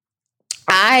you.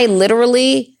 I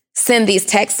literally send these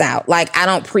texts out. Like, I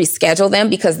don't pre-schedule them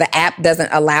because the app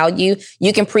doesn't allow you.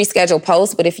 You can pre-schedule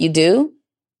posts, but if you do,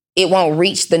 it won't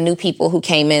reach the new people who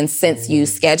came in since you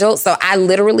scheduled. So I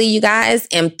literally, you guys,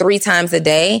 am 3 times a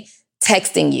day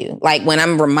texting you. Like when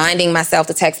I'm reminding myself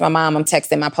to text my mom, I'm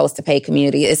texting my Post to Pay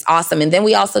community. It's awesome. And then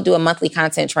we also do a monthly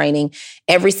content training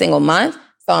every single month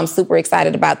So I'm super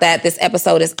excited about that. This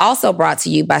episode is also brought to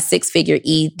you by Six Figure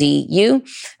EDU.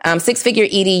 Six Figure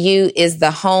EDU is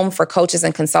the home for coaches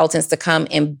and consultants to come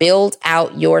and build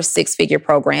out your six-figure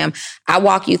program. I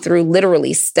walk you through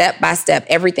literally step by step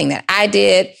everything that I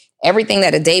did, everything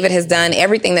that David has done,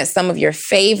 everything that some of your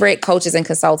favorite coaches and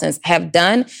consultants have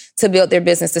done to build their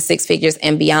business to six figures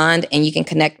and beyond. And you can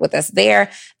connect with us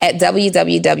there at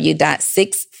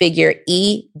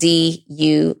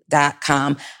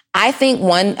www.sixfigureedu.com. I think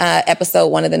one of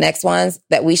the next ones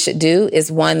that we should do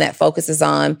is one that focuses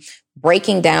on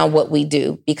breaking down what we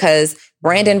do, because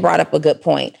Brandon brought up a good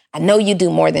point. I know you do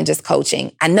more than just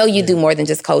coaching. I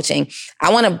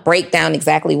want to break down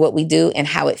exactly what we do and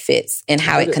how it fits and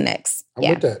how it connects.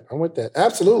 I'm with that.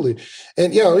 Absolutely.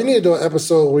 And we need to do an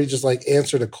episode where we just like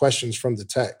answer the questions from the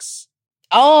text.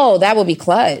 Oh, that would be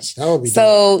clutch. That would be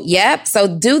so, yep.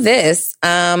 So do this.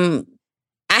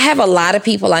 I have a lot of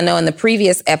people I know. In the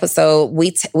previous episode,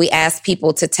 we asked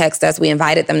people to text us. We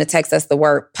invited them to text us the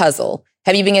word puzzle.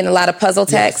 Have you been getting a lot of puzzle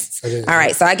texts? Yes, I did. All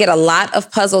right. So I get a lot of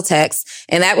puzzle texts,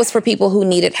 and that was for people who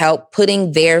needed help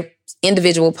putting their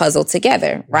individual puzzle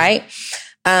together, right?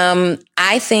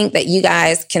 I think that you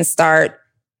guys can start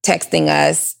texting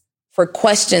us for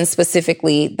questions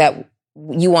specifically that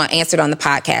you want answered on the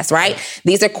podcast, right?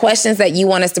 These are questions that you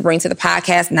want us to bring to the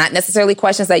podcast, not necessarily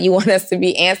questions that you want us to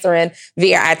be answering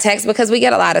via our text, because we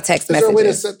get a lot of text messages. Is there a way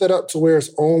to set that up to where it's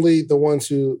only the ones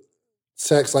who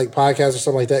text, like podcasts or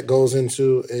something like that, goes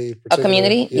into a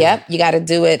community? Yeah. Yep. You got to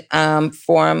do it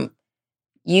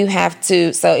you have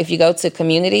to. So if you go to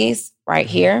communities right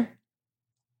here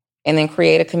and then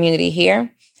create a community here,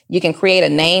 you can create a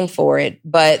name for it.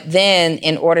 But then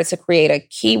in order to create a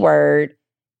keyword,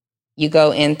 you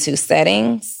go into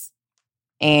settings,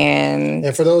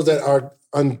 and for those that are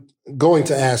going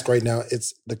to ask right now,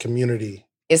 it's the community.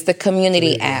 It's the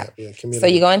community app. Yeah, community. So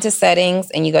you go into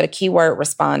settings and you go to keyword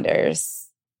responders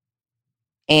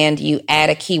and you add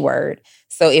a keyword.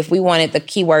 So if we wanted the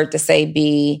keyword to say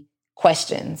be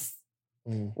questions,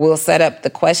 we'll set up the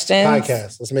questions.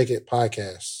 Podcast. Let's make it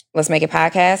podcast.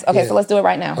 Okay, so let's do it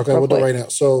right now. Okay, we'll do it right now.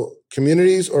 So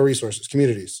communities or resources?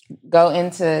 Communities. Go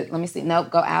into, let me see. Nope,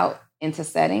 go out into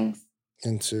settings.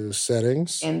 Into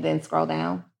settings. And then scroll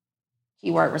down.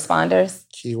 Keyword responders.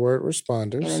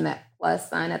 And then that plus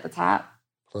sign at the top.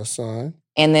 +.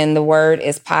 And then the word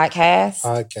is podcast.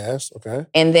 Okay.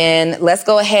 And then let's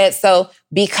go ahead. So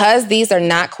because these are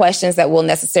not questions that we'll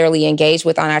necessarily engage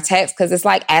with on our text, because it's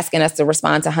like asking us to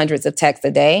respond to hundreds of texts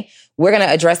a day, we're going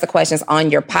to address the questions on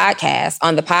the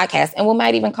podcast, and we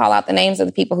might even call out the names of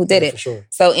the people who did it. For sure.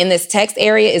 So in this text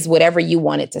area is whatever you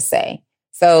want it to say.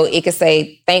 So it could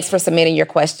say, thanks for submitting your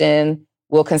question.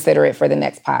 We'll consider it for the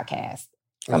next podcast.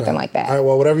 Something like that. All right,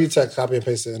 well, whatever you text, copy and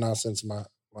paste it, and I'll send to my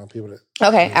people that.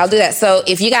 Okay, I'll do that. So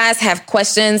if you guys have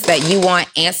questions that you want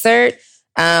answered,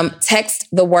 text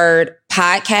the word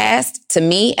podcast to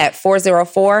me at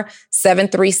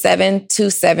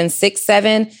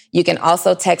 404-737-2767. You can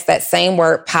also text that same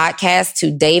word podcast to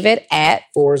David at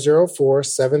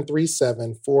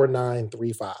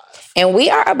 404-737-4935. And we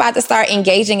are about to start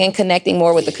engaging and connecting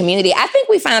more with the community. I think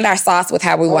we found our sauce with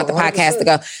how we want the podcast to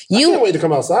go. I can't wait to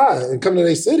come outside and come to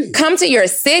their city. Come to your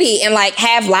city and like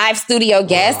have live studio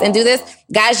guests and do this.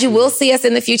 Guys, you will see us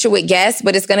in the future with guests,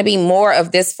 but it's going to be more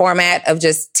of this format of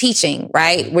just teaching,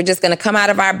 right? We're just going to come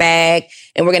out of our bag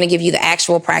and we're going to give you the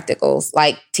actual practicals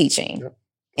like teaching. Yep.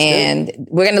 And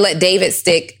we're going to let David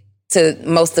stick to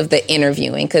most of the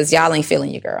interviewing because y'all ain't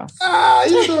feeling you, girl.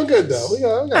 You're doing good though.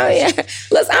 Oh yeah.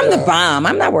 Listen, I'm the bomb.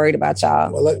 I'm not worried about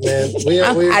y'all. Well, look, man,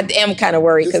 I am kind of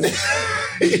worried because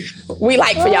we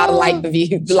like for y'all to like the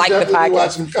view, like the podcast.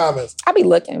 Watching comments. I'll be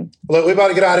looking. Look, we're about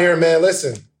to get out of here, man.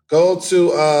 Listen, go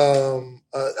to.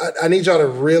 I need y'all to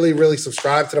really, really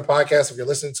subscribe to the podcast. If you're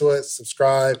listening to it,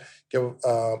 subscribe, give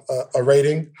a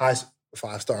rating,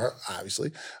 5-star,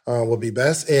 obviously, will be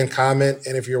best, and comment.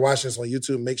 And if you're watching this on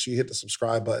YouTube, make sure you hit the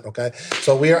subscribe button, okay?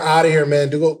 So we are out of here, man.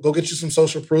 Go get you some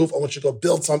social proof. I want you to go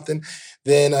build something.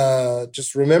 Then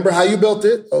just remember how you built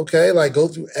it, okay? Like go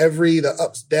through the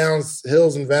ups, downs,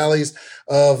 hills, and valleys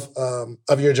of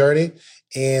your journey,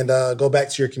 and go back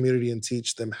to your community and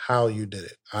teach them how you did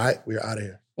it. All right? We are out of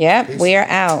here. Yep, we are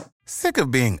out. Sick of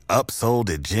being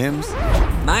upsold at gyms?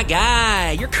 My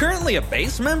guy, you're currently a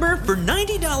base member? For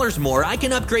 $90 more, I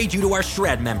can upgrade you to our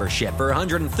Shred membership. For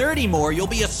 $130 more, you'll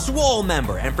be a Swole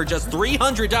member. And for just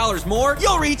 $300 more,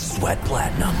 you'll reach Sweat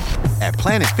Platinum. At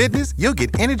Planet Fitness, you'll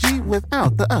get energy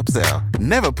without the upsell.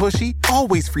 Never pushy,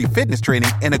 always free fitness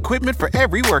training and equipment for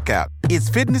every workout. It's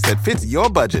fitness that fits your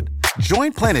budget.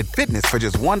 Join Planet Fitness for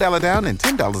just $1 down and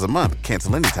 $10 a month.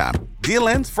 Cancel anytime. Deal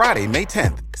ends Friday, May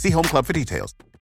 10th. See Home Club for details.